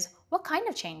question is, what kind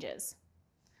of changes?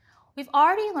 We've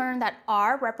already learned that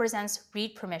R represents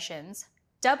read permissions,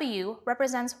 W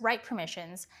represents write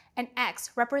permissions, and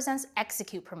X represents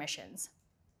execute permissions.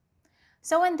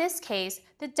 So in this case,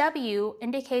 the W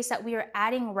indicates that we are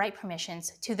adding write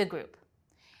permissions to the group,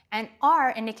 and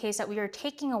R indicates that we are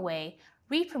taking away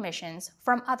read permissions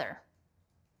from other.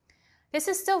 This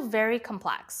is still very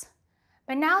complex,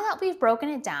 but now that we've broken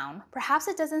it down, perhaps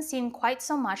it doesn't seem quite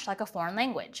so much like a foreign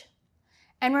language.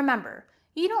 And remember,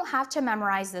 you don't have to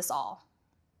memorize this all.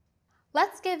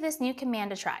 Let's give this new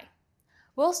command a try.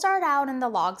 We'll start out in the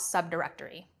logs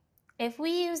subdirectory. If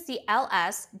we use the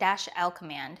ls-l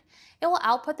command, it will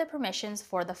output the permissions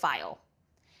for the file.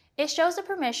 It shows the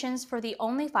permissions for the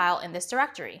only file in this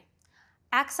directory,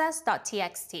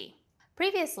 access.txt.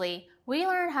 Previously, we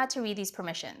learned how to read these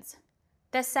permissions.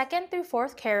 The second through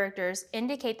fourth characters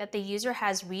indicate that the user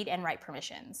has read and write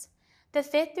permissions. The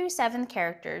fifth through seventh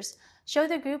characters show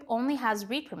the group only has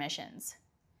read permissions.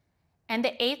 And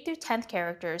the 8th through 10th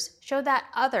characters show that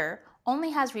other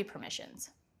only has read permissions.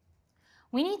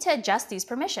 We need to adjust these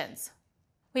permissions.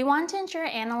 We want to ensure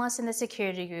analysts in the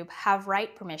security group have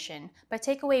write permission, but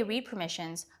take away read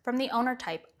permissions from the owner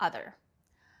type other.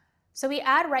 So we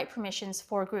add write permissions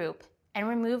for group and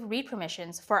remove read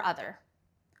permissions for other.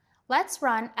 Let's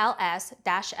run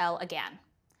ls-l again.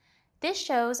 This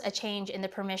shows a change in the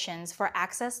permissions for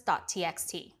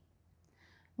access.txt.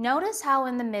 Notice how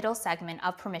in the middle segment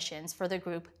of permissions for the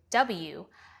group W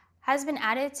has been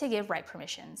added to give write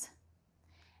permissions.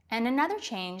 And another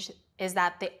change is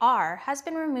that the R has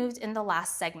been removed in the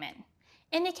last segment,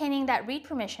 indicating that read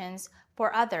permissions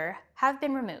for other have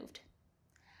been removed.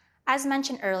 As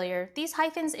mentioned earlier, these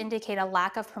hyphens indicate a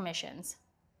lack of permissions.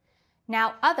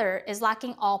 Now other is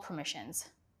lacking all permissions.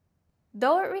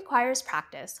 Though it requires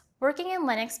practice, working in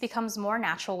Linux becomes more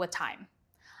natural with time.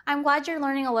 I'm glad you're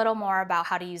learning a little more about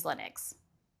how to use Linux.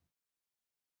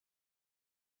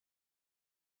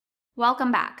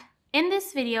 Welcome back. In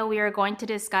this video, we are going to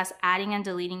discuss adding and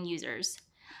deleting users.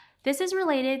 This is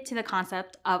related to the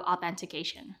concept of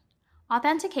authentication.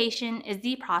 Authentication is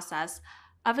the process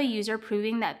of a user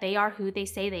proving that they are who they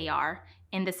say they are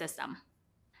in the system.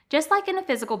 Just like in a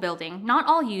physical building, not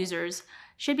all users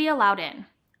should be allowed in.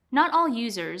 Not all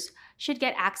users should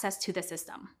get access to the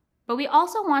system. But we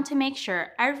also want to make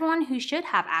sure everyone who should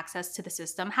have access to the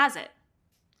system has it.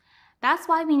 That's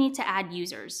why we need to add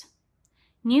users.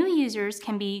 New users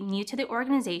can be new to the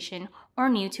organization or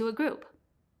new to a group.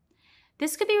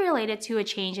 This could be related to a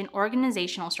change in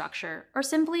organizational structure or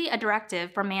simply a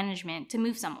directive from management to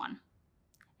move someone.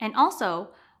 And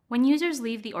also, when users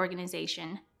leave the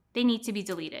organization, they need to be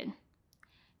deleted.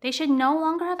 They should no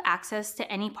longer have access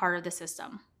to any part of the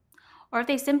system. Or if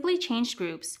they simply changed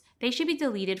groups, they should be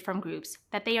deleted from groups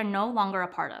that they are no longer a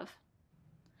part of.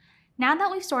 Now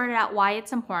that we've sorted out why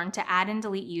it's important to add and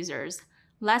delete users,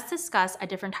 let's discuss a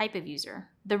different type of user,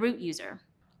 the root user.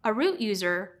 A root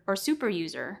user, or super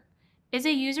user, is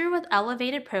a user with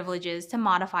elevated privileges to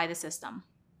modify the system.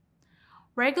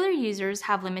 Regular users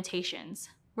have limitations,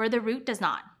 where the root does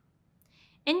not.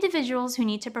 Individuals who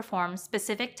need to perform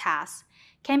specific tasks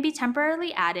can be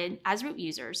temporarily added as root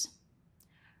users.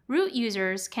 Root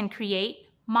users can create,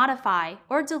 modify,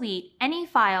 or delete any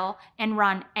file and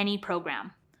run any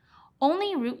program.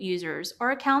 Only root users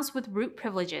or accounts with root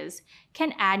privileges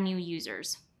can add new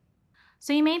users.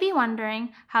 So you may be wondering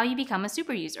how you become a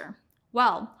super user.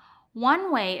 Well,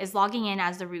 one way is logging in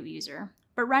as the root user,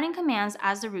 but running commands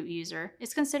as the root user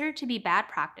is considered to be bad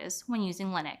practice when using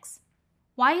Linux.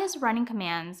 Why is running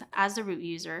commands as the root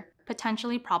user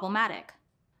potentially problematic?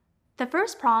 The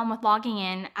first problem with logging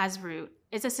in as root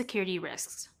is the security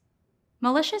risks.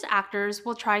 Malicious actors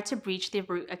will try to breach the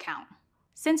root account.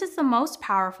 Since it's the most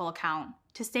powerful account,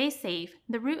 to stay safe,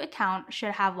 the root account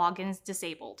should have logins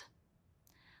disabled.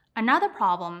 Another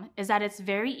problem is that it's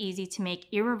very easy to make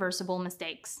irreversible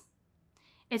mistakes.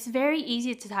 It's very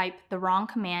easy to type the wrong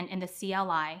command in the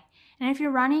CLI, and if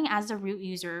you're running as the root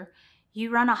user, you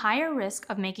run a higher risk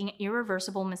of making an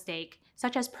irreversible mistake,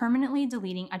 such as permanently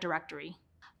deleting a directory.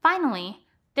 Finally,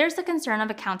 there's the concern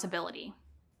of accountability.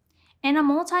 In a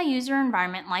multi-user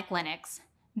environment like Linux,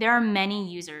 there are many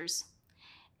users.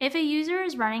 If a user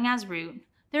is running as root,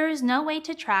 there is no way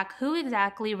to track who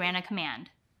exactly ran a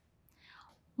command.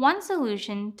 One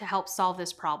solution to help solve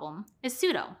this problem is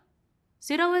sudo.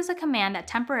 Sudo is a command that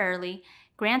temporarily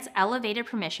grants elevated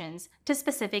permissions to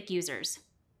specific users.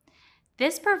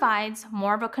 This provides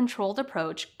more of a controlled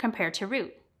approach compared to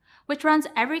root, which runs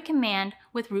every command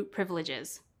with root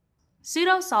privileges.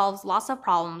 Sudo solves lots of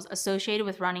problems associated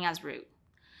with running as root.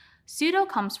 Sudo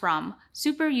comes from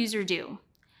super user do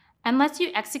and lets you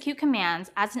execute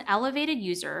commands as an elevated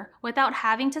user without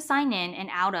having to sign in and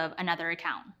out of another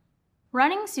account.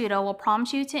 Running sudo will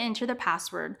prompt you to enter the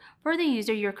password for the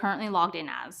user you're currently logged in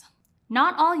as.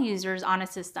 Not all users on a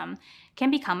system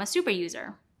can become a super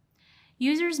user.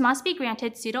 Users must be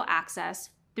granted sudo access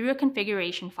through a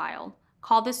configuration file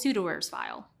called the sudoers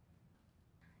file.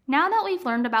 Now that we've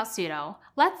learned about sudo,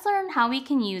 let's learn how we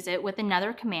can use it with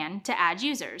another command to add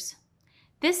users.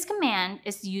 This command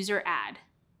is user add.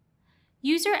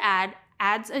 User add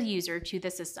adds a user to the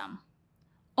system.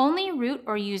 Only root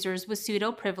or users with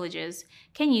sudo privileges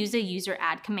can use the user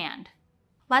add command.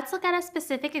 Let's look at a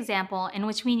specific example in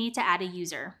which we need to add a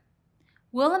user.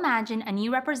 We'll imagine a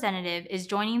new representative is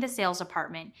joining the sales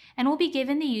department and will be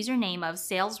given the username of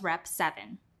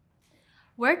salesrep7.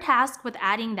 We're tasked with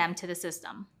adding them to the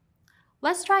system.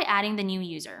 Let's try adding the new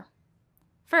user.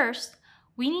 First,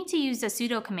 we need to use the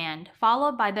sudo command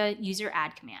followed by the user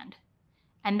add command.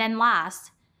 And then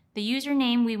last, the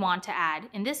username we want to add,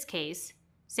 in this case,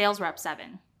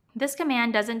 salesrep7. This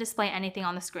command doesn't display anything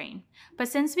on the screen, but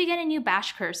since we get a new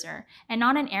bash cursor and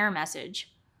not an error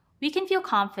message, we can feel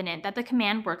confident that the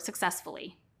command worked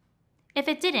successfully. If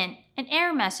it didn't, an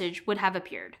error message would have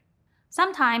appeared.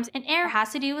 Sometimes an error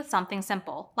has to do with something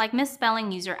simple, like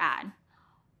misspelling user add.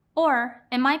 Or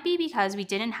it might be because we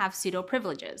didn't have sudo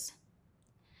privileges.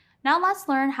 Now let's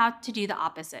learn how to do the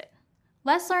opposite.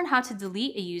 Let's learn how to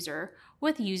delete a user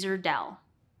with user del.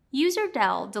 User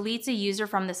del deletes a user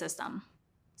from the system.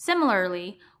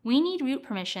 Similarly, we need root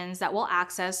permissions that we'll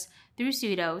access through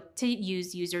sudo to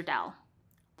use user del.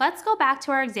 Let's go back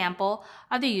to our example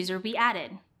of the user we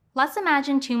added. Let's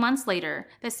imagine 2 months later,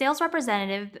 the sales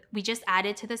representative we just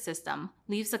added to the system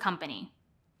leaves the company.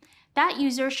 That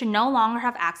user should no longer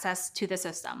have access to the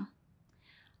system.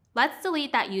 Let's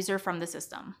delete that user from the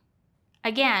system.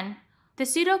 Again, the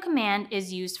sudo command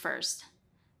is used first.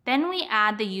 Then we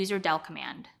add the user del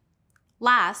command.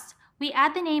 Last, we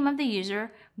add the name of the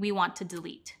user we want to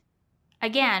delete.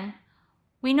 Again,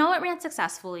 we know it ran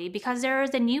successfully because there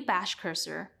is a new bash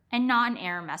cursor and not an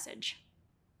error message.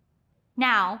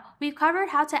 Now, we've covered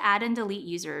how to add and delete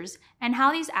users and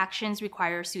how these actions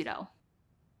require sudo.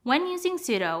 When using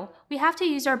sudo, we have to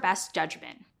use our best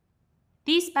judgment.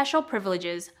 These special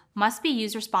privileges must be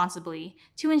used responsibly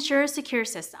to ensure a secure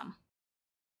system.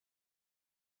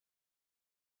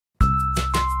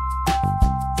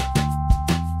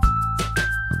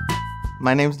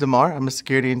 My name's Damar. I'm a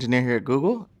security engineer here at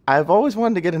Google. I've always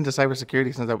wanted to get into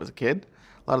cybersecurity since I was a kid.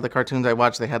 A lot of the cartoons I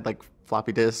watched, they had like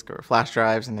floppy disk or flash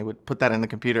drives, and they would put that in the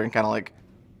computer and kind of like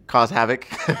cause havoc.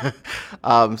 So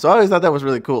I always thought that was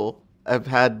really cool. I've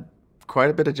had quite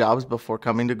a bit of jobs before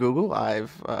coming to Google.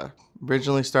 I've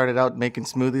originally started out making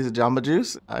smoothies at Jamba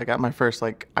Juice. I got my first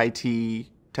like IT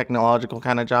technological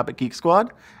kind of job at Geek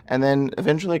Squad, and then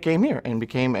eventually I came here and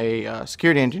became a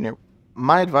security engineer.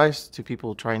 My advice to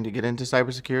people trying to get into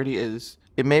cybersecurity is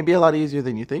it may be a lot easier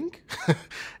than you think.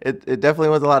 It definitely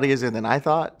was a lot easier than I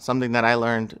thought. Something that I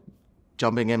learned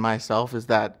jumping in myself is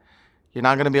that you're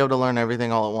not going to be able to learn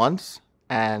everything all at once,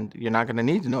 and you're not going to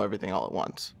need to know everything all at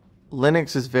once.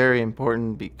 Linux is very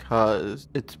important because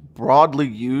it's broadly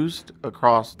used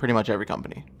across pretty much every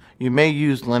company. You may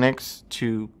use Linux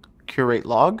to curate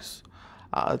logs.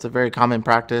 It's a very common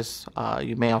practice.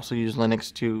 You may also use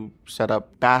Linux to set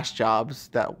up bash jobs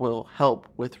that will help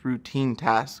with routine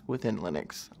tasks within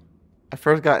Linux. I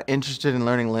first got interested in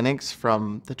learning Linux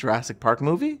from the Jurassic Park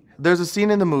movie. There's a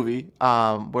scene in the movie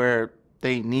where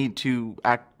they need to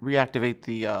reactivate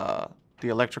the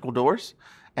electrical doors,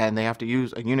 and they have to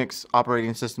use a Unix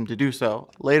operating system to do so.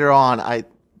 Later on, I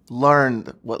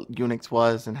learned what Unix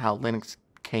was and how Linux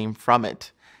came from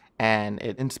it, and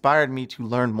it inspired me to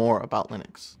learn more about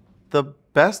Linux. The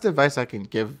best advice I can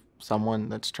give someone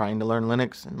that's trying to learn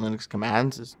Linux and Linux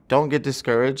commands is don't get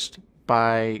discouraged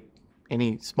by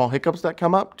any small hiccups that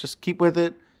come up. Just keep with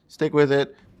it, stick with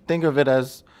it. Think of it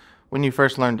as when you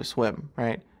first learned to swim,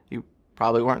 right? You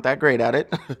probably weren't that great at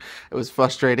it. It was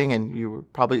frustrating and you were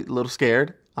probably a little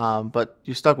scared, but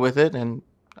you stuck with it, and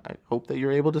I hope that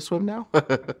you're able to swim now.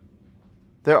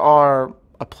 There are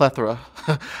a plethora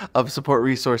of support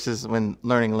resources when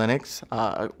learning Linux.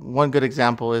 One good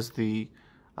example is the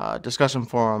discussion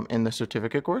forum in the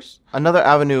certificate course. Another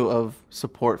avenue of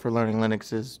support for learning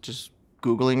Linux is just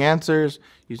Googling answers,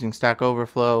 using Stack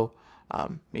Overflow,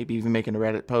 maybe even making a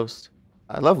Reddit post.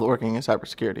 I love working in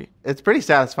cybersecurity. It's pretty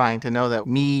satisfying to know that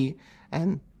me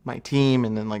and my team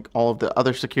and then like all of the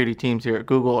other security teams here at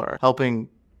Google are helping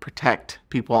protect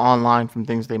people online from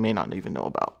things they may not even know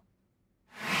about.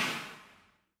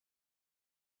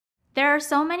 There are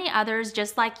so many others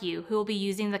just like you who will be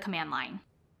using the command line.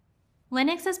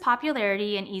 Linux's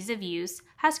popularity and ease of use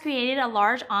has created a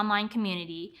large online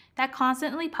community that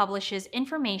constantly publishes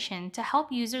information to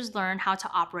help users learn how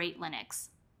to operate Linux.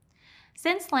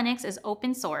 Since Linux is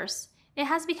open source, it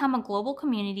has become a global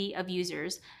community of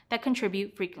users that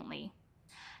contribute frequently.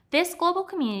 This global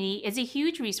community is a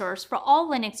huge resource for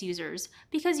all Linux users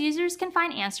because users can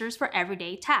find answers for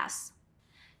everyday tasks.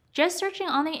 Just searching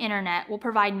on the internet will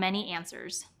provide many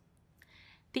answers.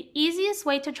 The easiest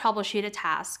way to troubleshoot a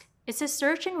task is to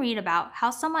search and read about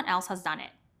how someone else has done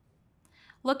it.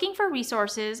 Looking for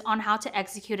resources on how to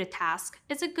execute a task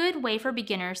is a good way for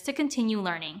beginners to continue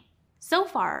learning. So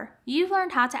far, you've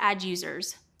learned how to add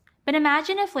users, but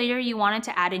imagine if later you wanted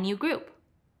to add a new group.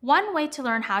 One way to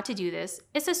learn how to do this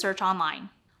is to search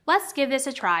online. Let's give this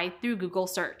a try through Google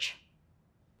Search.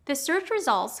 The search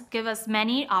results give us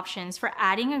many options for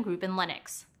adding a group in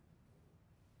Linux.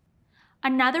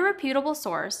 Another reputable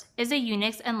source is a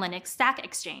Unix and Linux Stack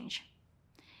Exchange.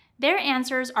 Their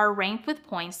answers are ranked with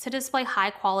points to display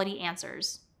high-quality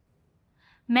answers.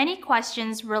 Many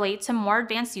questions relate to more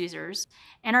advanced users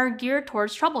and are geared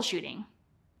towards troubleshooting.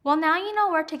 Well, now you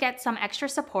know where to get some extra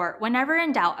support whenever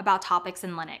in doubt about topics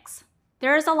in Linux.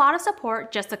 There is a lot of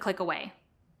support just a click away.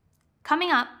 Coming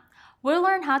up, we'll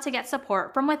learn how to get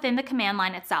support from within the command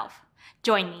line itself.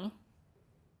 Join me.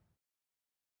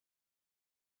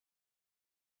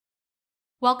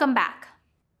 Welcome back.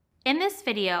 In this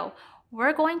video,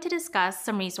 we're going to discuss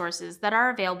some resources that are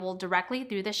available directly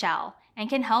through the shell and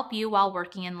can help you while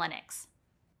working in Linux.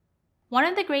 One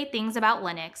of the great things about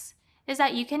Linux is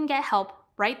that you can get help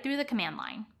right through the command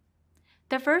line.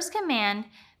 The first command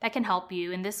that can help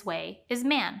you in this way is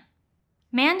man.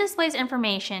 Man displays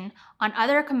information on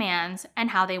other commands and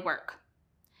how they work.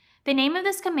 The name of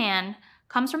this command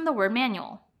comes from the word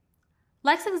manual.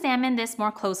 Let's examine this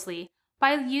more closely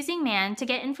by using man to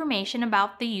get information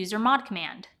about the user mod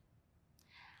command.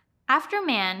 After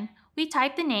man, we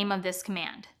type the name of this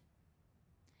command.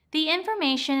 The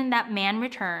information that man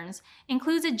returns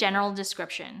includes a general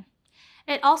description.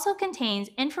 It also contains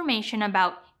information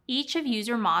about each of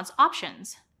user mod's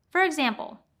options. For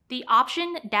example, the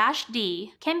option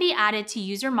 -d can be added to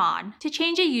user mod to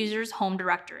change a user's home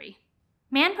directory.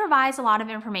 Man provides a lot of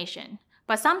information,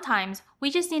 but sometimes we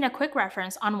just need a quick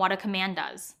reference on what a command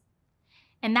does.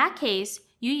 In that case,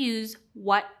 you use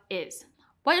what is.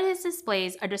 What is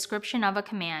displays a description of a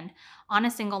command on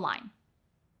a single line.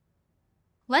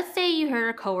 Let's say you heard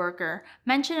a coworker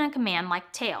mention a command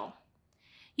like tail.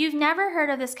 You've never heard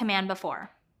of this command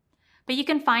before, but you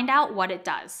can find out what it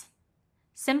does.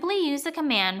 Simply use the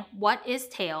command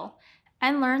whatisTail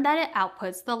and learn that it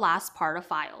outputs the last part of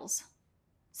files.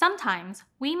 Sometimes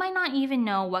we might not even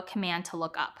know what command to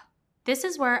look up. This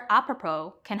is where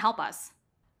apropos can help us.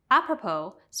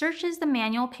 Apropos searches the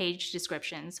manual page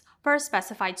descriptions for a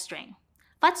specified string.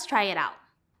 Let's try it out.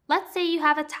 Let's say you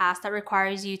have a task that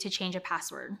requires you to change a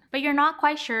password, but you're not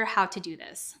quite sure how to do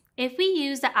this. If we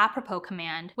use the apropos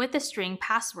command with the string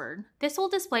password, this will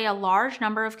display a large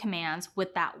number of commands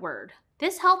with that word.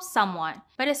 This helps somewhat,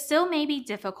 but it still may be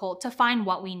difficult to find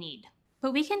what we need.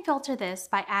 But we can filter this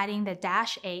by adding the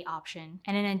 -a option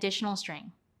and an additional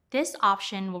string. This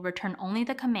option will return only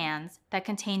the commands that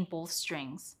contain both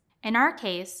strings. In our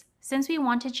case, since we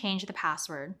want to change the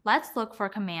password, let's look for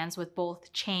commands with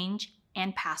both change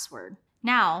and password.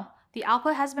 Now, the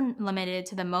output has been limited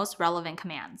to the most relevant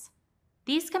commands.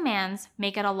 These commands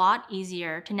make it a lot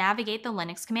easier to navigate the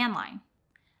Linux command line.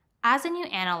 As a new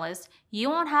analyst, you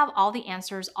won't have all the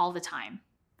answers all the time,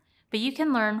 but you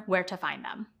can learn where to find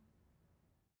them.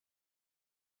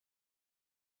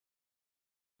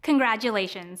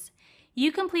 Congratulations!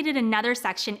 You completed another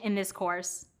section in this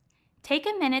course. Take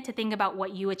a minute to think about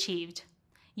what you achieved.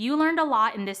 You learned a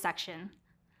lot in this section.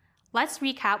 Let's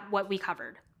recap what we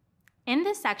covered. In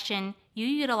this section, you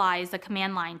utilized the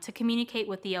command line to communicate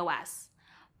with the OS.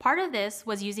 Part of this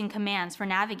was using commands for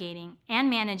navigating and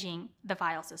managing the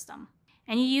file system.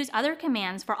 And you use other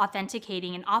commands for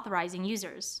authenticating and authorizing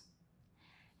users.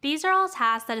 These are all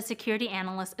tasks that a security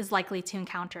analyst is likely to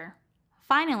encounter.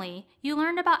 Finally, you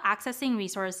learned about accessing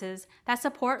resources that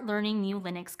support learning new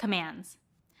Linux commands.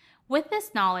 With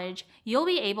this knowledge, you'll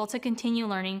be able to continue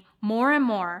learning more and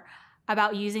more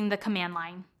about using the command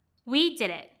line. We did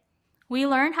it. We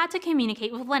learned how to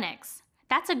communicate with Linux.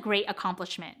 That's a great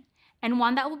accomplishment, and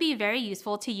one that will be very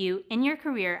useful to you in your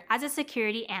career as a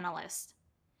security analyst.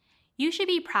 You should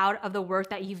be proud of the work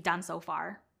that you've done so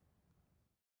far.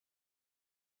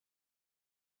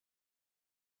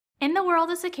 In the world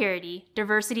of security,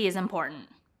 diversity is important.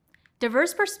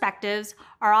 Diverse perspectives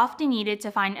are often needed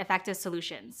to find effective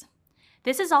solutions.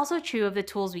 This is also true of the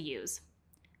tools we use.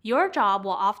 Your job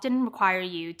will often require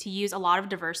you to use a lot of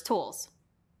diverse tools.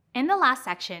 In the last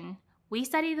section, we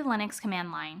studied the Linux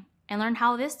command line and learned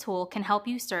how this tool can help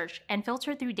you search and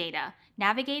filter through data,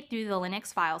 navigate through the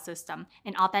Linux file system,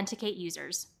 and authenticate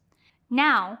users.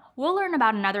 Now, we'll learn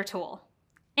about another tool.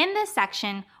 In this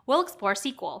section, we'll explore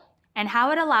SQL and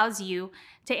how it allows you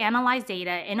to analyze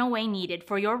data in a way needed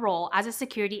for your role as a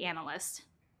security analyst.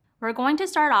 We're going to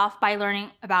start off by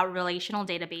learning about relational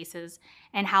databases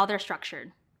and how they're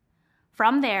structured.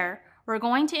 From there, we're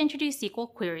going to introduce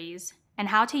SQL queries and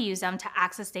how to use them to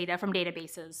access data from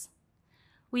databases.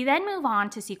 We then move on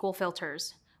to SQL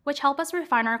filters, which help us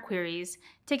refine our queries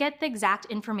to get the exact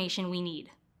information we need.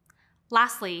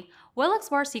 Lastly, we'll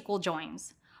explore SQL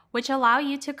joins, which allow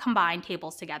you to combine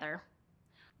tables together.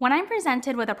 When I'm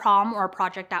presented with a problem or a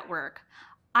project at work,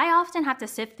 I often have to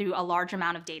sift through a large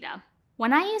amount of data.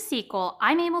 When I use SQL,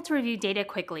 I'm able to review data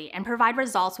quickly and provide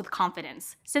results with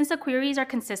confidence, since the queries are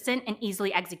consistent and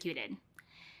easily executed.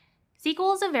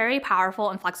 SQL is a very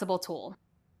powerful and flexible tool.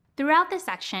 Throughout this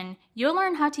section, you'll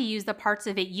learn how to use the parts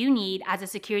of it you need as a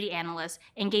security analyst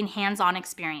and gain hands-on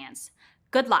experience.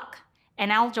 Good luck,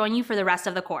 and I'll join you for the rest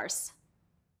of the course.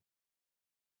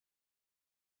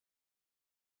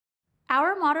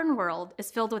 Our modern world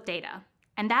is filled with data,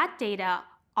 and that data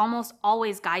almost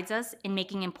always guides us in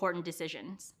making important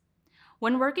decisions.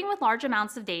 When working with large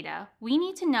amounts of data, we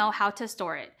need to know how to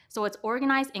store it so it's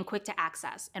organized and quick to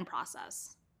access and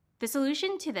process. The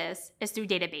solution to this is through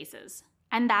databases,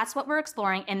 and that's what we're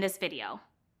exploring in this video.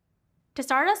 To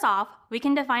start us off, we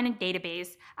can define a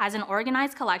database as an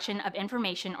organized collection of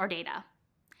information or data.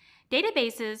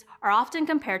 Databases are often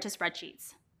compared to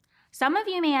spreadsheets. Some of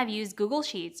you may have used Google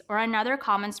Sheets or another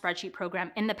common spreadsheet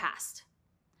program in the past.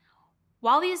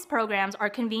 While these programs are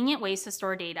convenient ways to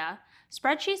store data,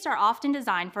 spreadsheets are often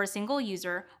designed for a single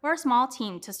user or a small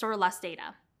team to store less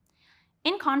data.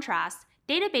 In contrast,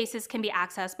 databases can be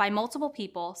accessed by multiple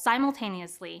people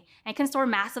simultaneously and can store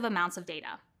massive amounts of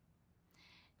data.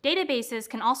 Databases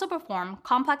can also perform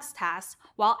complex tasks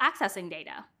while accessing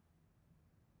data.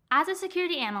 As a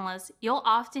security analyst, you'll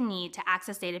often need to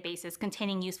access databases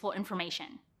containing useful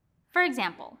information. For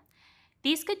example,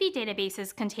 These could be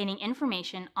databases containing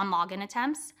information on login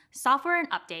attempts, software and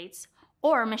updates,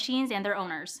 or machines and their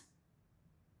owners.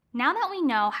 Now that we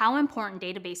know how important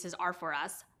databases are for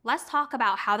us, let's talk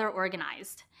about how they're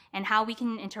organized and how we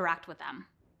can interact with them.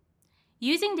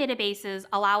 Using databases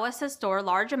allow us to store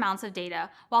large amounts of data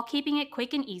while keeping it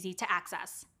quick and easy to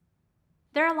access.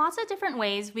 There are lots of different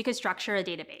ways we could structure a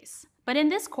database, but in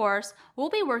this course, we'll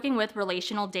be working with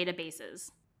relational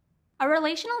databases. A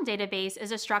relational database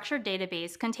is a structured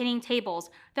database containing tables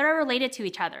that are related to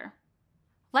each other.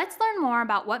 Let's learn more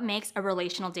about what makes a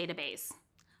relational database.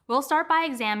 We'll start by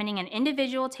examining an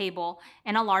individual table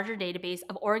in a larger database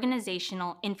of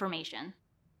organizational information.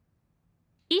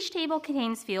 Each table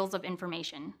contains fields of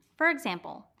information. For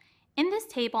example, in this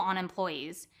table on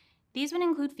employees, these would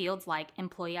include fields like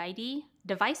employee ID,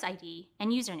 device ID,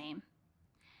 and username.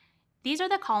 These are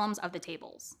the columns of the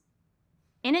tables.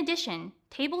 In addition,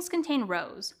 tables contain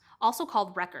rows, also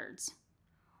called records.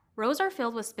 Rows are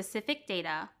filled with specific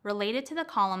data related to the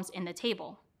columns in the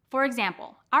table. For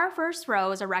example, our first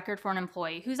row is a record for an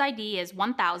employee whose ID is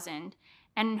 1000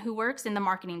 and who works in the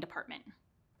marketing department.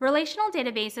 Relational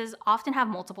databases often have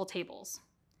multiple tables.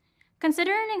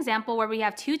 Consider an example where we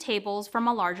have two tables from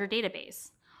a larger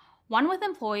database, one with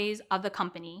employees of the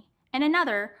company and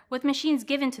another with machines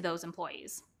given to those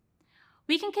employees.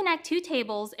 We can connect two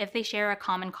tables if they share a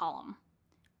common column.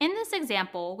 In this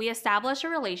example, we establish a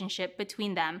relationship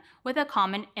between them with a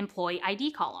common employee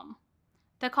ID column.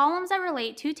 The columns that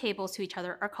relate two tables to each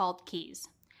other are called keys.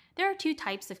 There are two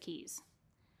types of keys.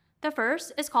 The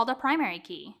first is called a primary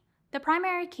key. The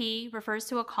primary key refers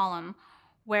to a column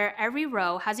where every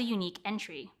row has a unique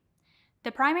entry.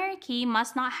 The primary key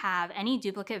must not have any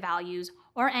duplicate values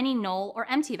or any null or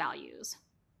empty values.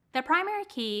 The primary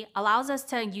key allows us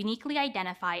to uniquely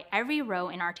identify every row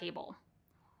in our table.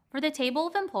 For the table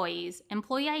of employees,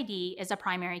 employee ID is a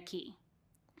primary key.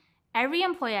 Every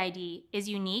employee ID is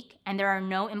unique and there are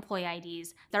no employee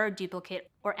IDs that are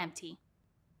duplicate or empty.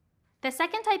 The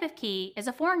second type of key is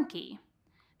a foreign key.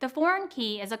 The foreign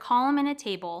key is a column in a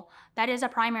table that is a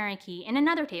primary key in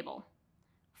another table.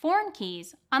 Foreign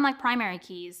keys, unlike primary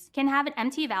keys, can have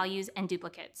empty values and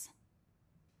duplicates.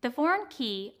 The foreign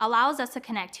key allows us to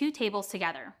connect two tables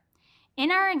together.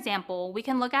 In our example, we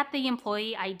can look at the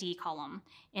employee ID column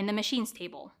in the machines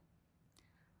table.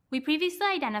 We previously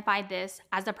identified this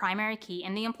as the primary key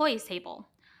in the employees table,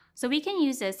 so we can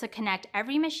use this to connect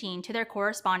every machine to their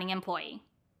corresponding employee.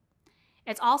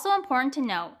 It's also important to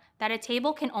note that a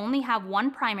table can only have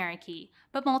one primary key,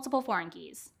 but multiple foreign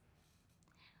keys.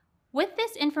 With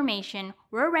this information,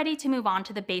 we're ready to move on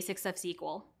to the basics of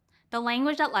SQL, the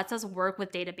language that lets us work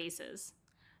with databases.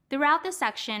 Throughout this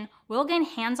section, we'll gain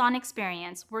hands-on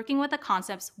experience working with the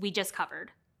concepts we just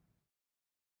covered.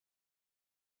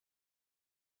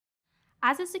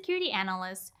 As a security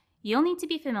analyst, you'll need to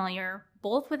be familiar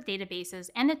both with databases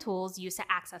and the tools used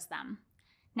to access them.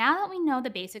 Now that we know the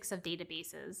basics of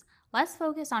databases, let's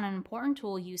focus on an important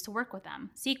tool used to work with them,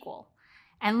 SQL,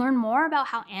 and learn more about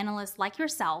how analysts like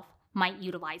yourself might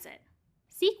utilize it.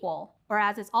 SQL, or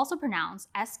as it's also pronounced,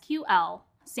 SQL,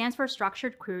 stands for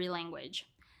Structured Query Language.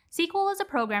 SQL is a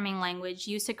programming language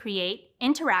used to create,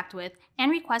 interact with,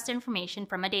 and request information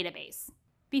from a database.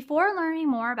 Before learning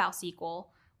more about SQL,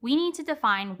 we need to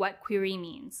define what query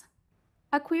means.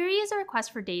 A query is a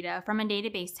request for data from a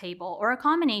database table or a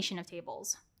combination of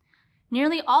tables.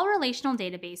 Nearly all relational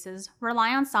databases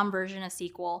rely on some version of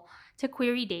SQL to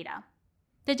query data.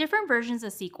 The different versions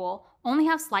of SQL only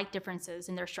have slight differences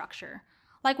in their structure,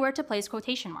 like where to place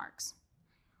quotation marks.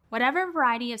 Whatever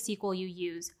variety of SQL you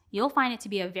use, you'll find it to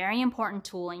be a very important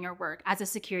tool in your work as a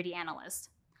security analyst.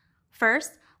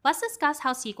 First, let's discuss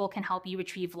how SQL can help you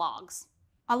retrieve logs.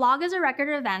 A log is a record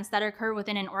of events that occur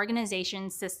within an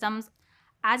organization's systems.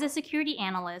 As a security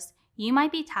analyst, you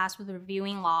might be tasked with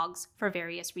reviewing logs for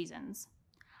various reasons.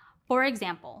 For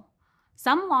example,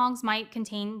 some logs might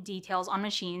contain details on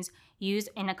machines used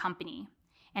in a company,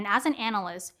 and as an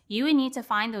analyst, you would need to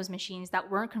find those machines that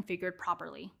weren't configured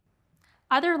properly.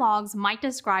 Other logs might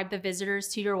describe the visitors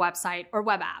to your website or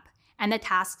web app and the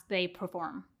tasks they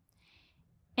perform.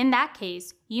 In that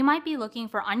case, you might be looking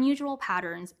for unusual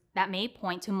patterns that may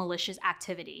point to malicious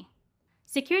activity.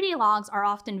 Security logs are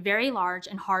often very large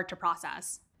and hard to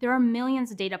process. There are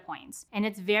millions of data points, and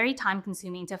it's very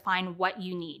time-consuming to find what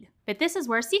you need. But this is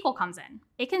where SQL comes in.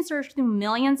 It can search through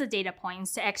millions of data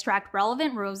points to extract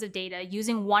relevant rows of data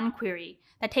using one query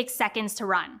that takes seconds to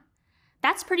run.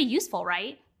 That's pretty useful,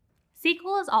 right?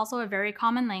 SQL is also a very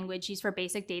common language used for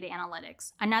basic data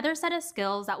analytics, another set of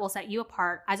skills that will set you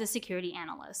apart as a security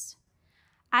analyst.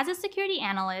 As a security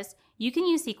analyst, you can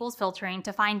use SQL's filtering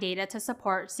to find data to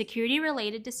support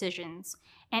security-related decisions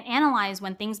and analyze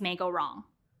when things may go wrong.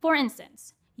 For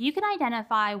instance, you can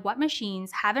identify what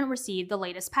machines haven't received the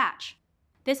latest patch.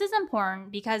 This is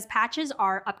important because patches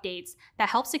are updates that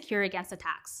help secure against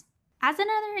attacks. As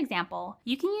another example,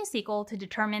 you can use SQL to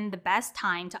determine the best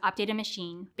time to update a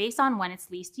machine based on when it's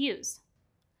least used.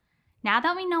 Now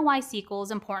that we know why SQL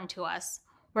is important to us,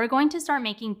 we're going to start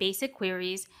making basic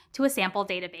queries to a sample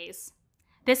database.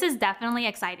 This is definitely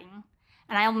exciting,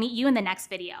 and I'll meet you in the next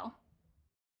video.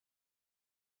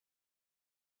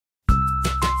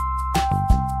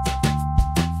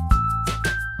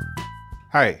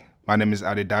 Hi, my name is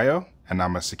Adedayo, and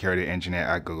I'm a security engineer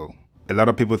at Google. A lot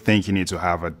of people think you need to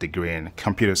have a degree in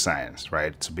computer science,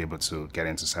 right, to be able to get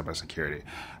into cybersecurity.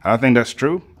 I don't think that's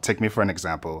true. Take me for an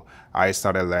example. I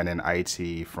started learning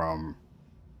IT from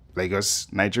Lagos,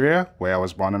 Nigeria, where I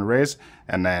was born and raised,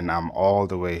 and then I'm all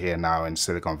the way here now in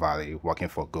Silicon Valley working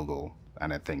for Google,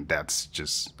 and I think that's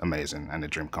just amazing and a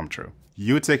dream come true.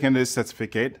 You taking this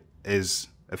certificate is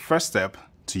a first step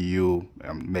to you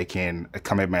making a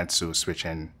commitment to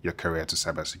switching your career to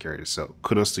cybersecurity, so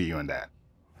kudos to you on that.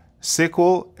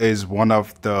 SQL is one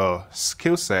of the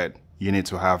skill set you need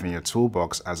to have in your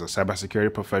toolbox as a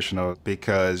cybersecurity professional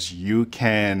because you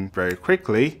can very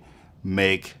quickly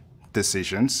make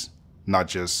decisions, not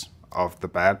just off the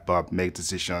bat, but make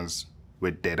decisions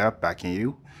with data backing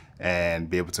you and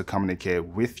be able to communicate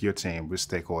with your team, with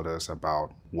stakeholders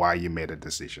about why you made a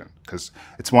decision. Because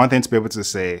it's one thing to be able to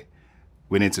say,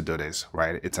 we need to do this,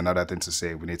 right? It's another thing to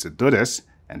say, we need to do this,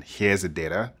 and here's the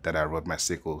data that I wrote my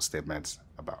SQL statements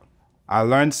about. I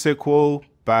learned SQL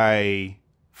by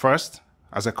first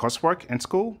as a coursework in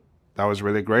school. That was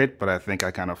really great, but I think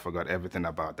I kind of forgot everything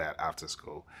about that after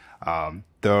school.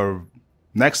 The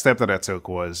next step that I took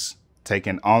was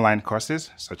taking online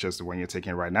courses, such as the one you're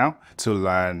taking right now, to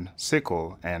learn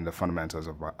SQL and the fundamentals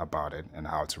about it and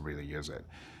how to really use it.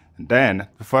 And then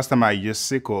the first time I used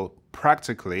SQL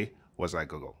practically was at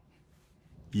Google.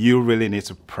 You really need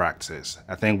to practice.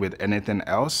 I think with anything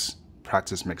else,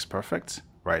 practice makes perfect,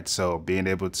 right? So being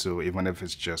able to, even if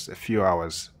it's just a few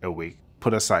hours a week,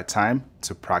 put aside time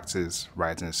to practice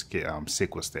writing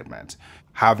SQL statements.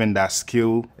 Having that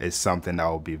skill is something that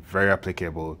will be very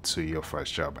applicable to your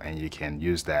first job, and you can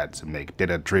use that to make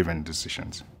data-driven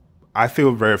decisions. I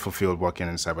feel very fulfilled working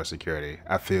in cybersecurity.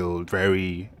 I feel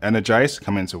very energized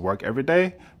coming to work every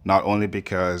day, not only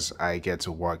because I get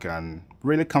to work on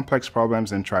really complex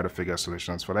problems and try to figure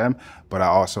solutions for them, but I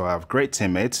also have great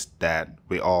teammates that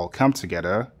we all come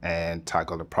together and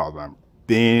tackle the problem.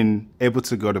 Being able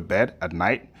to go to bed at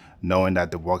night, knowing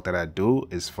that the work that I do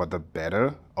is for the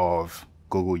better of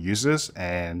Google users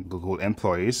and Google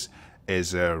employees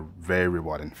is a very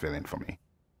rewarding feeling for me.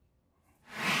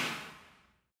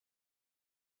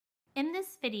 In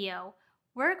this video,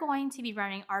 we're going to be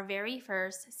running our very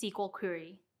first SQL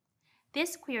query.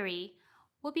 This query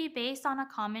will be based on a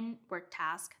common work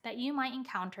task that you might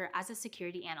encounter as a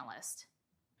security analyst.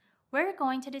 We're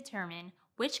going to determine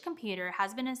which computer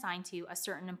has been assigned to a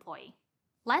certain employee.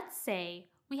 Let's say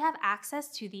we have access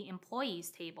to the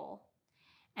employees table,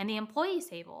 and the employees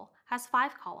table has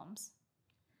 5 columns.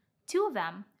 2 of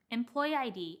them, employee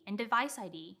ID and device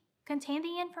ID, contain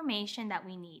the information that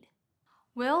we need.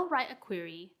 We'll write a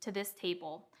query to this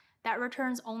table that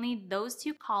returns only those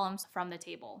 2 columns from the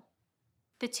table.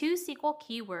 The 2 SQL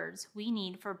keywords we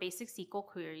need for basic SQL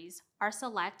queries are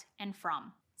select and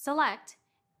from. Select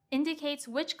indicates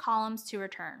which columns to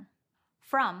return.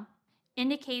 From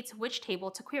indicates which table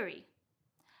to query.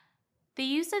 The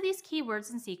use of these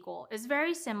keywords in SQL is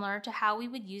very similar to how we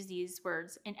would use these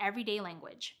words in everyday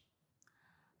language.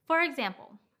 For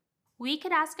example, we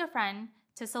could ask a friend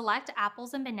to select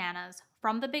apples and bananas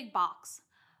from the big box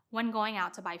when going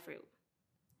out to buy fruit.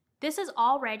 This is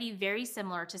already very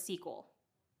similar to SQL.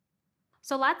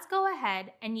 So let's go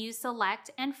ahead and use select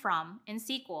and from in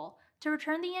SQL to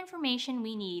return the information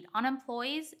we need on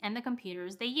employees and the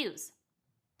computers they use.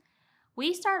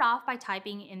 We start off by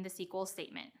typing in the SQL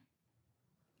statement.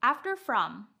 After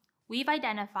from, we've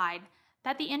identified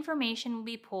that the information will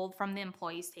be pulled from the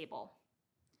employees table.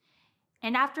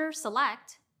 And after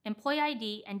select, employee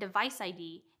ID and device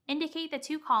ID indicate the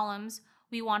 2 columns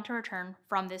we want to return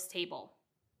from this table.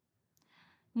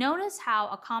 Notice how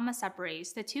a comma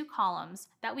separates the 2 columns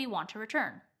that we want to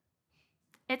return.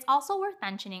 It's also worth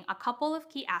mentioning a couple of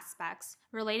key aspects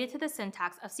related to the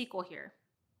syntax of SQL here.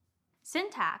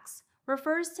 Syntax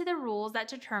refers to the rules that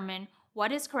determine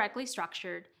what is correctly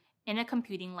structured in a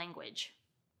computing language.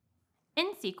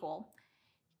 In SQL,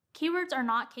 keywords are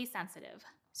not case sensitive,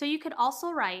 so you could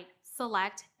also write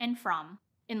select and from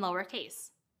in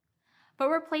lowercase. but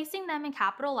we're placing them in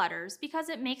capital letters because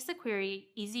it makes the query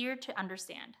easier to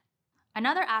understand.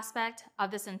 Another aspect of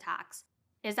the syntax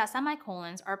is that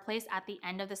semicolons are placed at the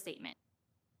end of the statement.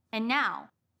 And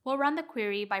now, we'll run the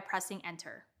query by pressing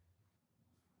enter.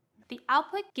 The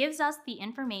output gives us the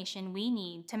information we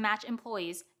need to match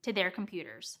employees to their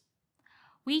computers.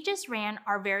 We just ran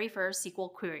our very first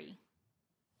SQL query.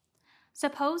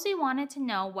 Suppose we wanted to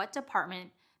know what department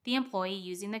the employee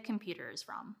using the computer is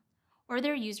from, or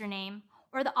their username,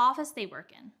 or the office they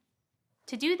work in.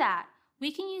 To do that,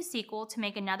 we can use SQL to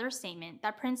make another statement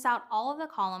that prints out all of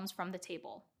the columns from the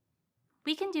table.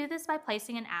 We can do this by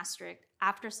placing an asterisk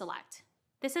after select.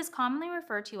 This is commonly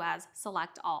referred to as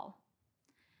select all.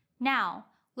 Now,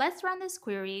 let's run this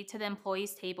query to the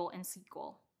employees table in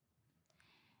SQL.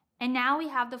 And now we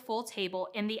have the full table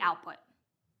in the output.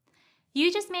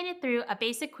 You just made it through a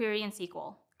basic query in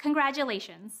SQL.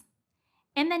 Congratulations!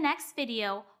 In the next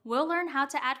video, we'll learn how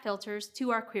to add filters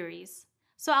to our queries.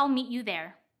 So I'll meet you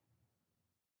there.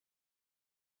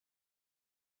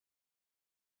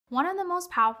 One of the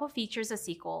most powerful features of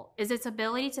SQL is its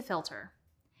ability to filter.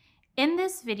 In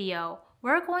this video,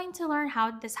 we're going to learn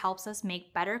how this helps us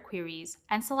make better queries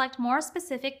and select more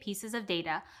specific pieces of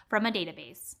data from a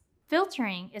database.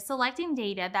 Filtering is selecting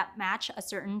data that match a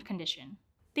certain condition.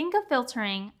 Think of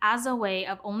filtering as a way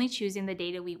of only choosing the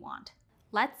data we want.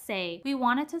 Let's say we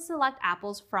wanted to select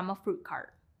apples from a fruit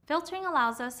cart. Filtering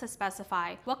allows us to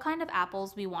specify what kind of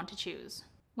apples we want to choose.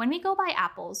 When we go by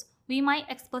apples, we might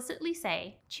explicitly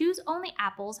say, choose only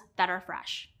apples that are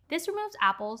fresh. This removes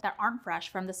apples that aren't fresh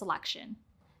from the selection.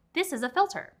 This is a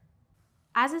filter.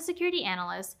 As a security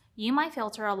analyst, you might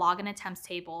filter a login attempts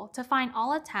table to find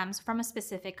all attempts from a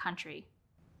specific country.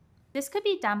 This could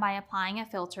be done by applying a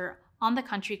filter on the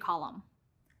country column.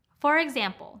 For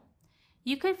example,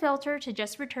 you could filter to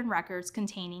just return records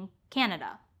containing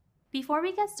Canada. Before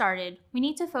we get started, we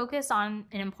need to focus on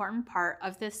an important part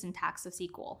of the syntax of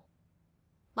SQL.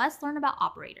 Let's learn about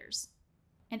operators.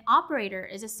 An operator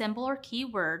is a symbol or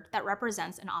keyword that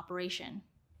represents an operation.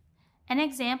 An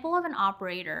example of an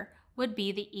operator would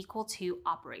be the equal to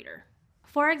operator.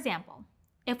 For example,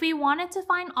 if we wanted to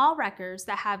find all records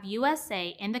that have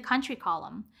USA in the country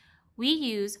column, we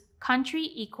use country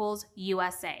equals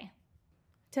USA.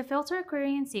 To filter a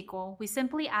query in SQL, we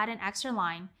simply add an extra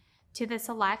line to the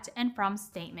select and from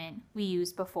statement we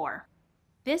used before.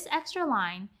 This extra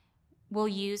line will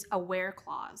use a where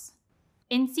clause.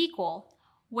 In SQL,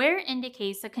 where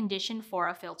indicates the condition for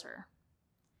a filter.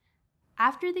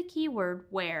 After the keyword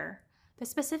where, the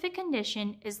specific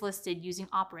condition is listed using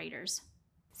operators.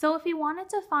 So if we wanted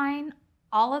to find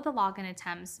all of the login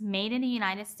attempts made in the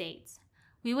United States,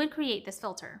 we would create this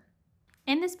filter.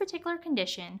 In this particular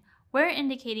condition, we're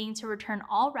indicating to return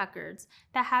all records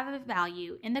that have a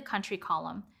value in the country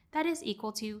column that is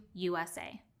equal to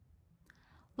USA.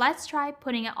 Let's try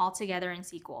putting it all together in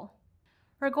SQL.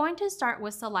 We're going to start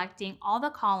with selecting all the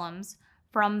columns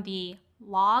from the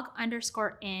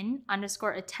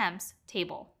log_in_attempts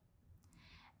table,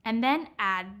 and then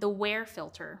add the where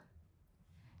filter.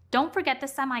 Don't forget the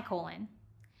semicolon.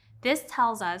 This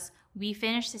tells us we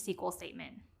finished the SQL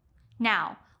statement.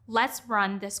 Now, let's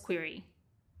run this query.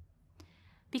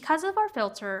 Because of our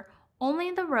filter, only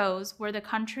the rows where the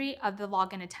country of the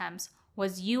login attempts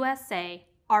was USA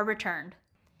are returned.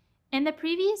 In the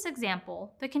previous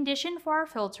example, the condition for our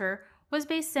filter was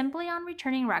based simply on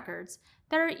returning records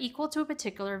that are equal to a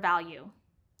particular value.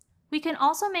 We can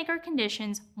also make our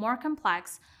conditions more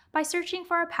complex by searching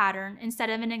for a pattern instead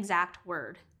of an exact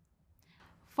word.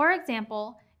 For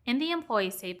example, in the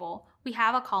employees table, we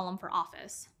have a column for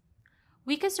office.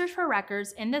 We could search for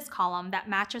records in this column that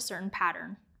match a certain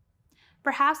pattern.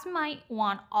 Perhaps we might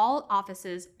want all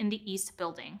offices in the East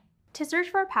building. To search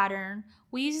for a pattern,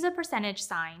 we use the percentage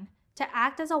sign to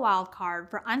act as a wildcard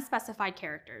for unspecified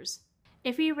characters.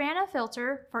 If we ran a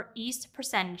filter for East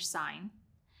percentage sign,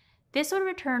 this would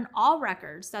return all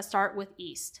records that start with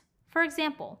East. For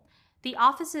example, the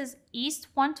offices East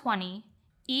 120,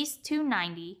 East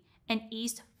 290, and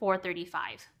East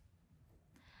 435.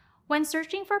 When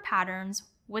searching for patterns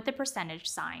with the percentage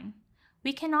sign,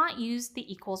 we cannot use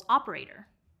the equals operator.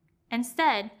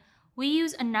 Instead, we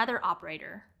use another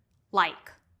operator,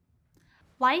 like.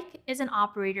 Like is an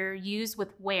operator used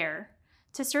with where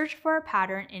to search for a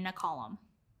pattern in a column.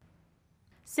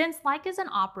 Since like is an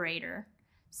operator,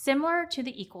 similar to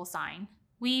the equal sign,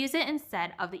 we use it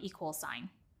instead of the equal sign.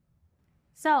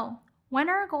 So, when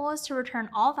our goal is to return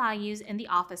all values in the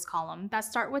office column that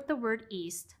start with the word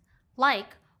East,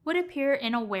 like would appear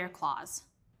in a where clause.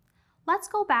 Let's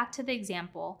go back to the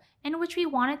example in which we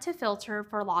wanted to filter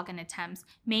for login attempts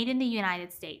made in the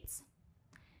United States.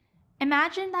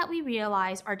 Imagine that we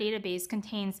realize our database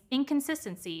contains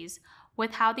inconsistencies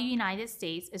with how the United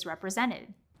States is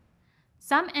represented.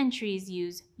 Some entries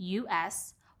use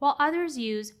US, while others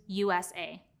use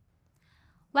USA.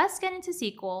 Let's get into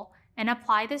SQL and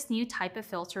apply this new type of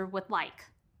filter with like.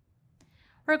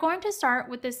 We're going to start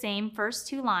with the same first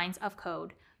 2 lines of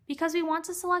code because we want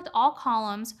to select all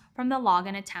columns from the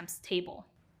login attempts table.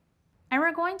 And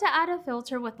we're going to add a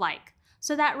filter with like,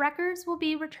 so that records will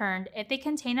be returned if they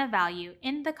contain a value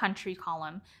in the country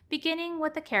column beginning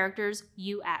with the characters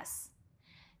US.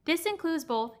 This includes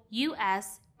both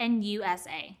US and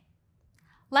USA.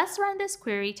 Let's run this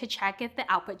query to check if the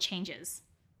output changes.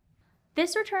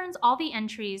 This returns all the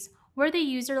entries where the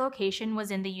user location was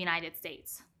in the United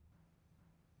States.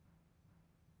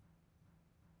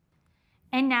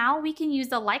 And now we can use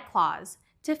the like clause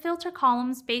to filter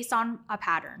columns based on a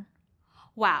pattern.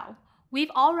 Wow,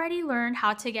 we've already learned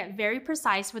how to get very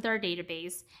precise with our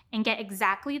database and get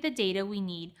exactly the data we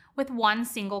need with one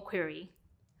single query.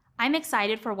 I'm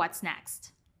excited for what's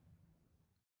next.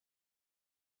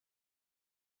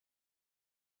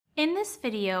 In this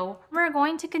video, we're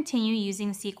going to continue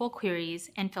using SQL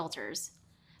queries and filters,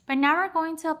 but now we're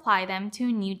going to apply them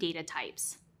to new data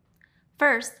types.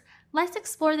 First, let's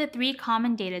explore the 3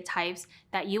 common data types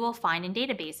that you will find in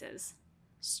databases: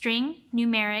 string,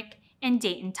 numeric, and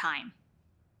date and time.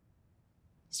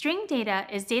 String data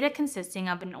is data consisting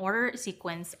of an ordered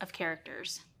sequence of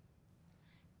characters.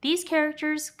 These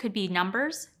characters could be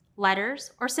numbers,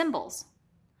 letters, or symbols.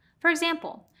 For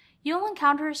example, you'll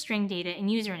encounter string data in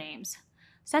usernames,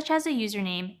 such as a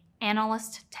username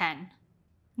analyst10.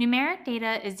 Numeric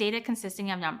data is data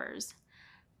consisting of numbers,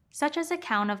 such as a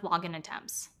count of login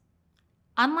attempts.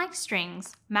 Unlike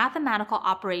strings, mathematical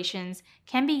operations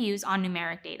can be used on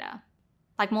numeric data,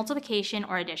 like multiplication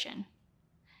or addition.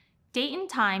 Date and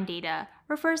time data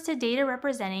refers to data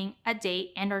representing a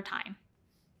date and/or time.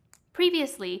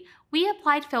 Previously, we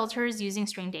applied filters using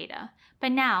string data,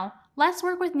 but now let's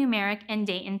work with numeric and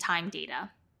date and time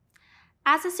data.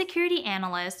 As a security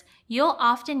analyst, you'll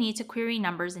often need to query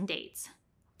numbers and dates.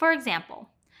 For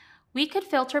example, we could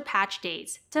filter patch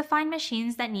dates to find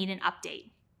machines that need an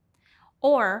update.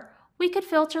 Or we could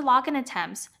filter login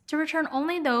attempts to return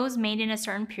only those made in a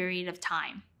certain period of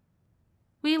time.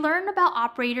 We learned about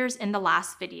operators in the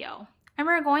last video, and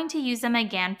we're going to use them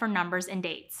again for numbers and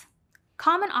dates.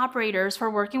 Common operators for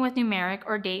working with numeric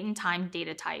or date and time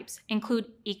data types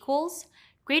include equals,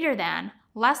 greater than,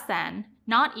 less than,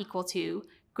 not equal to,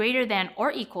 greater than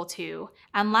or equal to,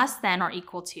 and less than or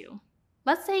equal to.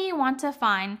 Let's say you want to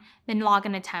find the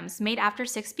login attempts made after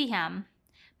 6 p.m.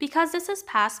 Because this is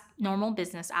past normal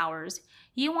business hours,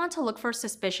 you want to look for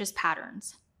suspicious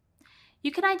patterns.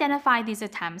 You can identify these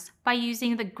attempts by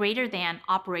using the greater than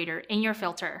operator in your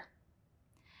filter.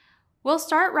 We'll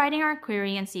start writing our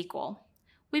query in SQL.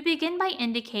 We begin by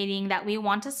indicating that we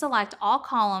want to select all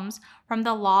columns from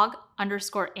the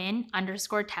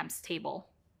log_in_temps table.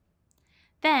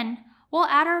 Then, we'll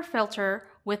add our filter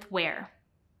with where.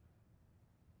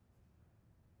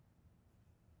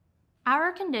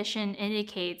 Our condition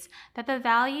indicates that the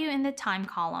value in the time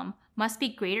column must be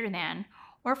greater than,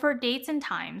 or for dates and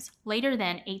times, later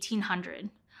than 1800,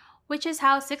 which is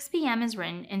how 6 p.m. is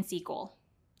written in SQL.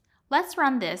 Let's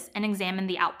run this and examine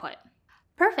the output.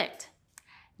 Perfect!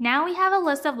 Now we have a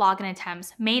list of login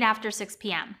attempts made after 6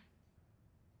 p.m.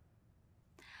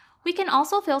 We can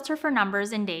also filter for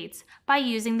numbers and dates by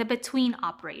using the between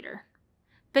operator.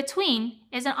 Between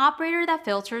is an operator that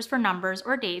filters for numbers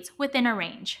or dates within a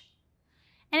range.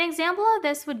 An example of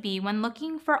this would be when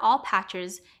looking for all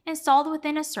patches installed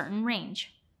within a certain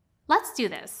range. Let's do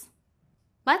this.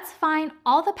 Let's find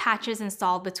all the patches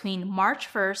installed between March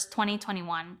 1st,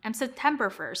 2021 and September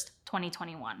 1st,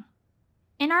 2021.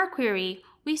 In our query,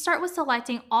 we start with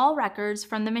selecting all records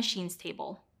from the machines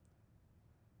table.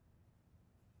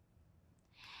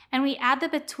 And we add the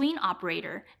between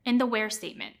operator in the where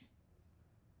statement.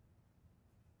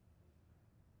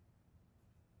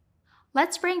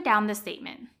 Let's break down the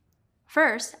statement.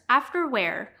 First, after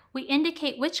where, we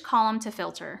indicate which column to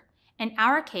filter, in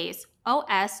our case,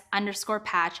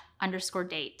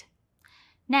 OS_patch_date.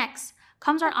 Next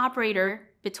comes our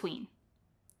operator between.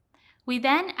 We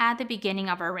then add the beginning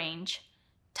of our range,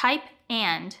 type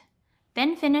and,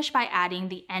 then finish by adding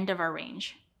the end of our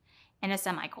range, and a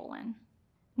semicolon.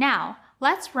 Now,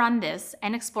 let's run this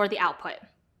and explore the output.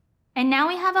 And now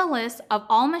we have a list of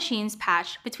all machines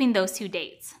patched between those 2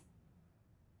 dates.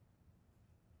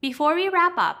 Before we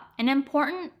wrap up, an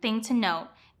important thing to note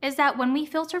is that when we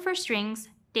filter for strings,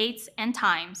 dates, and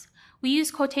times, we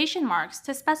use quotation marks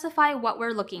to specify what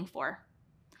we're looking for.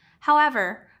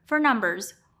 However, for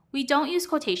numbers, we don't use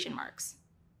quotation marks.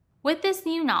 With this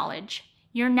new knowledge,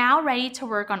 you're now ready to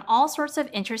work on all sorts of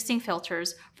interesting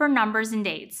filters for numbers and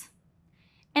dates.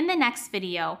 In the next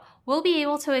video, we'll be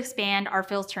able to expand our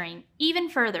filtering even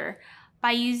further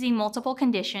by using multiple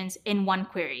conditions in one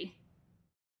query.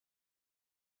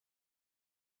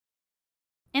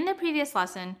 In the previous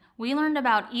lesson, we learned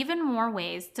about even more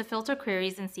ways to filter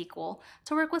queries in SQL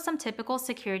to work with some typical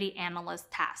security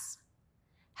analyst tasks.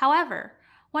 However,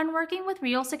 when working with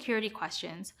real security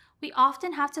questions, we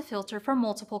often have to filter for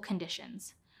multiple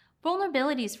conditions.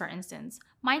 Vulnerabilities, for instance,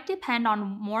 might depend on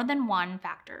more than one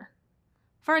factor.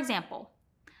 For example,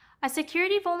 a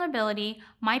security vulnerability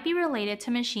might be related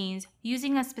to machines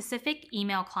using a specific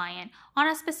email client on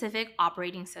a specific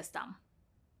operating system.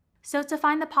 So to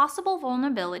find the possible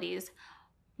vulnerabilities,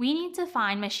 we need to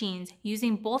find machines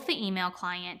using both the email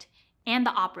client and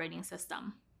the operating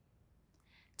system.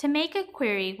 To make a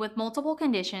query with multiple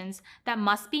conditions that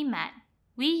must be met,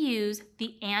 we use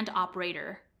the AND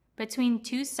operator between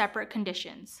two separate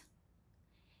conditions.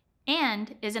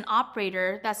 AND is an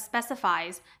operator that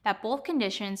specifies that both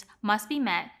conditions must be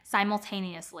met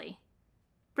simultaneously.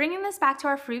 Bringing this back to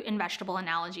our fruit and vegetable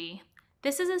analogy,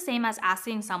 this is the same as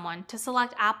asking someone to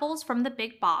select apples from the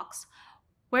big box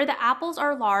where the apples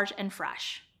are large and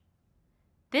fresh.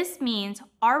 This means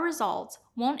our results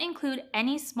won't include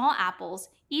any small apples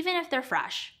even if they're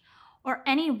fresh, or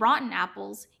any rotten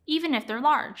apples even if they're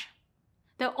large.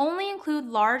 They'll only include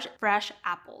large, fresh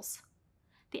apples.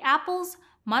 The apples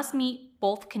must meet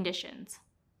both conditions.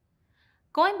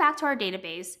 Going back to our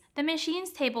database, the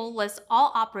machines table lists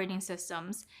all operating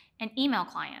systems and email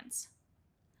clients.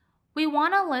 We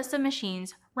want a list of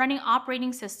machines running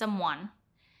operating system 1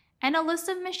 and a list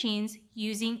of machines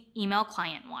using email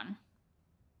client 1.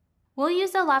 We'll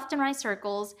use the left and right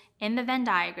circles in the Venn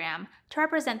diagram to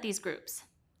represent these groups.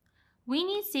 We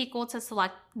need SQL to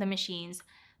select the machines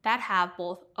that have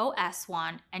both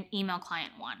OS1 and email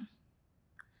client 1.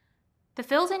 The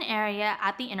filled-in area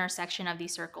at the intersection of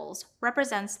these circles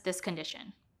represents this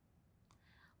condition.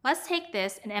 Let's take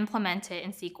this and implement it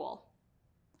in SQL.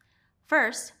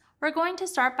 First, we're going to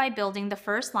start by building the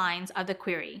first lines of the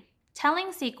query, telling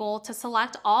SQL to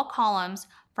select all columns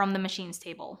from the machines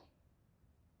table.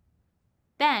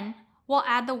 Then, we'll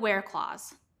add the where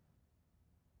clause.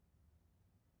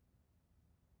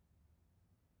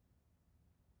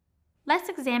 Let's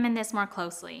examine this more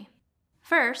closely.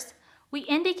 First, we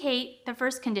indicate the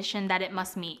first condition that it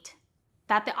must meet,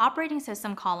 that the operating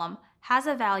system column has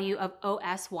a value of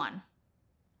OS1.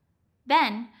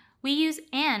 Then, we use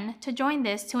AND to join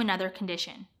this to another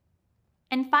condition.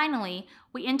 And finally,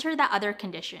 we enter that other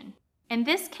condition. In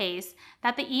this case,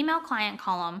 that the email client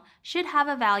column should have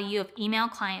a value of email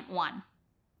client 1.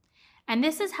 And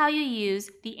this is how you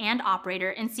use the AND operator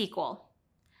in SQL.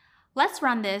 Let's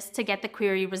run this to get the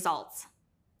query results.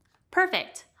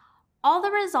 Perfect! All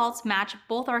the results match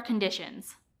both our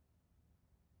conditions.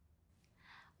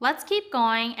 Let's keep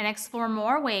going and explore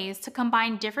more ways to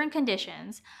combine different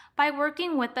conditions by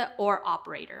working with the OR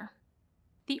operator.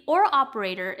 The OR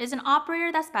operator is an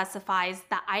operator that specifies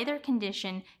that either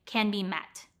condition can be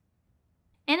met.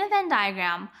 In a Venn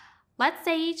diagram, let's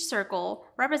say each circle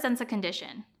represents a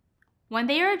condition. When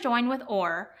they are joined with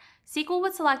OR, SQL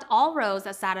would select all rows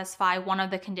that satisfy one of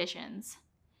the conditions.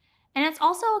 And it's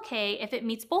also okay if it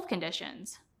meets both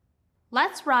conditions.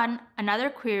 Let's run another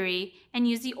query and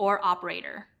use the OR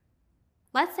operator.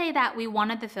 Let's say that we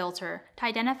wanted the filter to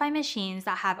identify machines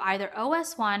that have either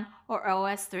OS1 or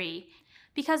OS3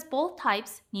 because both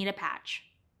types need a patch.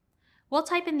 We'll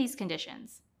type in these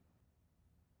conditions.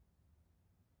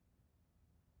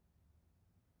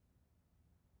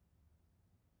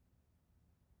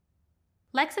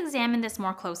 Let's examine this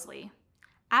more closely.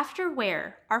 After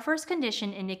where, our first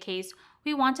condition indicates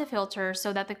we want to filter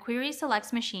so that the query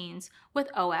selects machines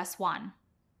with OS1.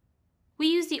 We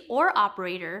use the OR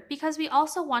operator because we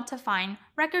also want to find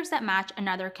records that match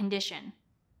another condition.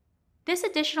 This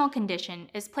additional condition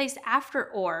is placed after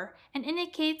OR and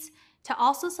indicates to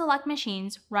also select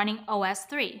machines running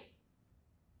OS3.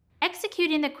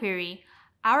 Executing the query,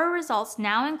 our results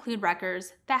now include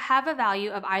records that have a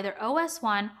value of either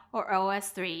OS1 or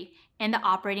OS3 in the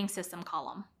operating system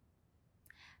column.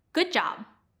 Good job!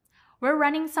 We're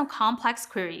running some complex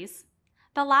queries.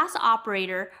 The last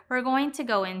operator we're going to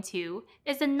go into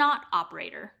is the NOT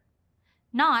operator.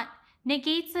 NOT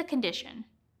negates the condition.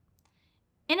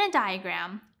 In a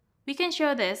diagram, we can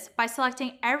show this by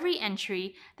selecting every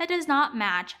entry that does not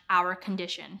match our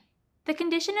condition. The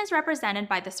condition is represented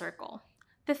by the circle.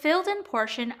 The filled-in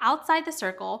portion outside the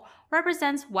circle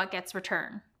represents what gets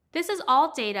returned. This is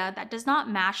all data that does not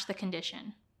match the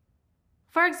condition.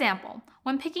 For example,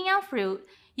 when picking out fruit,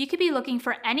 you could be looking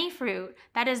for any fruit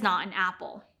that is not an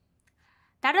apple.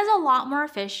 That is a lot more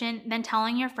efficient than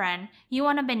telling your friend you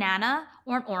want a banana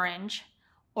or an orange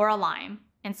or a lime,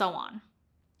 and so on.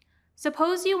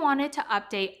 Suppose you wanted to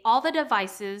update all the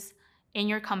devices in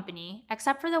your company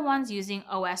except for the ones using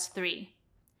OS 3.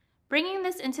 Bringing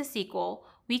this into SQL,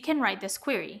 we can write this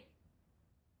query.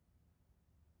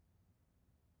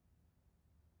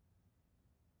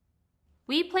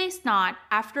 We place not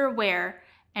after where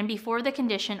and before the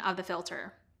condition of the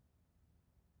filter.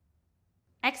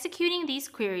 Executing these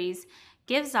queries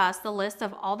gives us the list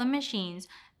of all the machines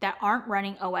that aren't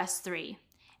running OS 3,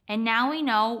 and now we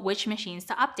know which machines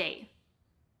to update.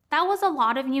 That was a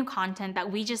lot of new content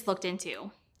that we just looked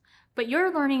into, but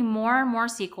you're learning more and more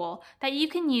SQL that you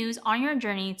can use on your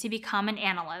journey to become an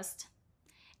analyst.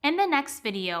 In the next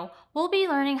video, we'll be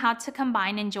learning how to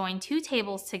combine and join two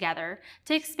tables together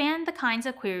to expand the kinds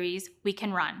of queries we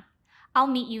can run. I'll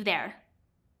meet you there.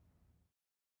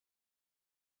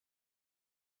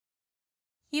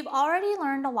 You've already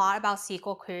learned a lot about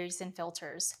SQL queries and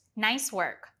filters. Nice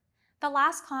work! The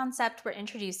last concept we're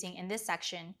introducing in this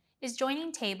section is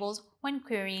joining tables when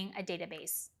querying a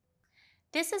database.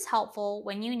 This is helpful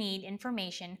when you need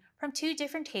information from two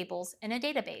different tables in a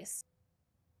database.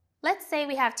 Let's say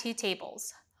we have two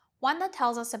tables, one that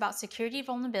tells us about security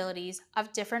vulnerabilities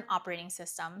of different operating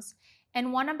systems,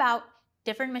 and one about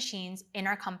different machines in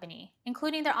our company,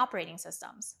 including their operating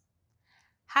systems.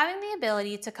 Having the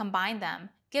ability to combine them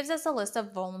gives us a list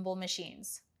of vulnerable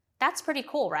machines. That's pretty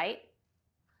cool, right?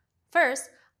 First,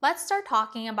 let's start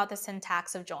talking about the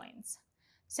syntax of joins.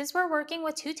 Since we're working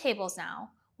with two tables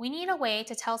now, we need a way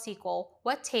to tell SQL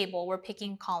what table we're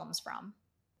picking columns from.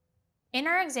 In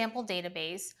our example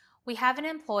database, we have an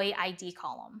employee ID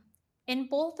column in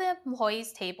both the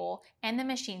employees table and the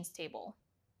machines table.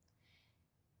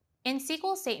 In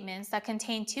SQL statements that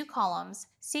contain two columns,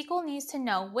 SQL needs to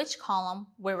know which column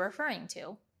we're referring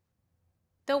to.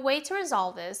 The way to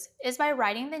resolve this is by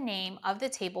writing the name of the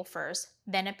table first,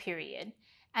 then a period,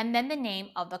 and then the name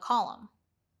of the column.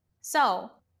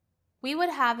 So, we would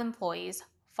have employees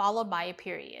followed by a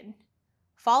period,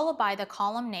 followed by the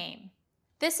column name.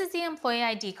 This is the employee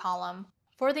ID column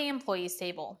for the employees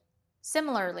table.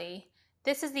 Similarly,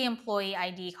 this is the employee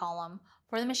ID column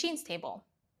for the machines table.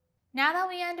 Now that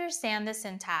we understand the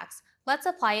syntax, let's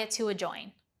apply it to a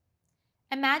join.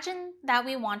 Imagine that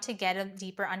we want to get a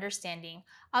deeper understanding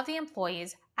of the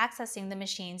employees accessing the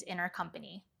machines in our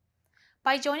company.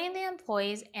 By joining the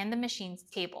employees and the machines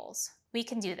tables, we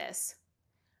can do this.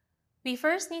 We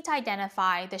first need to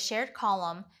identify the shared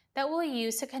column that we'll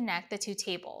use to connect the two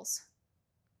tables.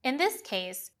 In this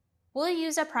case, we'll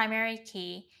use a primary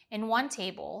key in one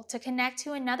table to connect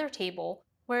to another table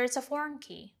where it's a foreign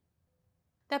key.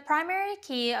 The primary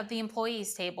key of the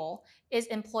employees table is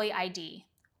employee ID,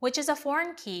 which is a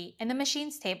foreign key in the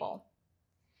machines table.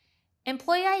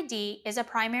 Employee ID is a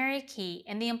primary key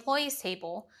in the employees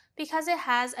table because it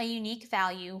has a unique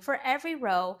value for every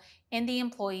row in the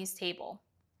employees table,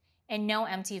 and no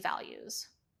empty values.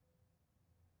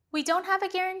 We don't have a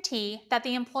guarantee that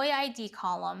the employee ID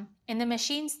column in the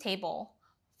machines table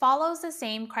follows the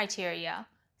same criteria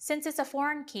since it's a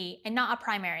foreign key and not a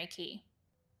primary key.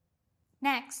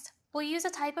 Next, we'll use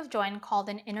a type of join called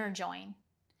an inner join.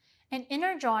 An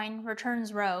inner join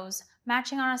returns rows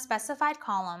matching on a specified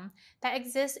column that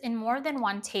exists in more than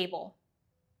one table.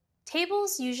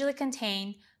 Tables usually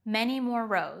contain many more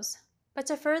rows, but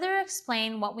to further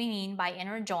explain what we mean by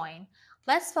inner join,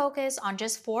 let's focus on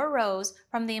just 4 rows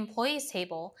from the employees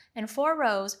table and 4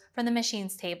 rows from the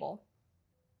machines table.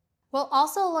 We'll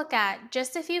also look at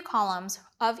just a few columns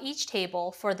of each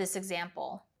table for this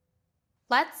example.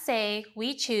 Let's say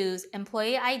we choose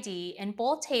employee ID in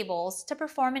both tables to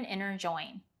perform an inner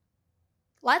join.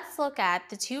 Let's look at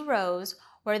the 2 rows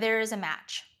where there is a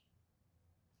match.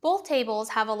 Both tables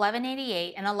have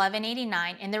 1188 and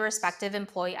 1189 in their respective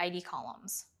employee ID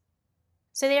columns,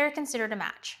 so they are considered a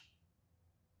match.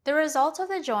 The result of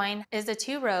the join is the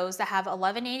 2 rows that have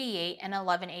 1188 and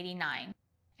 1189,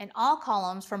 and all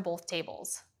columns from both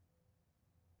tables.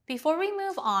 Before we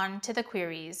move on to the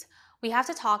queries, we have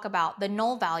to talk about the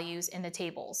null values in the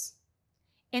tables.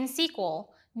 In SQL,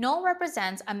 null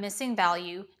represents a missing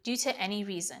value due to any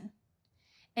reason.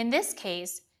 In this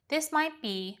case, this might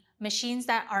be machines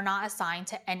that are not assigned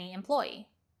to any employee.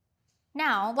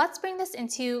 Now, let's bring this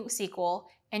into SQL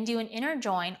and do an inner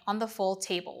join on the full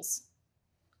tables.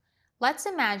 Let's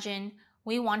imagine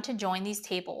we want to join these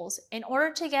tables in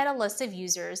order to get a list of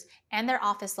users and their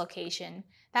office location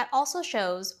that also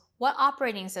shows what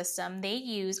operating system they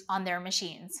use on their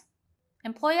machines.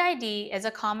 Employee ID is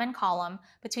a common column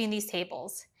between these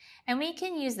tables, and we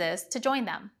can use this to join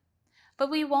them. But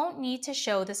we won't need to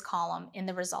show this column in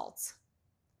the results.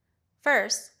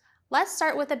 First, let's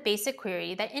start with a basic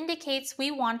query that indicates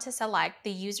we want to select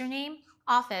the username,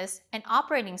 office, and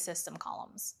operating system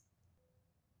columns.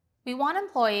 We want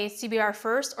employees to be our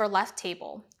first or left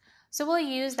table, so we'll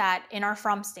use that in our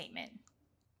from statement.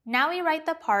 Now we write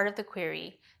the part of the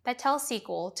query that tells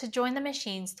SQL to join the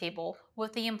machines table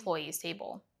with the employees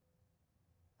table.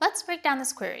 Let's break down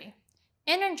this query.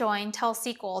 Inner join tells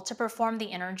SQL to perform the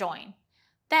inner join.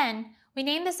 Then, we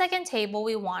name the second table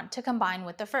we want to combine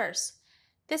with the first.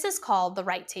 This is called the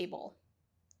right table.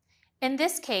 In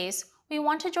this case, we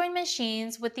want to join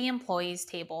machines with the employees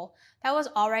table that was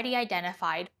already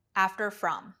identified after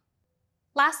from.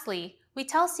 Lastly, we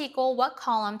tell SQL what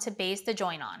column to base the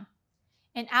join on.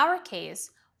 In our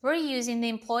case, we're using the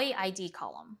employee ID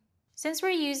column. Since we're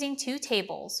using two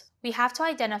tables, we have to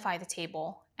identify the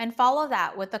table and follow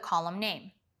that with the column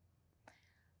name.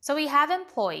 So we have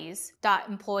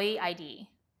employees.employeeID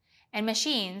and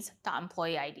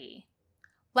machines.employeeID.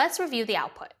 Let's review the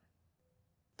output.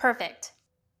 Perfect.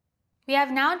 We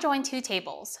have now joined two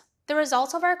tables. The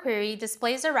result of our query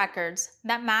displays the records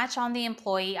that match on the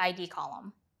employee ID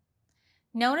column.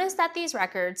 Notice that these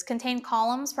records contain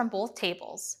columns from both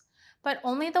tables, but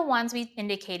only the ones we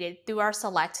indicated through our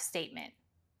select statement.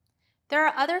 There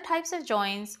are other types of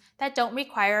joins that don't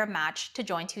require a match to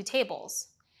join two tables,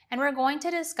 and we're going to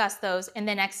discuss those in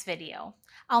the next video.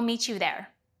 I'll meet you there.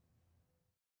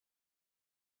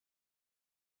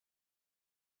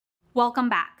 Welcome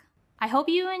back. I hope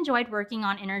you enjoyed working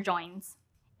on inner joins.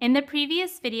 In the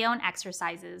previous video and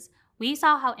exercises, we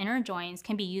saw how inner joins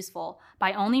can be useful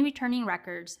by only returning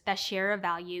records that share a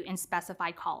value in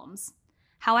specified columns.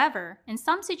 However, in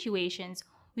some situations,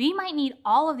 we might need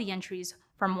all of the entries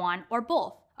from one or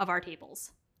both of our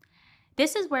tables.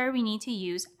 This is where we need to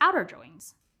use outer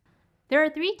joins. There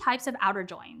are three types of outer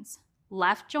joins: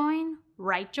 left join,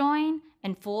 right join,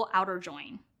 and full outer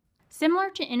join.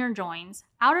 Similar to inner joins,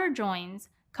 outer joins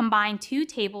combine two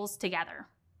tables together.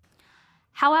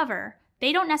 However,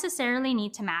 they don't necessarily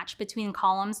need to match between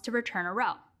columns to return a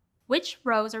row. Which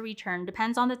rows are returned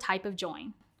depends on the type of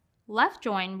join. Left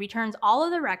join returns all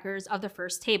of the records of the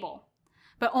first table,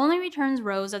 but only returns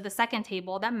rows of the second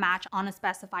table that match on a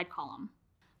specified column.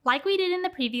 Like we did in the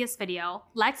previous video,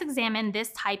 let's examine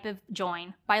this type of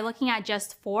join by looking at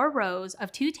just 4 rows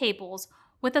of 2 tables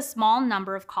with a small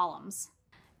number of columns.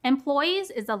 Employees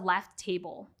is the left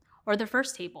table, or the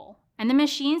first table, and the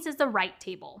machines is the right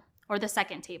table, or the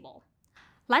second table.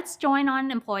 Let's join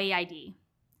on employee ID.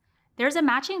 There's a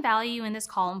matching value in this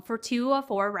column for 2 of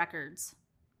 4 records.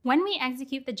 When we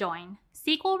execute the join,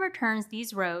 SQL returns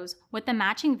these rows with the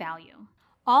matching value,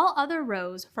 all other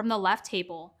rows from the left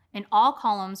table, and all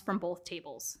columns from both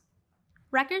tables.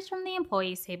 Records from the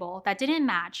employees table that didn't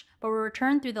match but were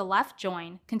returned through the left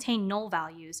join contain null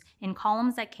values in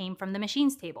columns that came from the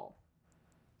machines table.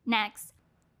 Next,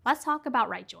 let's talk about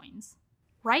right joins.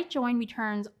 Right join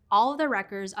returns all of the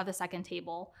records of the second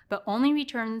table, but only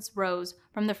returns rows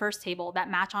from the first table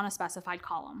that match on a specified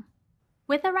column.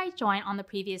 With the right join on the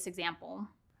previous example,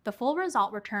 the full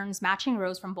result returns matching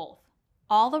rows from both,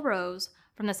 all the rows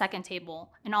from the second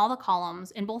table, and all the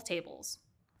columns in both tables.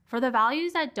 For the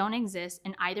values that don't exist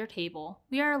in either table,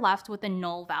 we are left with a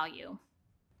null value.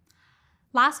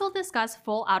 Last, we'll discuss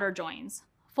full outer joins.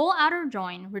 Full outer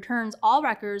join returns all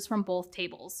records from both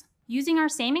tables. Using our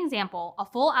same example, a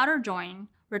full outer join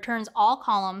returns all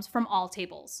columns from all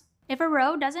tables. If a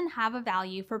row doesn't have a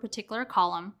value for a particular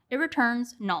column, it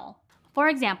returns null. For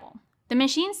example, the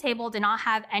machines table did not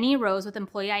have any rows with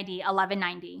employee ID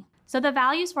 1190, so the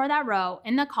values for that row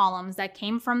in the columns that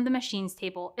came from the machines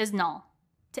table is null.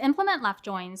 To implement left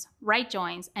joins, right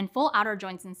joins, and full outer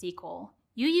joins in SQL,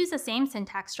 you use the same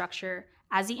syntax structure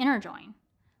as the inner join,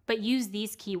 but use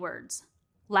these keywords: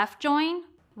 left join,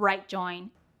 right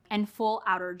join, and full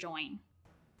outer join.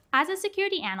 As a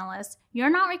security analyst, you're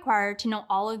not required to know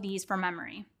all of these from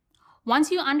memory.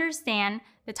 Once you understand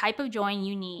the type of join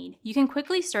you need, you can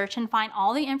quickly search and find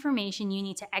all the information you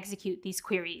need to execute these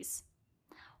queries.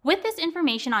 With this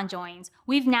information on joins,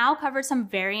 we've now covered some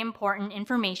very important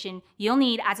information you'll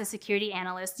need as a security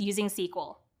analyst using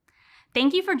SQL.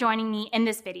 Thank you for joining me in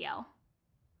this video.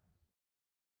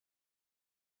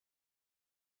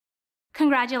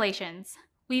 Congratulations!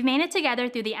 We've made it together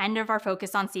through the end of our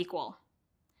focus on SQL.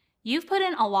 You've put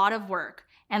in a lot of work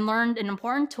and learned an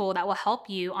important tool that will help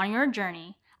you on your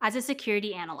journey as a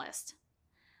security analyst.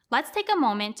 Let's take a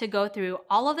moment to go through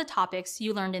all of the topics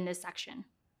you learned in this section.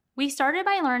 We started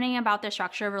by learning about the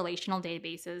structure of relational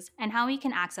databases and how we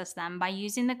can access them by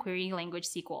using the query language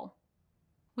SQL.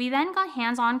 We then got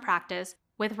hands-on practice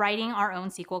with writing our own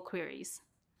SQL queries.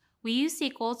 We use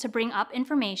SQL to bring up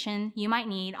information you might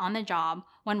need on the job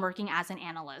when working as an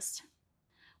analyst.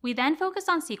 We then focused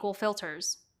on SQL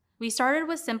filters. We started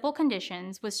with simple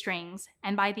conditions with strings,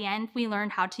 and by the end, we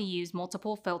learned how to use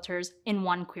multiple filters in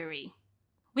one query.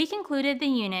 We concluded the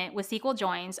unit with SQL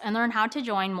joins and learned how to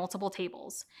join multiple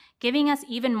tables, giving us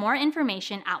even more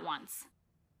information at once.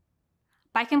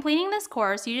 By completing this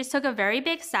course, you just took a very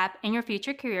big step in your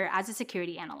future career as a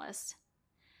security analyst.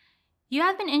 You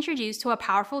have been introduced to a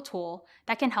powerful tool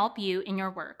that can help you in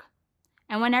your work.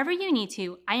 And whenever you need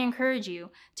to, I encourage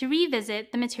you to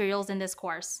revisit the materials in this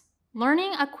course.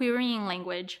 Learning a querying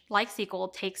language like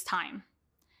SQL takes time.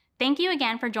 Thank you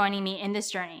again for joining me in this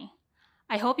journey.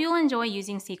 I hope you'll enjoy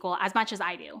using SQL as much as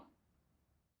I do.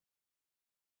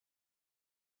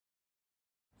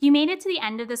 You made it to the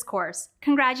end of this course.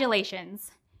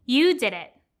 Congratulations! You did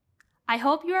it! I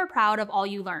hope you are proud of all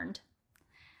you learned.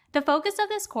 The focus of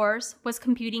this course was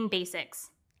computing basics.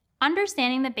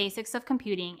 Understanding the basics of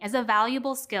computing is a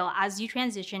valuable skill as you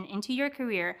transition into your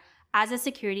career as a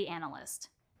security analyst.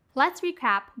 Let's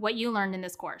recap what you learned in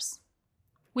this course.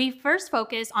 We first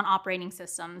focused on operating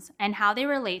systems and how they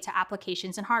relate to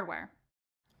applications and hardware.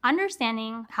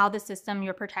 Understanding how the system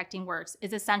you're protecting works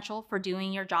is essential for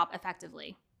doing your job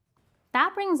effectively.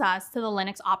 That brings us to the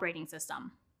Linux operating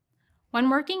system. When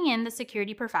working in the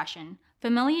security profession,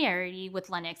 familiarity with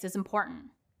Linux is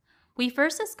important. We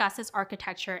first discussed its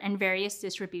architecture and various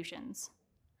distributions.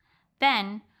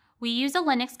 Then, we use a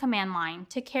Linux command line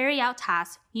to carry out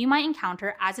tasks you might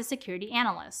encounter as a security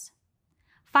analyst.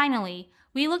 Finally,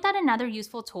 we looked at another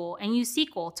useful tool and used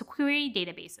SQL to query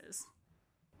databases.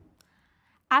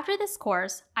 After this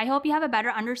course, I hope you have a better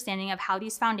understanding of how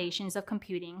these foundations of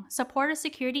computing support a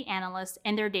security analyst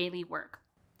in their daily work.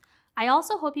 I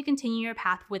also hope you continue your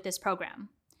path with this program.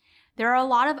 There are a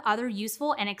lot of other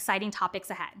useful and exciting topics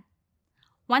ahead.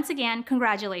 Once again,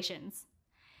 congratulations.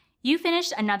 You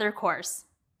finished another course.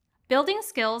 Building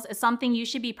skills is something you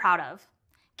should be proud of.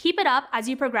 Keep it up as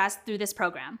you progress through this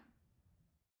program.